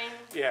at 9?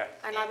 yeah,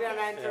 And I'll be on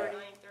 9:30. 9:30?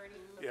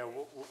 yeah,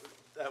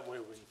 that way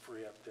we can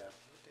free up that.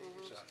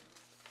 So,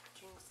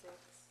 June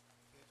 6th?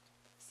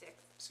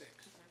 6th,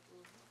 6.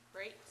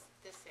 right?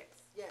 The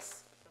 6th,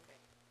 Yes. okay.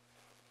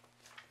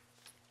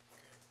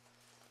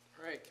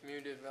 All right,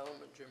 community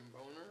development, Jim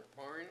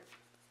Barn.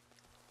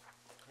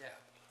 Yeah.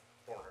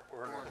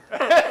 Warner.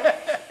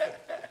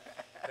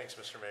 Thanks,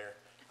 Mr. Mayor.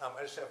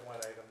 I just have one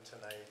item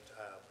tonight.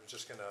 I'm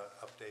just going to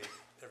update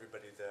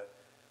everybody that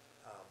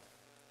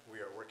we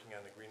are working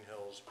on the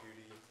Greenhills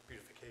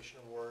Beautification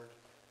Award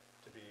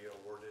to be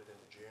awarded in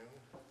June.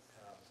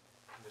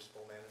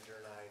 Municipal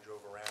manager and I drove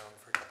around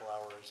for a couple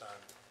hours on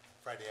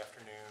Friday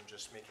afternoon,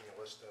 just making a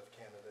list of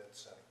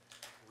candidates and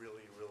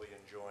really, really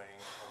enjoying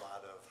a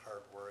lot of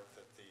hard work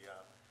that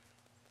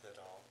that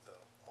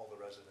all the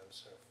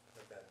residents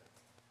have been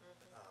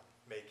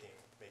making,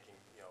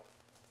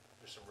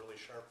 there's some really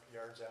sharp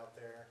yards out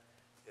there.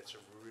 It's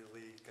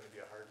really going to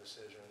be a hard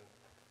decision.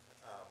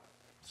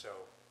 So,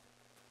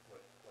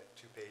 like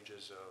 2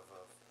 pages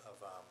of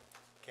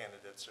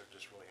candidates are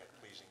just really had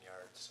pleasing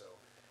yards. So,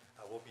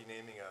 we'll be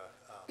naming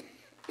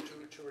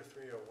two or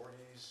three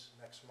awardees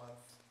next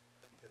month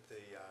at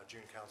the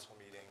June council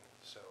meeting.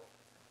 So,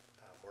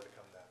 more to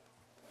come then.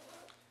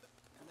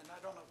 And then I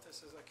don't know if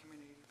this is a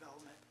community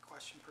development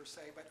question per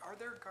se, but are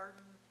there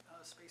garden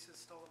spaces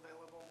still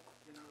available,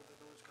 the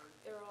village garden?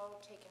 They're all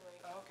taken right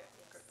now. Oh, okay,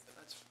 Yes. good.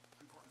 That's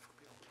important for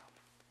people to know.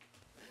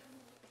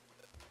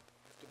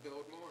 Have to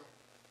build more.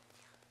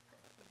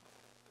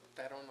 Put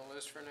that on the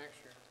list for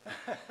next year.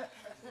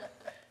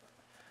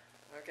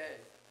 Okay,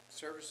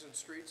 service and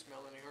streets,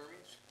 Melanie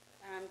Hermes.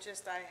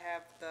 I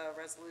have the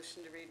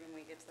resolution to read when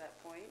we get to that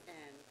point,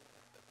 and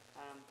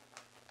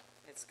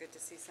it's good to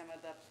see some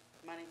of the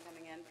money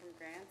coming in from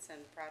grants and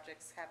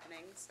projects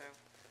happening, so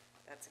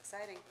that's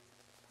exciting.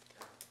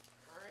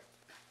 All right.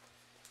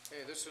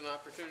 Okay, this is an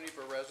opportunity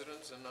for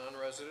residents and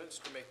non-residents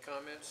to make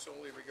comments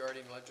solely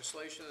regarding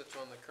legislation that's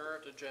on the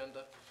current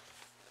agenda.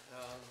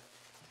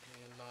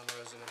 And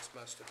non-residents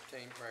must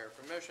obtain prior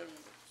permission.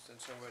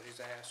 Since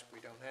nobody's asked, we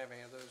don't have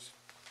any of those.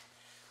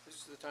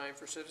 This is the time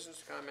for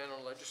citizens to comment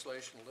on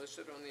legislation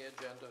listed on the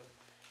agenda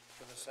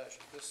for this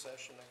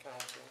session of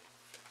council.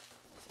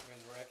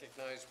 When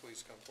recognized, please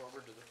come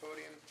forward to the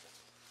podium.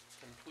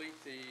 Complete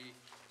the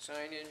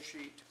sign-in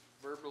sheet.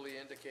 Verbally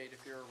indicate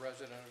if you're a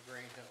resident of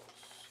Greenhills.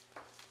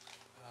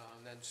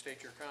 Then state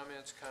your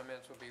comments.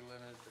 Comments will be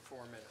limited to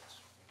 4 minutes.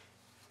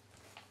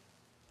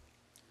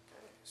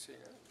 Okay, see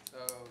ya.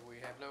 So we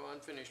have no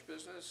unfinished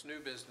business. New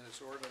business,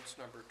 ordinance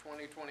number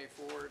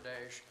 2024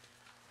 dash,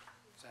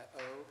 is that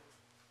O?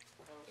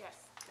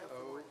 Yes.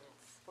 O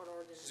For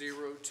ordinance.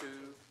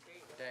 02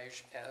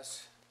 dash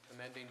S,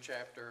 amending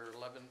chapter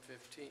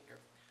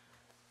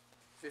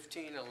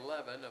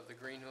 1511 of the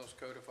Greenhills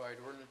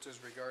Codified Ordinances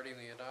regarding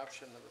the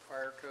adoption of the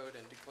fire code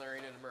and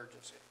declaring an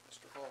emergency.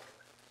 Mr. Hall.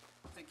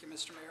 Thank you,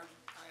 Mr. Mayor.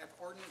 I have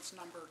ordinance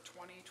number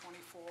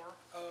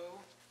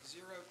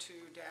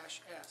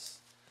 2024-002-S,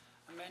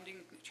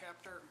 amending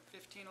chapter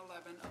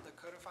 1511 of the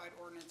codified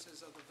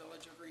ordinances of the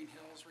Village of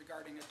Greenhills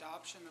regarding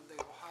adoption of the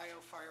Ohio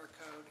Fire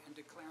Code and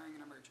declaring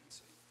an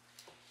emergency.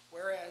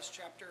 Whereas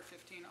chapter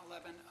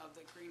 1511 of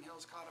the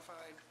Greenhills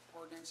codified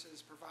ordinances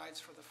provides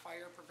for the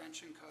fire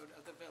prevention code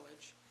of the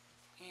village,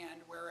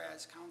 and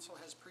whereas council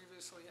has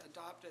previously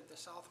adopted the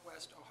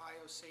Southwest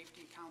Ohio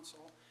Safety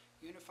Council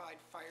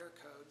Unified Fire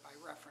Code by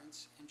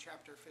reference in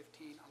Chapter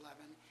 1511,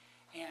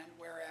 and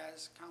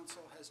whereas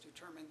council has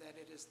determined that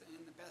it is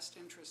in the best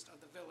interest of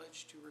the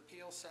village to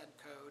repeal said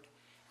code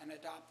and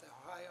adopt the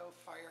Ohio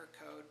Fire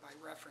Code by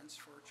reference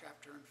for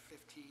Chapter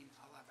 1511.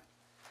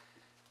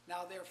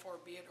 Now therefore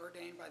be it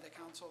ordained by the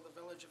council of the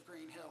Village of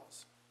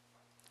Greenhills,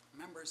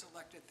 members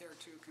elected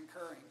thereto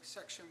concurring,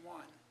 Section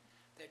 1,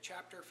 that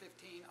Chapter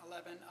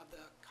 1511 of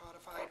the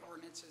codified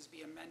ordinances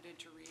be amended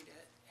to read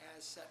it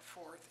as set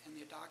forth in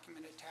the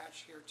document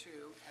attached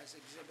hereto as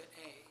Exhibit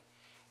A,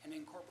 and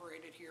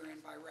incorporated herein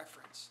by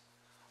reference.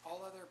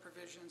 All other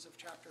provisions of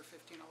Chapter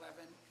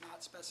 1511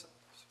 not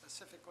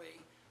specifically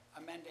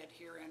amended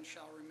herein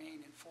shall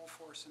remain in full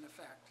force and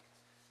effect.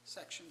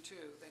 Section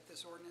 2, that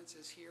this ordinance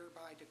is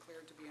hereby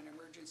declared to be an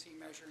emergency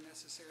measure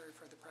necessary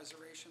for the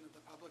preservation of the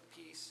public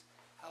peace,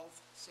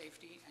 health,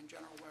 safety, and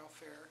general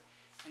welfare,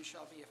 and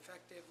shall be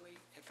effective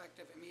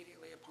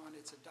immediately upon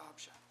its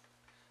adoption.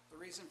 The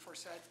reason for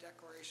said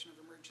declaration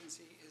of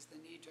emergency is the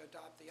need to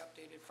adopt the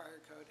updated fire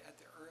code at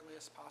the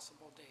earliest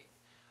possible date.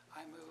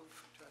 I move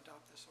to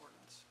adopt this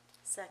ordinance.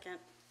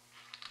 Second.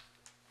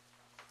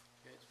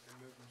 Okay, it's been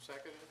moved and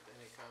seconded.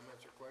 Any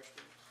comments or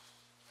questions?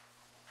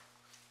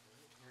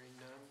 Hearing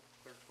none,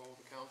 clerk poll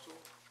the council.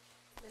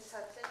 Ms.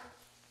 Hudson?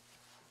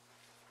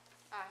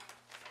 Aye.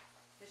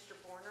 Mr.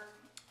 Warner?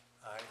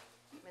 Aye.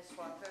 Ms.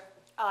 Walker?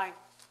 Aye.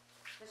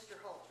 Mr.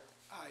 Halter?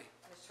 Aye.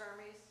 Ms.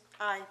 Hermes?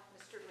 Aye.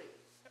 Mr. Lee?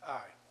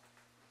 Aye.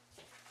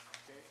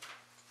 Okay.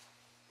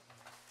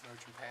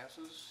 Motion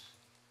passes.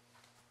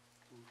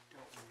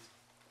 Don't we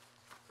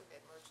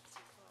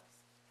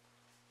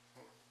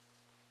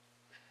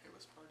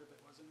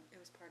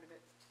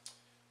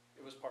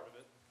It was part of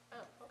it. Oh,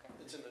 okay,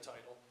 It's in the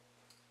title.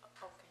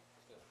 okay.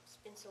 It's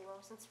been so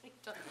long since we've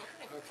done it.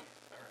 Okay, all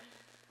right.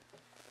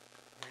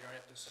 We don't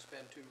have to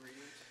suspend 2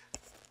 readings?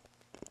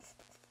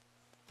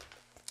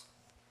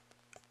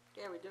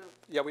 Yeah, we do.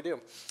 Yeah, we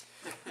do.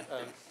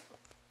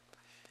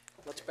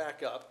 Let's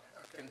back up.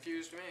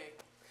 Confused me.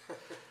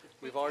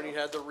 We've already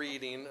had the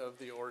reading of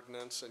the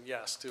ordinance, and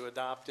yes, to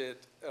adopt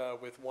it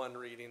with 1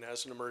 reading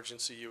as an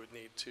emergency, you would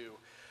need to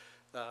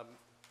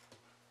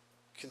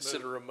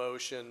consider a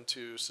motion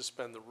to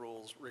suspend the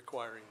rules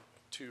requiring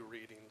 2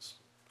 readings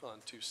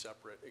on 2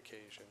 separate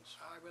occasions.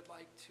 I would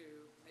like to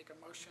make a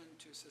motion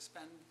to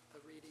suspend the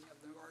reading of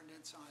the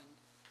ordinance on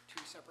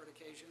 2 separate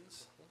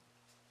occasions.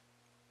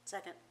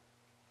 Second.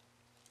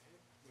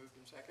 Moved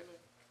and seconded.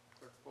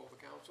 Clerk, poll the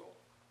council.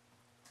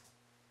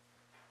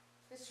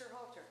 Mr.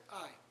 Halter?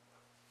 Aye.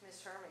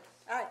 Ms. Hermes?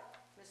 Aye.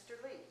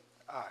 Mr. Lee?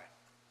 Aye.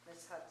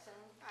 Ms. Hudson?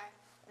 Aye.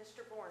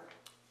 Mr. Bourne?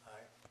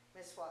 Aye.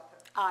 Ms. Walker?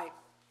 Aye.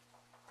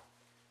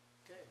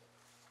 Okay,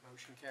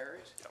 motion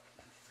carries. Yep.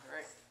 All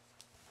right.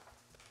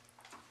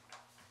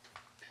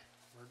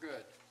 We're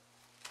good.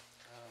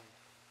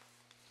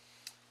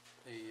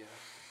 The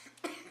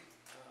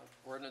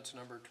ordinance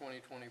number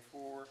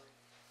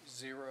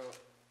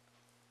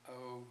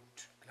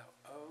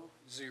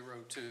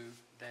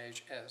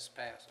 2024-02-S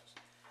passes.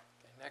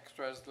 Okay, next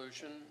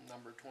resolution,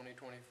 number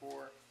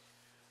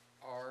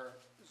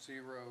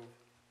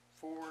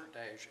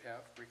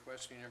 2024-R04-F,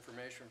 requesting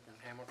information from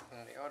Hamilton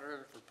County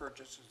Auditor for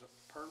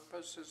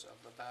purposes of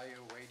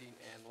evaluating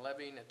and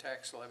levying a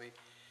tax levy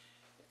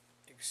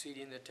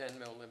exceeding the 10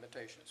 mil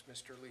limitations.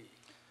 Mr. Lee.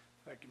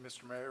 Thank you,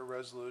 Mr. Mayor.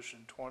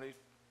 Resolution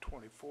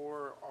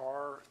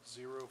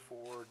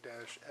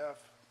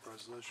 2024-R04-F,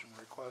 resolution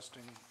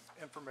requesting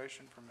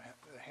information from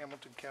the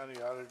Hamilton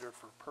County Auditor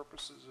for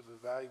purposes of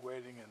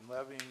evaluating and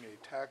levying a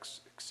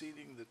tax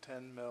exceeding the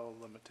 10 mil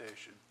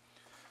limitation.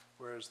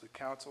 Whereas the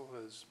council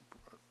has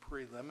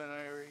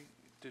preliminary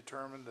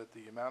determined that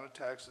the amount of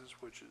taxes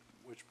which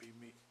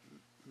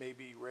may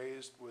be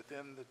raised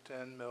within the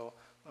 10 mil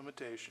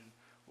limitation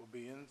will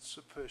be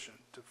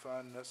insufficient to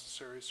fund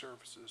necessary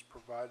services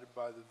provided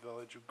by the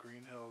Village of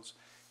Greenhills,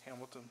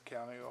 Hamilton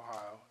County,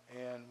 Ohio,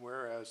 and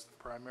whereas the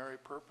primary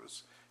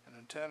purpose and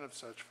intent of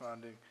such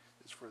funding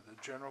is for the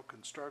general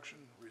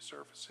construction,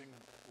 resurfacing,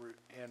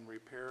 and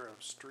repair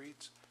of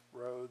streets,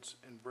 roads,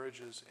 and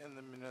bridges in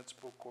the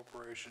municipal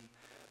corporation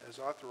as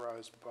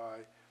authorized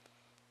by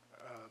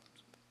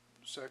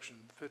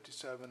Section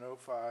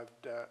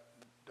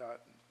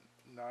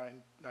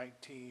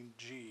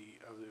 5705.19G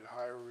of the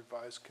Ohio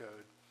Revised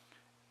Code,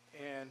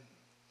 and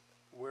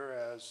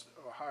whereas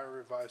Ohio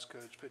Revised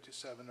Code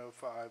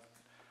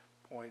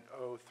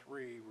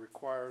 5705.03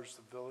 requires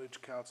the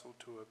village council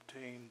to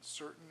obtain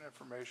certain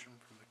information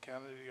from the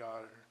county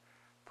auditor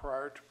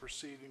prior to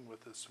proceeding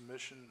with the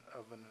submission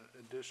of an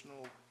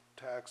additional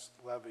tax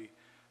levy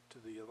to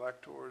the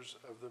electors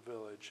of the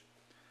village.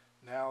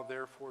 Now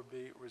therefore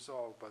be it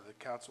resolved by the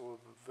Council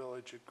of the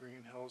Village of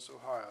Greenhills,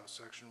 Ohio,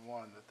 Section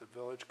 1, that the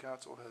Village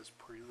Council has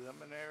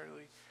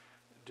preliminarily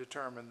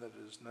determined that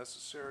it is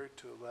necessary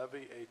to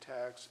levy a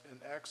tax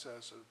in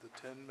excess of the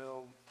 10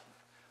 mil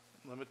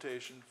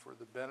limitation for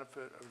the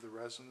benefit of the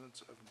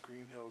residents of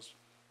Greenhills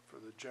for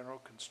the general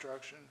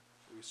construction,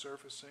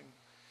 resurfacing,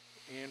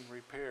 and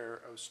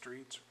repair of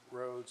streets,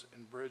 roads,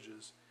 and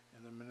bridges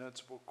in the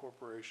municipal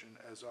corporation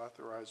as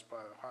authorized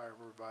by Ohio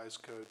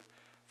Revised Code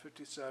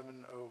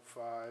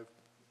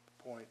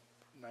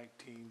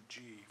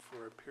 5705.19G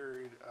for a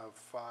period of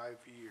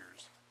 5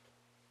 years.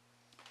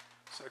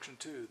 Section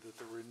 2, that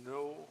the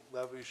renewal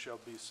levy shall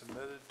be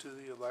submitted to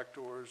the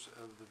electors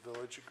of the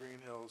Village of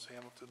Greenhills,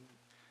 Hamilton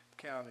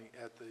County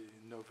at the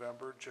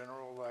November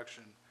general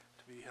election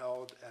to be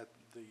held at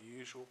the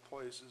usual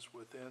places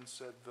within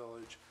said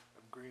Village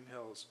of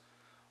Greenhills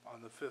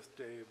on the 5th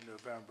day of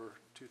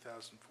November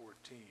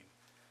 2014.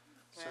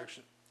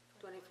 Section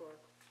 24.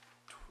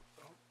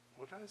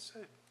 What did I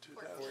say?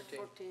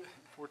 14.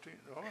 14,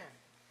 oh,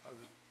 I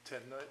was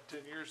 10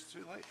 years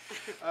too late.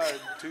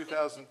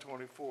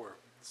 2024.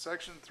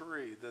 Section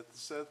 3, that the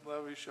said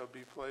levy shall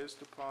be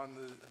placed upon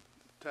the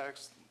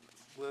tax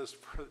list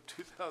for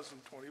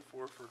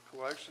 2024 for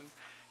collection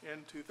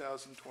in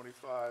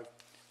 2025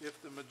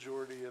 if the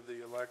majority of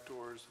the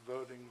electors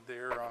voting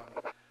thereon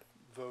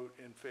vote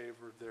in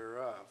favor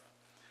thereof.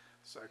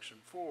 Section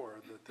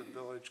 4, that the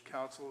village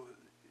council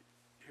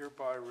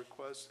hereby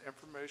requests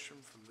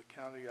information from the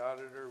county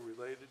auditor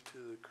related to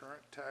the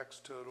current tax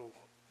total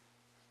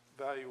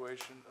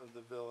valuation of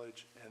the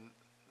village and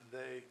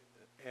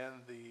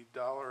the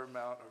dollar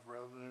amount of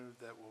revenue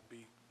that will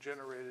be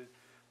generated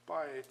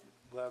by a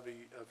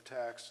levy of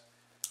tax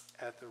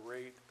at the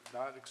rate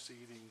not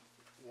exceeding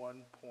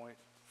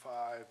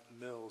 1.5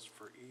 mils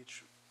for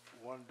each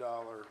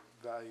 $1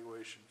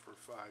 valuation for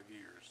 5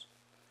 years.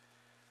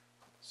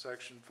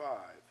 Section 5,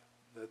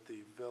 that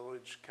the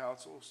village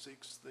council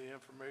seeks the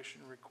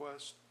information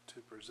request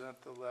to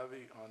present the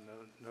levy on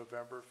the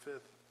November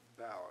 5th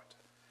ballot.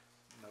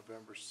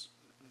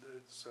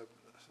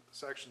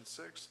 Section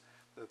 6,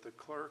 that the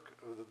clerk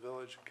of the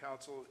village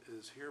council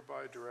is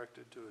hereby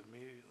directed to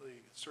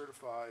immediately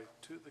certify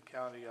to the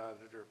county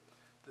auditor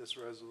this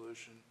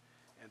resolution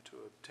and to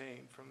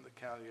obtain from the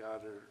county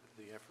auditor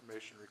the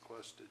information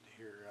requested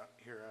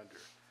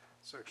hereunder.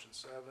 Section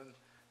 7,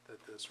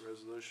 that this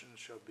resolution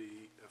shall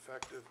be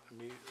effective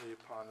immediately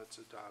upon its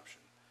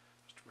adoption.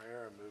 Mr.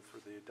 Mayor, I move for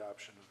the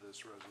adoption of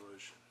this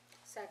resolution.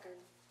 Second.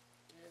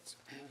 It's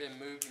been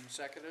moved and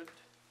seconded.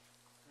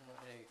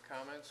 Any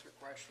comments or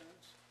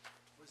questions?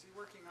 Was he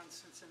working on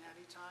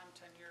Cincinnati time,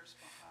 10 years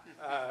behind?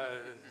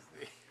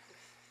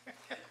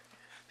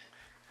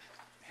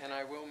 And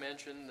I will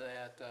mention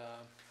that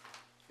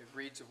it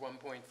reads a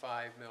 1.5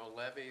 mil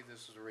levy.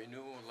 This is a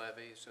renewal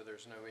levy, so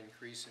there's no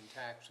increase in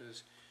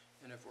taxes.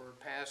 And if we're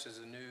passed as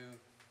a new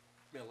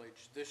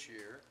millage this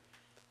year,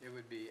 it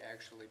would be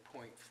actually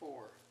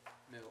 0.4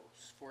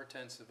 mils,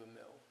 4/10 of a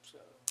mil. So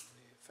the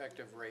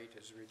effective rate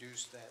has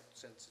reduced that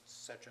since it's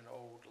such an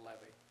old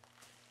levy.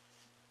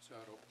 So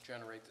it'll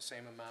generate the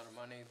same amount of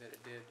money that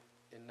it did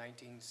in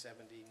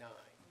 1979.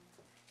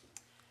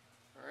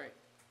 All right,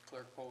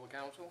 clerk poll the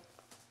council.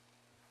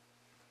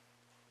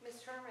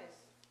 Ms. Hermes?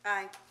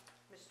 Aye.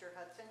 Mr.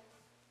 Hudson?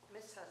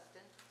 Ms.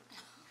 Hudson?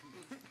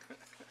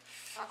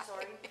 I'm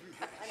sorry,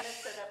 I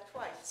messed it up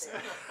twice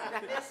there.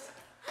 Ms.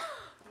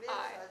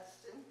 Aye.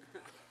 Hudson?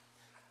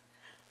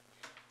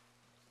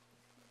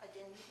 I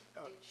didn't.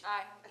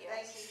 Aye, Thank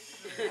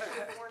yes. you.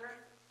 Mr. Warner?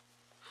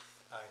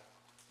 Aye.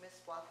 Ms.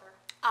 Swaffer?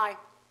 Aye.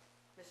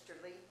 Mr.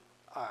 Lee?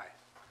 Aye.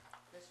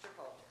 Mr.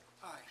 Halter?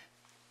 Aye.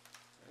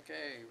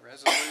 Okay,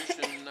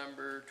 resolution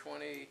number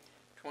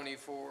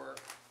 2024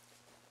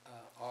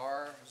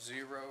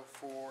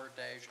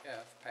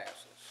 R04-F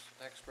passes.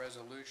 Next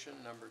resolution,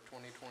 number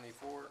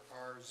 2024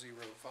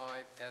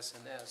 R05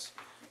 S&S,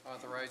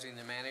 authorizing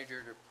the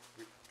manager to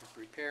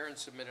prepare and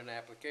submit an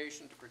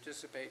application to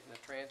participate in the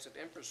Transit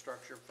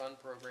Infrastructure Fund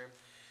Program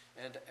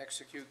and to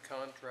execute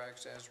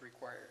contracts as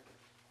required.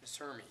 Ms.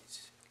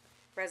 Hermes.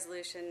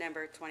 Resolution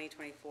number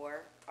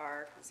 2024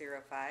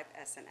 R05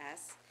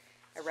 S&S,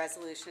 a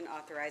resolution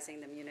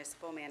authorizing the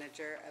municipal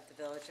manager of the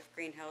Village of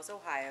Greenhills,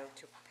 Ohio,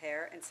 to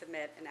prepare and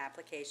submit an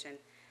application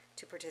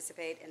to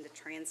participate in the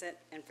Transit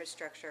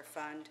Infrastructure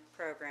Fund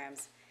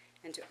programs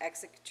and to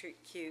execute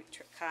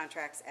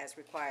contracts as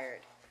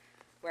required.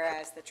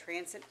 Whereas the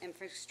Transit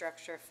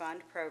Infrastructure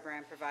Fund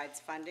program provides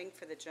funding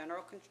for the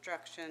general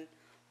construction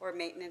or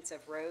maintenance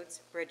of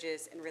roads,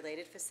 bridges, and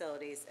related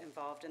facilities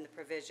involved in the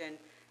provision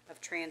of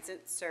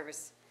transit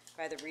service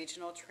by the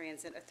Regional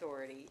Transit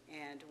Authority,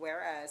 and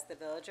whereas the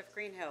Village of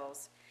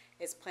Greenhills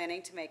is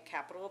planning to make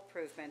capital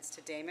improvements to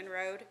Damon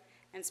Road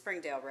and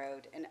Springdale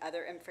Road and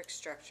other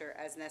infrastructure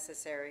as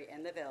necessary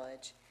in the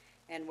village,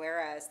 and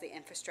whereas the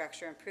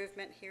infrastructure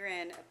improvement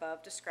herein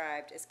above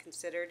described is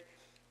considered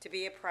to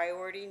be a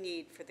priority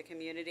need for the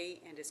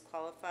community and is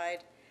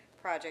qualified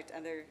project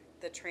under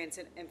the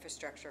Transit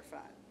Infrastructure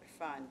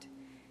Fund.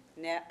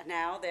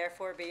 Now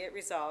therefore be it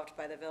resolved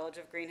by the Village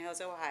of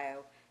Greenhills,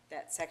 Ohio,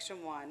 that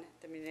Section 1,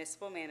 the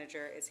municipal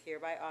manager is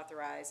hereby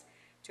authorized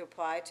to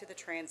apply to the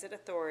Transit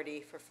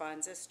Authority for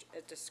funds as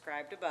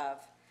described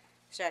above.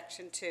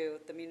 Section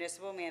 2, the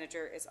municipal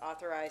manager is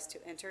authorized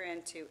to enter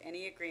into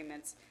any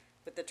agreements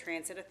with the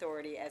Transit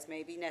Authority as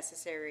may be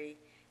necessary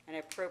and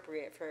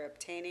appropriate for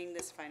obtaining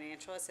this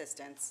financial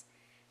assistance.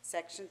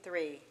 Section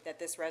 3, that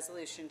this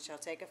resolution shall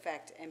take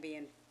effect and be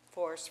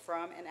enforced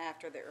from and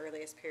after the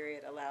earliest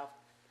period allowed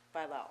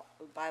by law.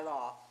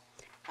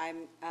 I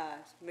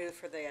move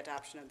for the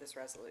adoption of this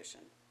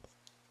resolution.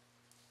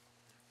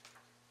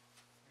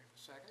 We have a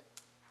second?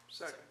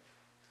 Second.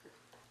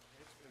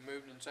 It's been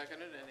moved and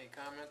seconded. Any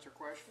comments or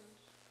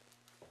questions?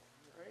 All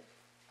right,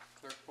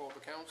 clerk poll the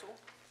council.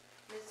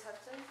 Ms.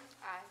 Hudson?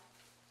 Aye.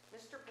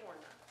 Mr.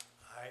 Warner?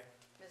 Aye.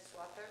 Ms.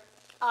 Swaffer?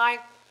 Aye.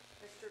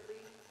 Mr.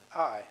 Lee?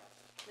 Aye.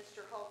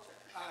 Mr. Halter?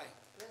 Aye.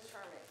 Ms.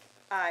 Hermes?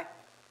 Aye.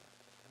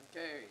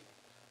 Okay,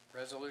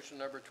 resolution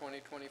number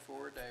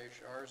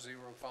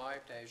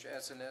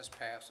 2024-R05-S&S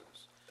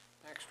passes.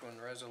 Next one,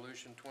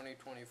 resolution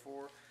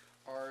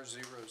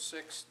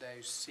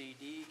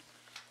 2024-R06-CD,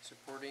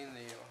 supporting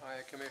the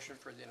Ohio Commission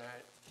for the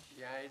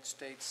United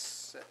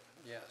States,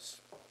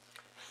 yes,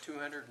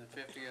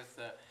 250th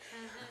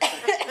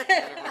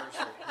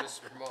anniversary.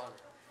 Mr.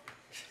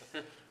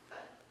 Bonner.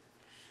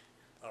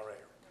 All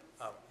right.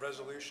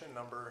 Resolution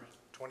number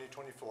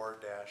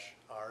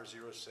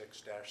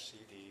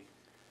 2024-R06-CD,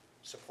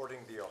 supporting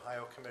the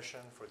Ohio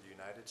Commission for the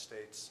United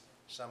States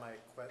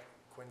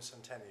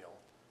Semi-Quincentennial,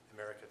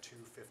 America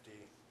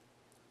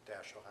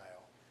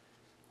 250-Ohio.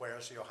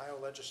 Whereas the Ohio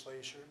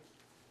legislature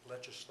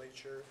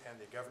and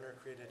the governor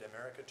created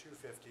America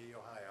 250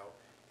 Ohio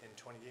in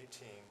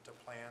 2018 to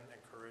plan,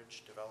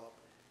 encourage, develop,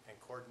 and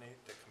coordinate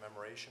the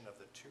commemoration of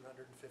the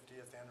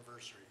 250th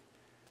anniversary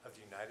of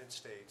the United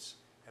States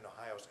and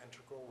Ohio's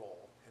integral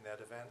role in that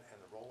event and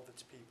the role of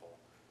its people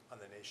on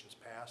the nation's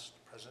past,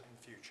 present, and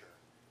future.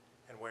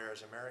 And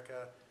whereas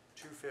America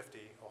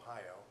 250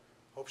 Ohio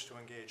hopes to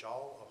engage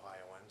all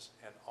Ohioans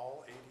and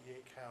all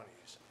 88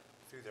 counties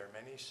through their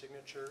many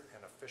signature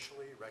and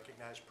officially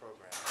recognized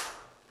programs,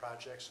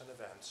 projects, and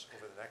events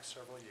over the next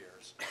several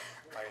years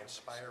by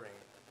inspiring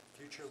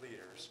future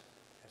leaders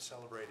and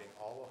celebrating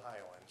all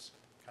Ohioans'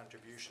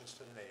 contributions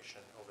to the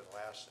nation over the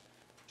last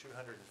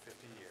 250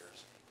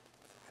 years.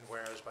 And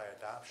whereas by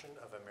adoption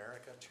of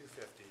America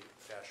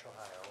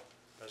 250-Ohio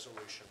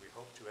resolution, we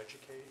hope to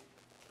educate,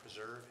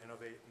 preserve,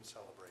 innovate, and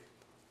celebrate.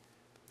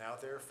 Now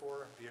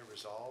therefore be it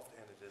resolved,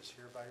 and it is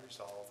hereby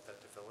resolved, that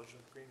the Village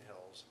of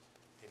Greenhills,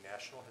 a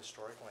National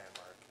Historic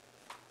Landmark,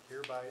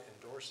 hereby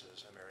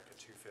endorses America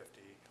 250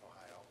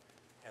 Ohio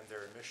and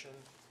their mission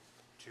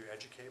to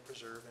educate,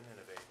 preserve, and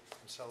innovate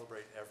and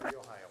celebrate every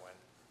Ohioan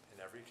in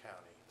every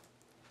county.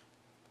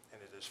 And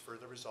it is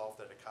further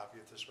resolved that a copy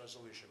of this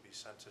resolution be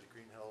sent to the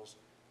Greenhills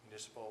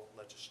Municipal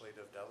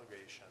Legislative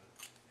Delegation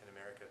and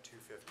America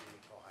 250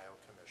 Ohio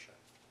Commission.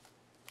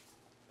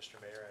 Mr.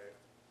 Mayor, I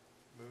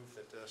move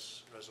that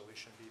this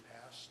resolution be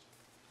passed.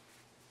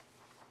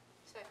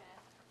 Second.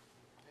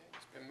 Okay,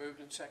 it's been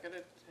moved and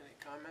seconded. Any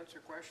comments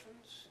or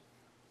questions?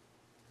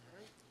 All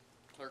right.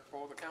 Clerk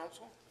poll the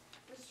council.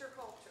 Mr.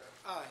 Coulter.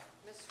 Aye.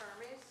 Ms.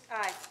 Hermes.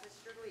 Aye.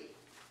 Mr. Lee.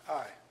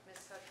 Aye.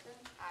 Ms. Hudson.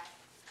 Aye.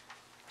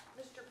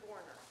 Mr.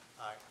 Warner.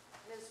 Aye.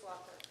 Ms.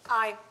 Walker.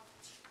 Aye.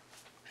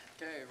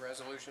 Okay,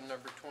 resolution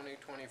number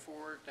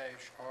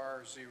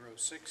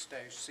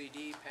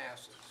 2024-R06-CD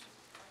passes.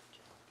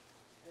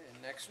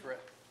 And next,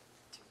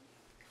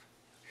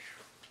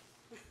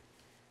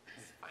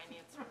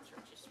 Finance ones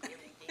are just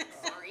really big,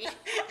 sorry.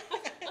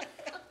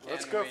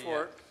 Let's go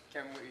for it.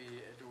 Can we,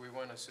 do we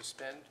want to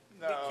suspend?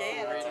 No. We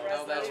can, it's a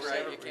No, that's resolution.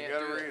 right, you We can't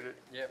gotta do read it.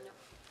 Yep.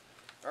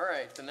 All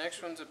right, the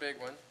next one's a big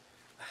one.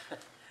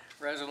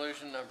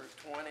 Resolution number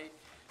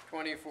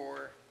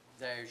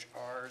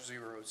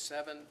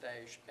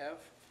 2024-R07-F,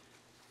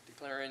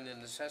 declaring the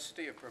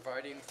necessity of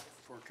providing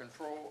for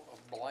control of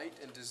blight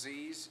and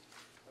disease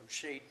of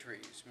shade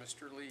trees.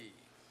 Mr. Lee.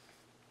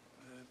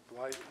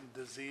 Blight and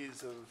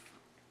disease of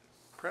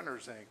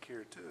printer's ink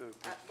here too.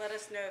 Let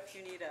us know if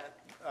you need a,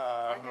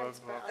 I can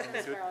spell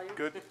you.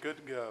 Good to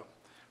go.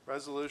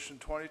 Resolution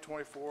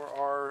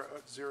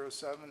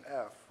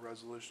 2024-R07F,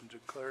 resolution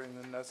declaring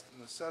the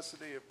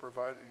necessity of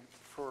providing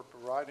for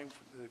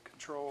the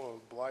control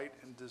of blight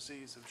and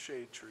disease of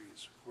shade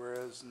trees,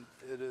 whereas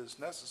it is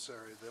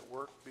necessary that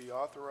work be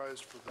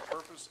authorized for the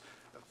purpose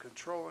of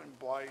controlling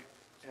blight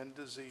and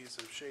disease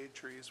of shade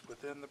trees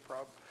within the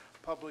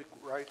public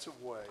rights of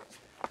way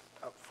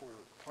for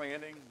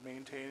planting,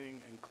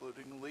 maintaining,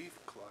 including leaf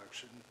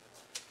collection,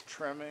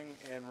 trimming,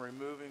 and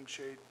removing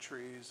shade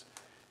trees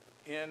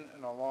in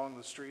and along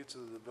the streets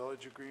of the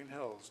Village of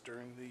Greenhills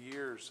during the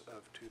years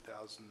of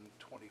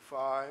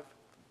 2025,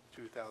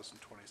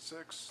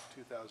 2026,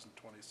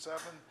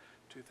 2027,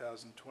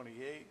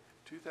 2028,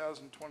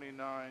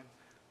 2029,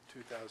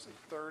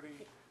 2030,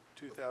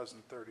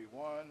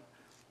 2031,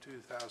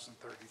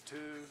 2032,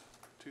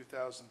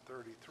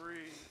 2033,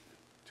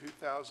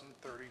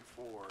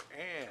 2034,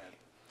 and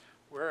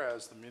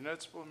whereas the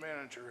municipal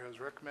manager has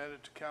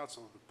recommended to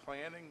council the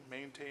planting,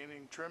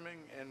 maintaining, trimming,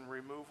 and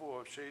removal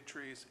of shade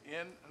trees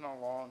in and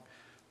along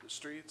the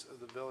streets of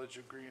the Village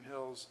of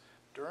Greenhills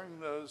during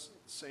those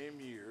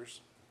same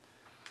years,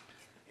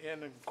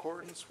 in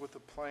accordance with the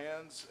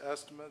plans,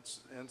 estimates,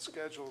 and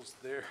schedules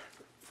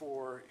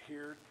therefore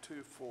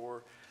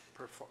heretofore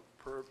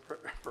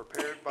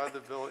prepared by the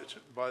village,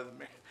 by the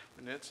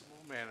municipal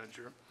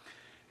manager,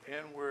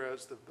 and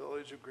whereas the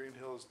Village of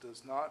Greenhills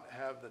does not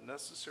have the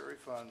necessary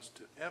funds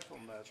to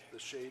implement the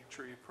shade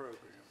tree program.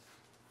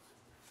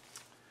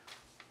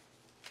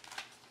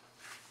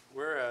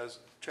 Whereas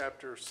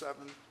Chapter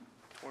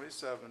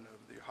 727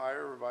 of the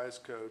Ohio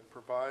Revised Code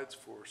provides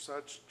for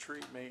such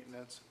tree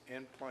maintenance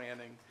and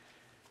planting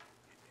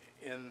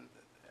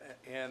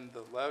and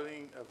the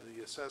levying of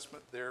the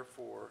assessment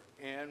therefore,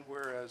 and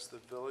whereas the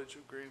Village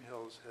of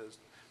Greenhills has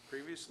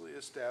previously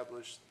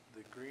established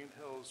the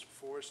Greenhills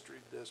Forestry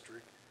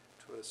District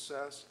to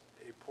assess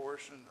a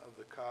portion of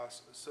the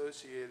costs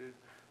associated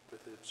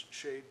with its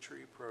shade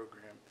tree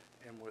program,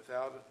 and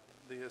without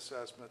the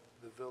assessment,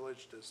 the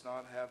village does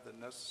not have the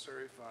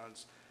necessary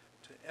funds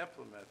to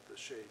implement the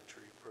shade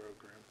tree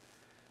program.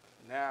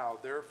 Now,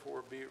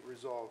 therefore, be it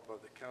resolved by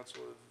the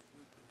Council of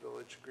the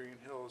Village of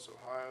Greenhills,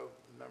 Ohio,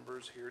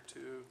 members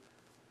thereto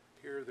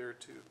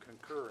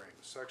concurring.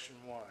 Section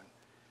 1,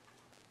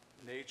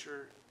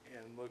 nature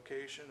and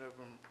location of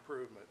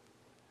improvement.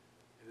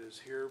 It is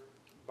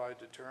hereby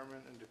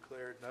determined and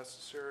declared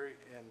necessary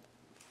and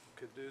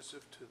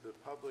conducive to the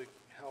public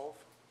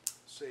health,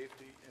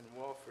 safety, and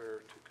welfare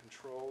to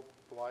control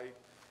blight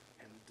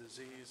and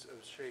disease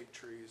of shade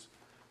trees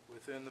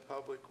within the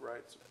public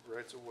rights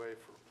of way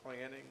for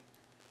planting,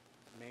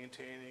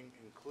 maintaining,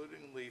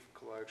 including leaf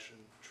collection,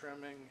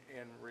 trimming,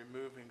 and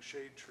removing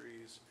shade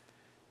trees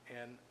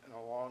and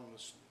along the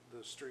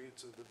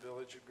streets of the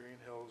Village of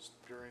Greenhills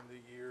during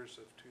the years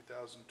of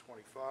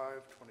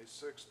 2025,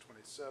 26,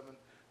 27,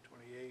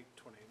 28,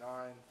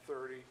 29,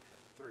 30,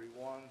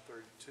 31,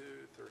 32,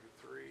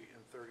 33,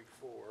 and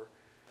 34,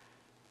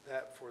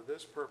 that for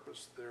this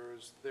purpose there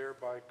is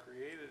thereby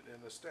created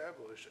and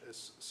established a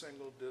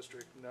single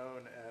district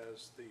known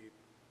as the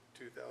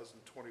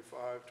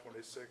 2025,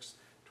 26,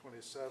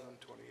 27,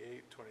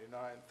 28,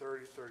 29,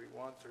 30,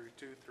 31,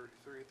 32,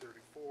 33,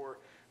 34,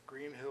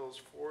 Greenhills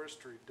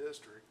Forestry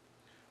District,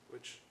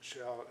 which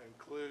shall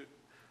include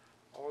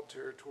all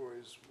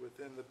territories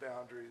within the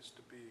boundaries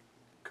to be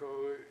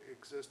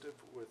coexistive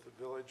with the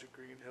Village of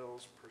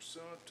Greenhills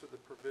pursuant to the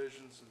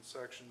provisions in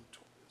section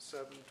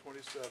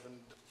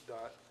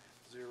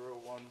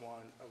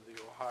 727.011 of the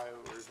Ohio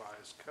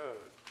Revised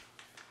Code.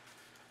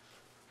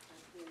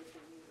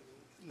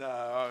 No,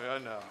 I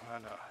know.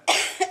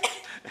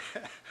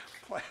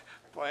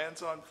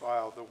 Plans on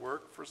file, the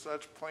work for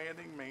such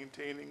planting,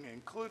 maintaining,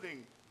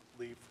 including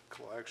leaf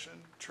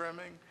collection,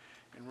 trimming,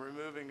 and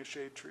removing of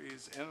shade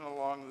trees in and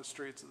along the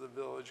streets of the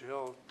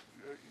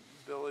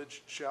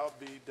village shall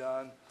be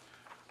done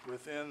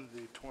within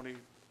the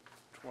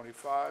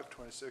 25,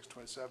 26,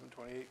 27,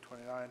 28,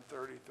 29,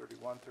 30,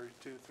 31,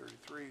 32,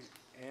 33,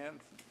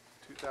 and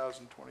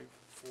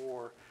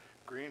 2024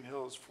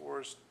 Greenhills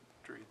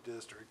Forestry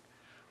District.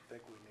 I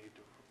think we need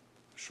to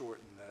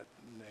shorten that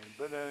name,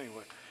 but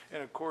anyway,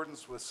 in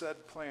accordance with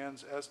said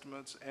plans,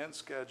 estimates, and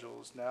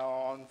schedules now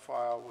on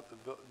file with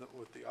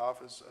the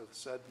Office of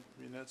said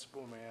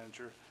Municipal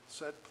Manager,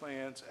 said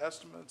plans,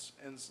 estimates,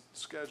 and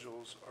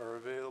schedules are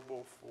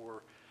available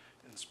for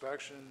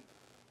inspection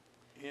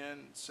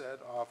in said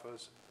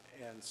office,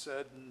 and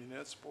said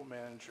Municipal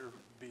Manager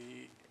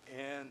be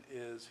and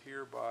is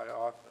hereby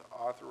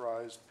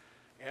authorized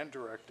and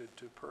directed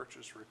to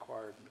purchase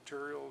required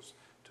materials,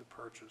 to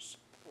purchase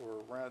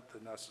or rent the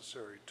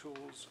necessary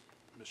tools,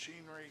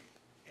 machinery,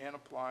 and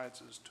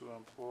appliances, to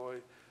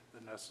employ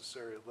the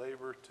necessary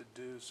labor to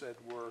do said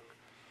work,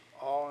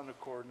 all in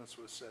accordance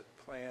with said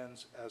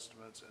plans,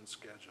 estimates, and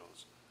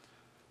schedules.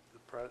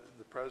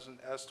 The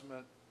present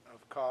estimate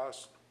of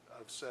cost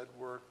of said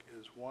work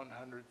is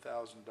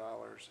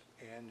 $100,000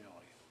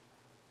 annually.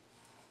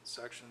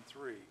 Section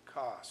 3,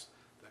 cost.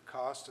 The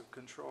cost of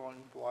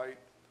controlling blight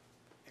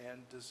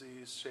and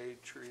disease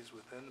shade trees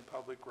within the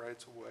public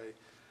rights-of-way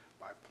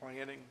by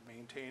planting,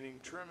 maintaining,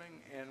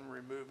 trimming, and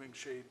removing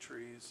shade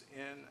trees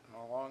in and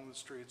along the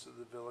streets of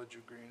the Village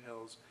of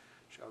Greenhills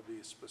shall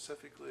be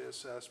specifically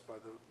assessed by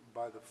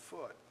the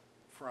foot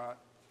front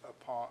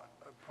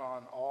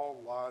upon all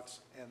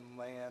lots and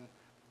land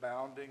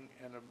bounding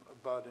and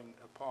abutting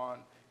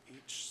upon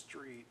each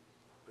street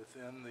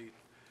within the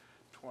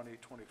 20,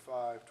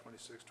 25,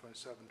 26,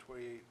 27,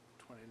 28,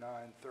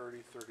 29,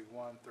 30,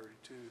 31,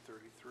 32,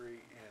 33,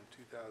 and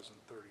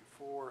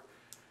 2034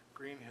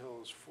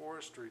 Greenhills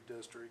Forestry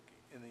District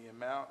in the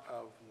amount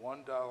of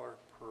 $1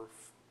 per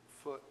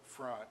foot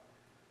front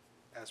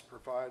as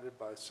provided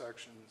by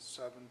section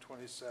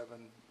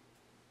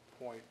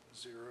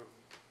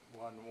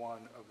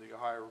 727.011 of the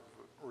Ohio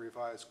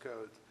Revised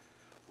Code,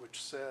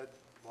 which said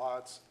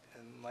lots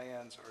and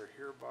lands are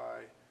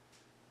hereby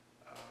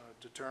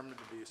determined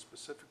to be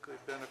specifically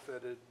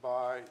benefited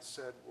by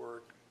said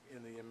work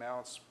in the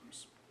amounts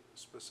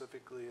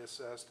specifically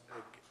assessed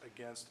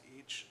against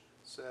each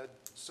said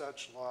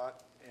such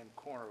lot and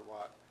corner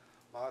lot.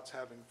 Lots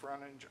having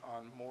frontage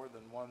on more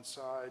than one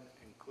side,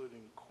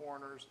 including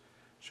corners,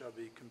 shall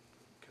be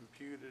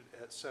computed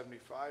at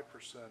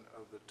 75%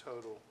 of the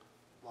total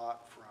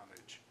lot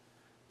frontage.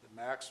 The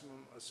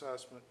maximum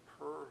assessment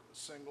per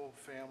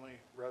single-family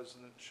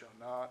resident shall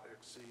not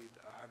exceed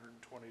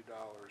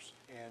 $120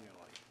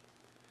 annually.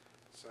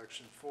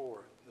 Section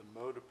 4, the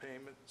mode of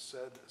payment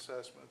said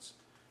assessments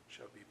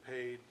shall be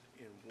paid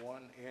in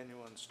one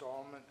annual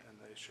installment, and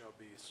they shall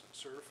be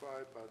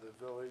certified by the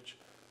Village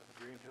of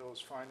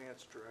Greenhills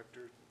Finance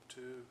Director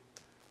to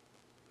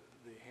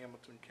the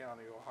Hamilton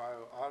County,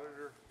 Ohio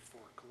Auditor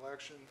for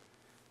collection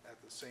at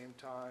the same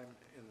time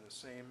in the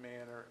same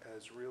manner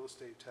as real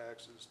estate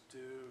taxes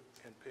due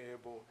and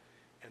payable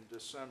in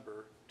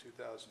December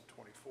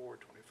 2024,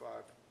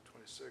 25,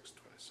 26,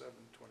 27,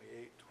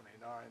 28,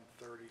 29,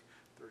 30,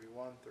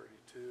 31,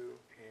 32,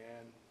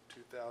 and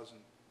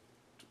 2033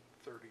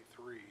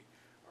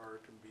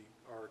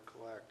 are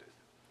collected.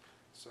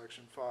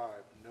 Section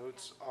 5,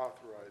 notes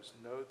authorized.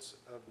 Notes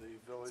of the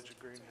Village of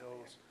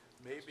Greenhills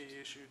may be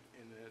issued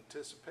in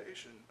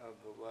anticipation of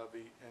the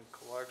levy and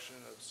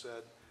collection of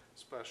said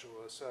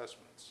special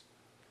assessments.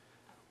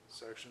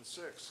 Section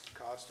 6,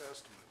 cost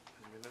estimate.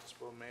 The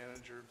municipal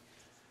manager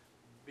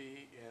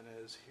be and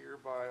is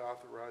hereby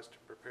authorized to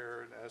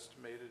prepare an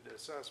estimated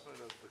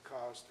assessment of the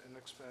cost and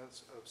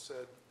expense of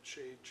said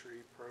shade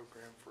tree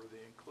program for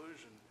the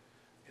inclusion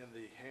in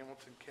the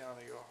Hamilton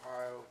County,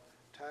 Ohio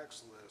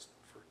tax list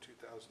for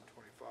 2025,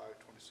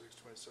 26,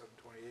 27,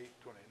 28,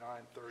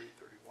 29, 30,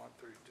 31,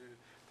 32,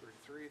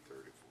 33,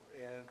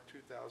 34, and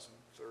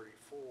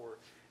 2034,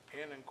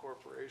 and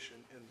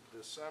incorporation in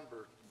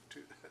December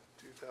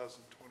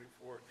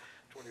 2024,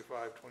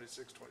 25,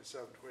 26,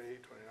 27,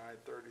 28, 29,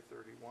 30,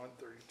 31,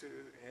 32,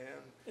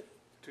 and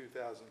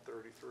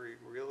 2033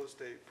 real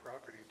estate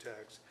property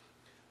tax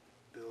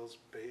bills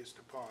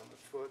based upon the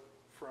foot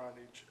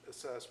frontage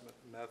assessment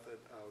method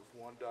of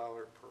 $1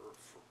 per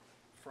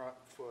front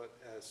foot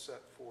as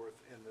set forth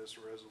in this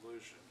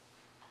resolution.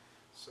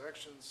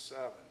 Section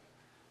 7,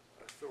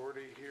 a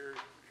authority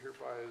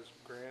hereby is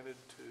granted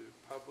to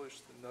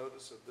publish the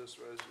notice of this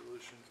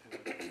resolution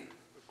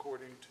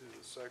according to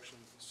the section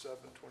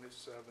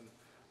 727.14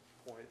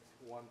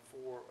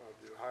 of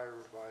the Ohio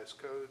Revised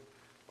Code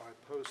by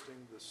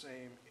posting the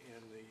same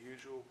in the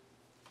usual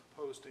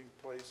posting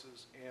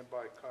places and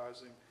by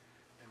causing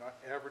an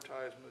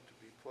advertisement to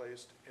be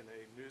placed in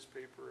a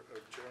newspaper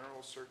of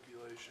general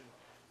circulation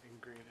in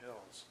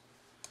Greenhills.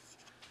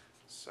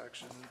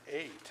 Section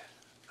 8,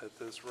 that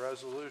this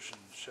resolution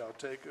shall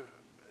take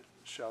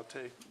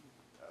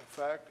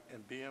effect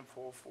and be in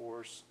full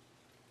force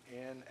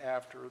and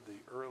after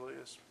the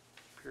earliest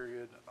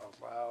period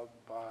allowed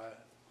by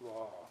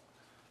law.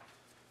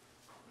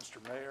 Mr.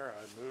 Mayor,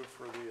 I move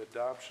for the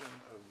adoption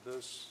of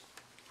this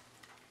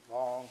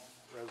long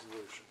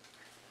resolution.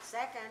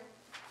 Second.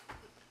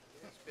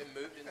 It's been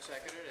moved and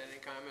seconded. Any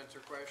comments or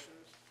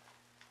questions?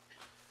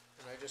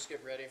 And I just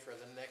get ready for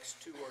the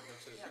next two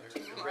ordinances,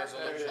 or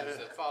resolutions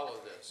that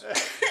follow this.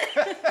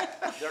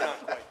 They're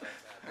not quite that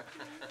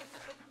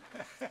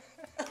bad.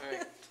 All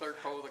right,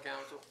 clerk poll the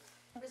council.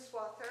 Ms.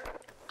 Walther?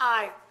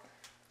 Aye.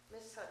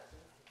 Ms. Hudson?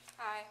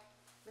 Aye.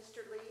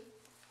 Mr. Lee?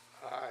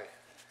 Aye.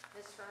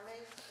 Ms.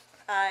 Hermes?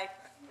 Aye.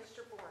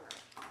 Mr. Warner?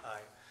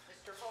 Aye.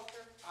 Mr.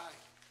 Halter? Aye.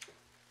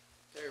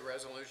 Okay,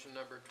 resolution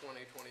number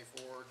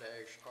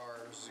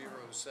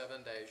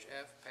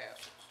 2024-R07-F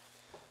passes.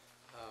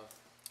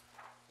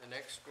 The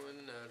next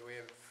one, do we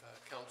have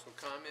council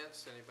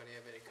comments? Anybody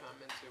have any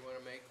comments they want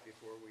to make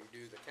before we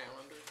do the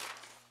calendar?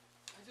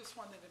 I just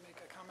wanted to make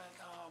a comment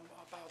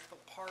about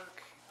the park,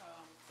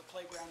 the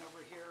playground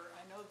over here.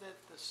 I know that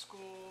the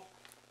school,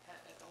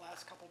 at the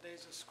last couple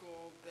days of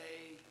school,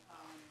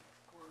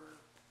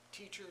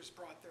 teachers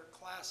brought their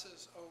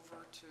classes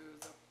over to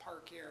the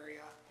park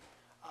area,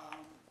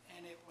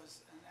 and it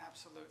was an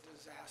absolute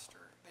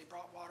disaster. They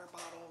brought water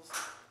bottles.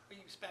 We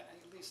spent at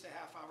least a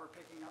half hour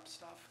picking up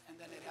stuff, and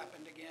then it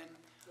happened again.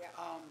 Yeah.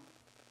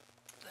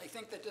 I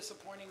think the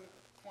disappointing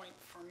point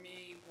for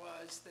me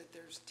was that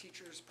there's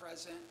teachers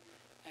present,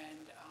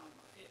 and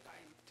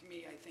to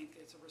me, I think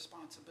it's a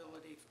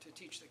responsibility to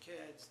teach the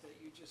kids that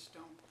you just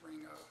don't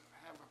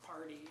have a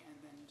party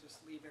and then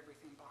just leave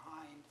everything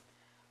behind.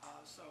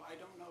 So I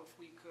don't know if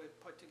we could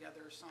put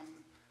together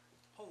some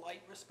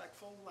polite,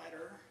 respectful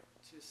letter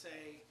to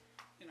say,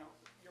 you know,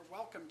 you're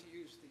welcome to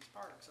use these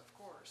parks, of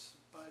course,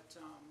 but to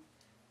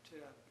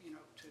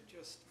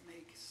just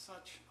make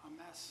such a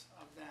mess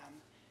of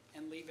them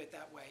and leave it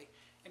that way.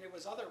 And it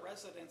was other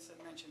residents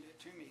that mentioned it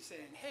to me,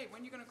 saying, hey,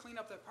 when are you gonna clean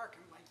up that park?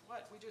 I'm like,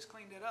 what? We just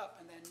cleaned it up.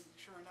 And then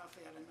sure enough,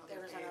 they had There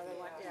another was day another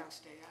one, the yeah.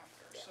 next day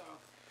after. So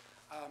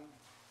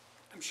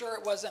I'm sure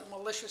it wasn't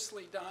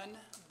maliciously done,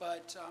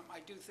 but I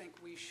do think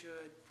we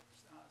should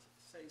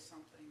say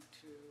something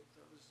to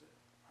those that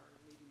are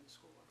leading the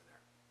school over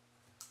there.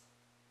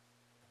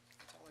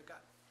 That's all I got.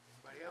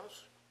 Anybody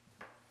else?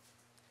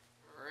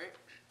 All right.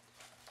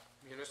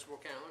 Municipal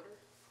calendar?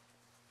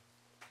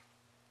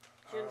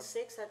 June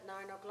 6th at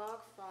 9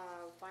 o'clock,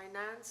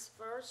 finance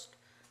first,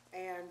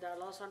 and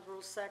laws and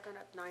rules second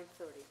at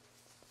 9:30.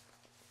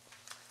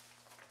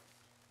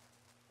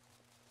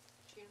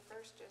 June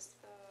 1st is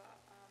the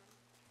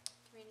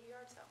community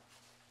yard sale.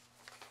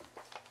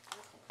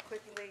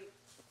 Quickly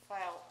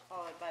file,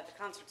 followed by the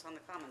concerts on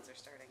the Commons are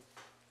starting.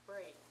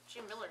 Right,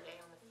 Jim Miller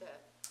Day on the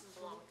 5th,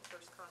 along with the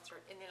first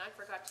concert. And then I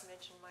forgot to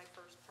mention my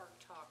first park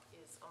talk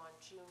is on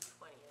June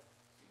 20th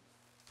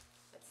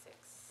at 6.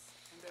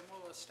 And then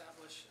we'll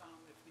establish,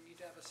 if we need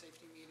to have a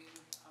safety meeting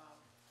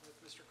with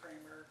Mr.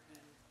 Kramer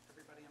and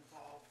everybody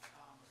involved,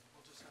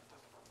 we'll just have to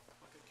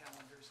look at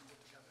calendars and get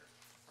together.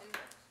 And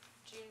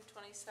June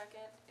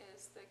 22nd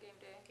is the game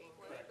day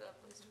with the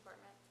police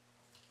department.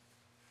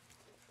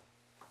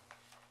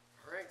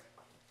 All right.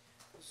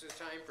 This is a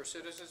time for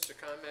citizens to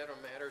comment on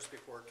matters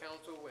before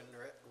council. When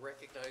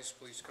recognized,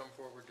 please come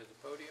forward to the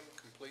podium,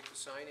 complete the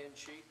sign-in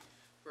sheet,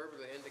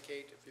 verbally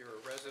indicate if you're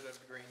a resident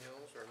of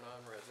Greenhills or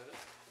non-resident.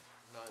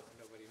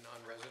 Nobody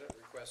non-resident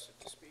requested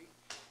to speak.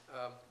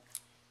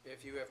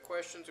 If you have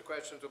questions, the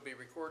questions will be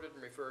recorded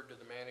and referred to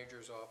the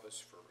manager's office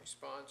for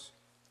response.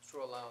 This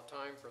will allow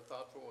time for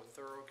thoughtful and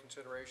thorough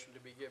consideration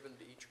to be given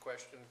to each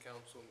question.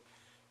 Council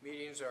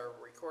meetings are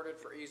recorded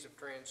for ease of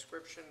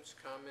transcriptions.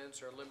 Comments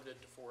are limited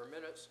to 4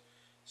 minutes.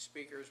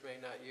 Speakers may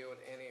not yield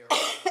any or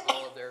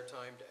all of their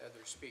time to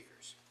other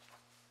speakers.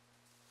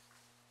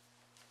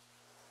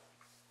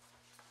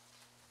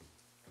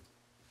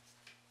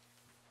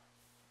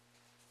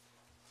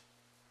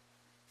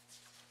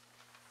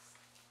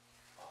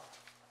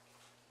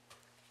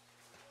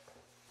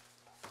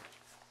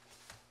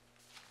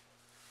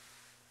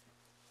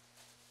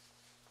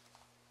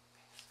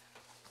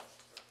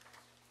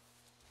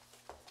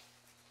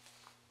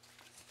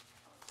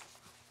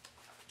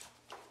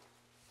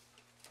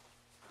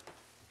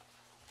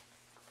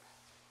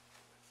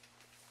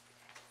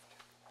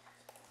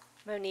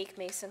 Monique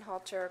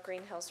Mason-Halter,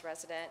 Greenhills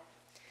resident.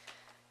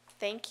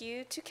 Thank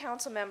you to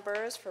council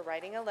members for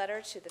writing a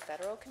letter to the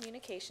Federal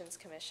Communications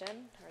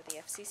Commission, or the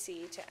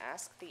FCC, to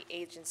ask the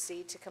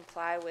agency to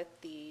comply with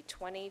the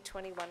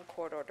 2021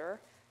 court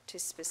order to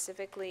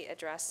specifically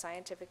address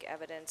scientific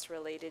evidence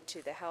related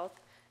to the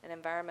health and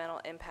environmental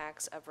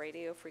impacts of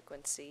radio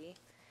frequency,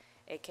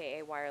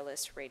 aka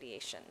wireless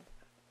radiation.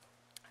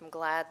 I'm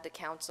glad the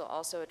council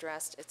also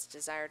addressed its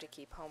desire to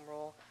keep home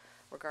rule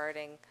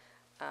regarding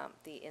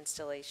the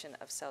installation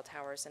of cell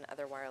towers and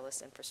other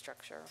wireless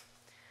infrastructure.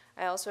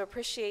 I also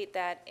appreciate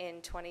that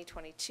in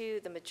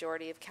 2022, the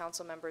majority of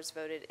council members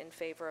voted in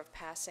favor of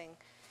passing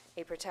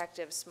a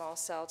protective small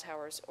cell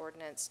towers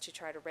ordinance to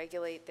try to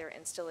regulate their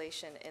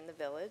installation in the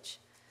village.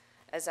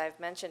 As I've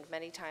mentioned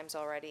many times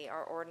already,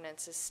 our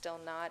ordinance is still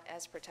not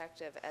as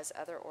protective as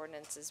other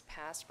ordinances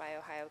passed by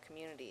Ohio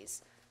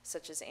communities,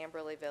 such as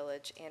Amberley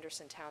Village,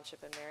 Anderson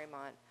Township, and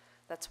Marymount.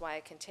 That's why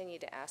I continue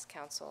to ask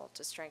council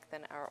to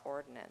strengthen our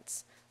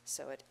ordinance,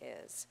 so it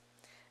is.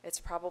 It's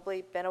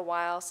probably been a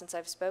while since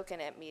I've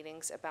spoken at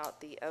meetings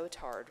about the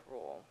OTARD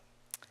rule,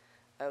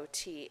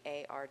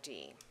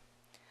 O-T-A-R-D.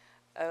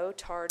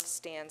 OTARD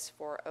stands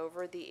for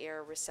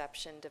Over-the-Air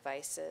Reception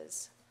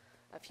Devices.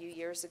 A few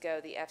years ago,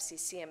 the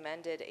FCC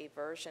amended a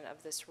version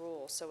of this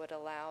rule so it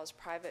allows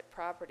private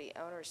property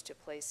owners to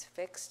place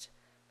fixed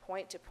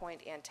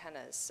point-to-point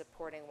antennas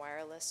supporting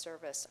wireless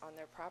service on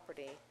their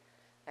property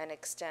and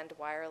extend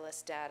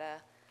wireless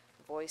data,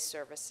 voice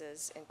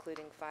services,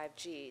 including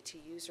 5G, to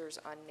users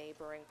on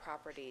neighboring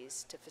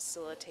properties to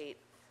facilitate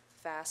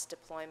fast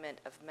deployment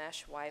of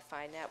mesh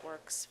Wi-Fi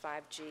networks,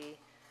 5G,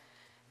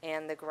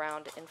 and the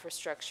ground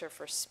infrastructure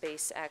for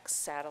SpaceX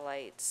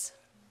satellites.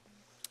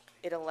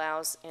 It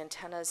allows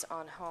antennas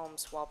on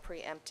homes while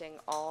preempting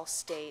all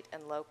state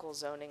and local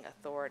zoning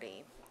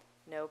authority.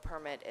 No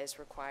permit is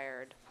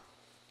required.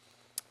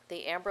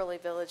 The Amberley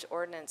Village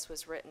ordinance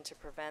was written to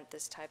prevent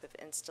this type of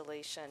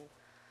installation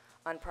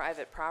on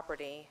private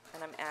property,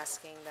 and I'm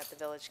asking that the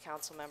village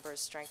council members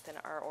strengthen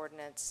our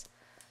ordinance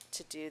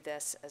to do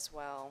this as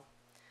well.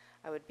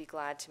 I would be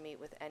glad to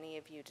meet with any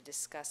of you to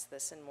discuss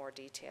this in more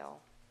detail.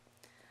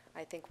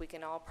 I think we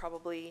can all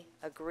probably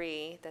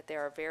agree that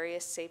there are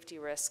various safety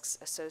risks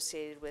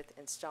associated with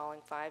installing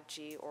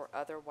 5G or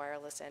other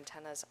wireless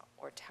antennas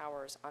or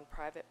towers on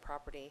private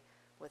property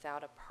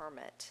without a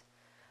permit.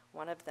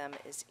 One of them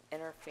is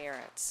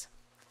interference.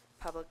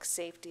 Public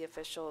safety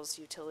officials,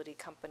 utility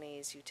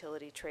companies,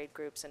 utility trade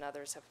groups, and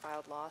others have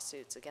filed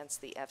lawsuits against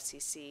the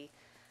FCC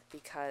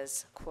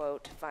because,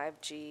 quote,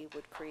 5G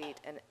would create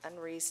an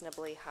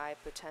unreasonably high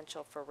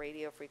potential for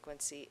radio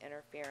frequency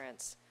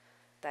interference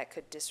that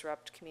could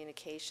disrupt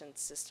communication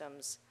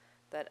systems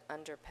that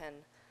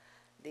underpin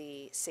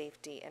the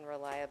safety and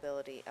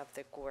reliability of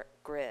the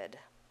grid,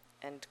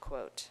 end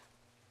quote.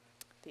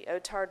 The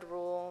OTARD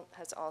rule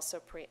has also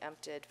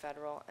preempted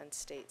federal and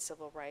state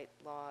civil rights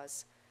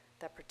laws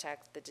that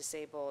protect the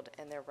disabled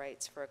and their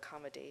rights for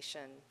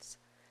accommodations,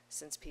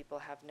 since people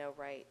have no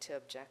right to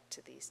object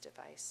to these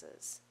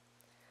devices.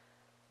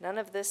 None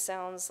of this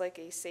sounds like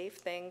a safe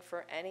thing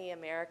for any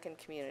American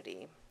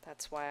community.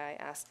 That's why I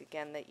ask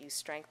again that you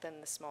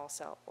strengthen the small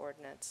cell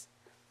ordinance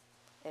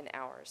in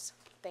ours.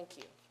 Thank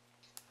you.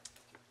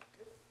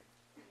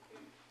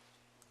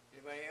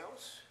 Anybody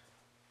else?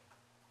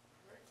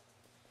 All right.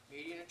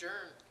 Meeting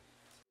adjourned.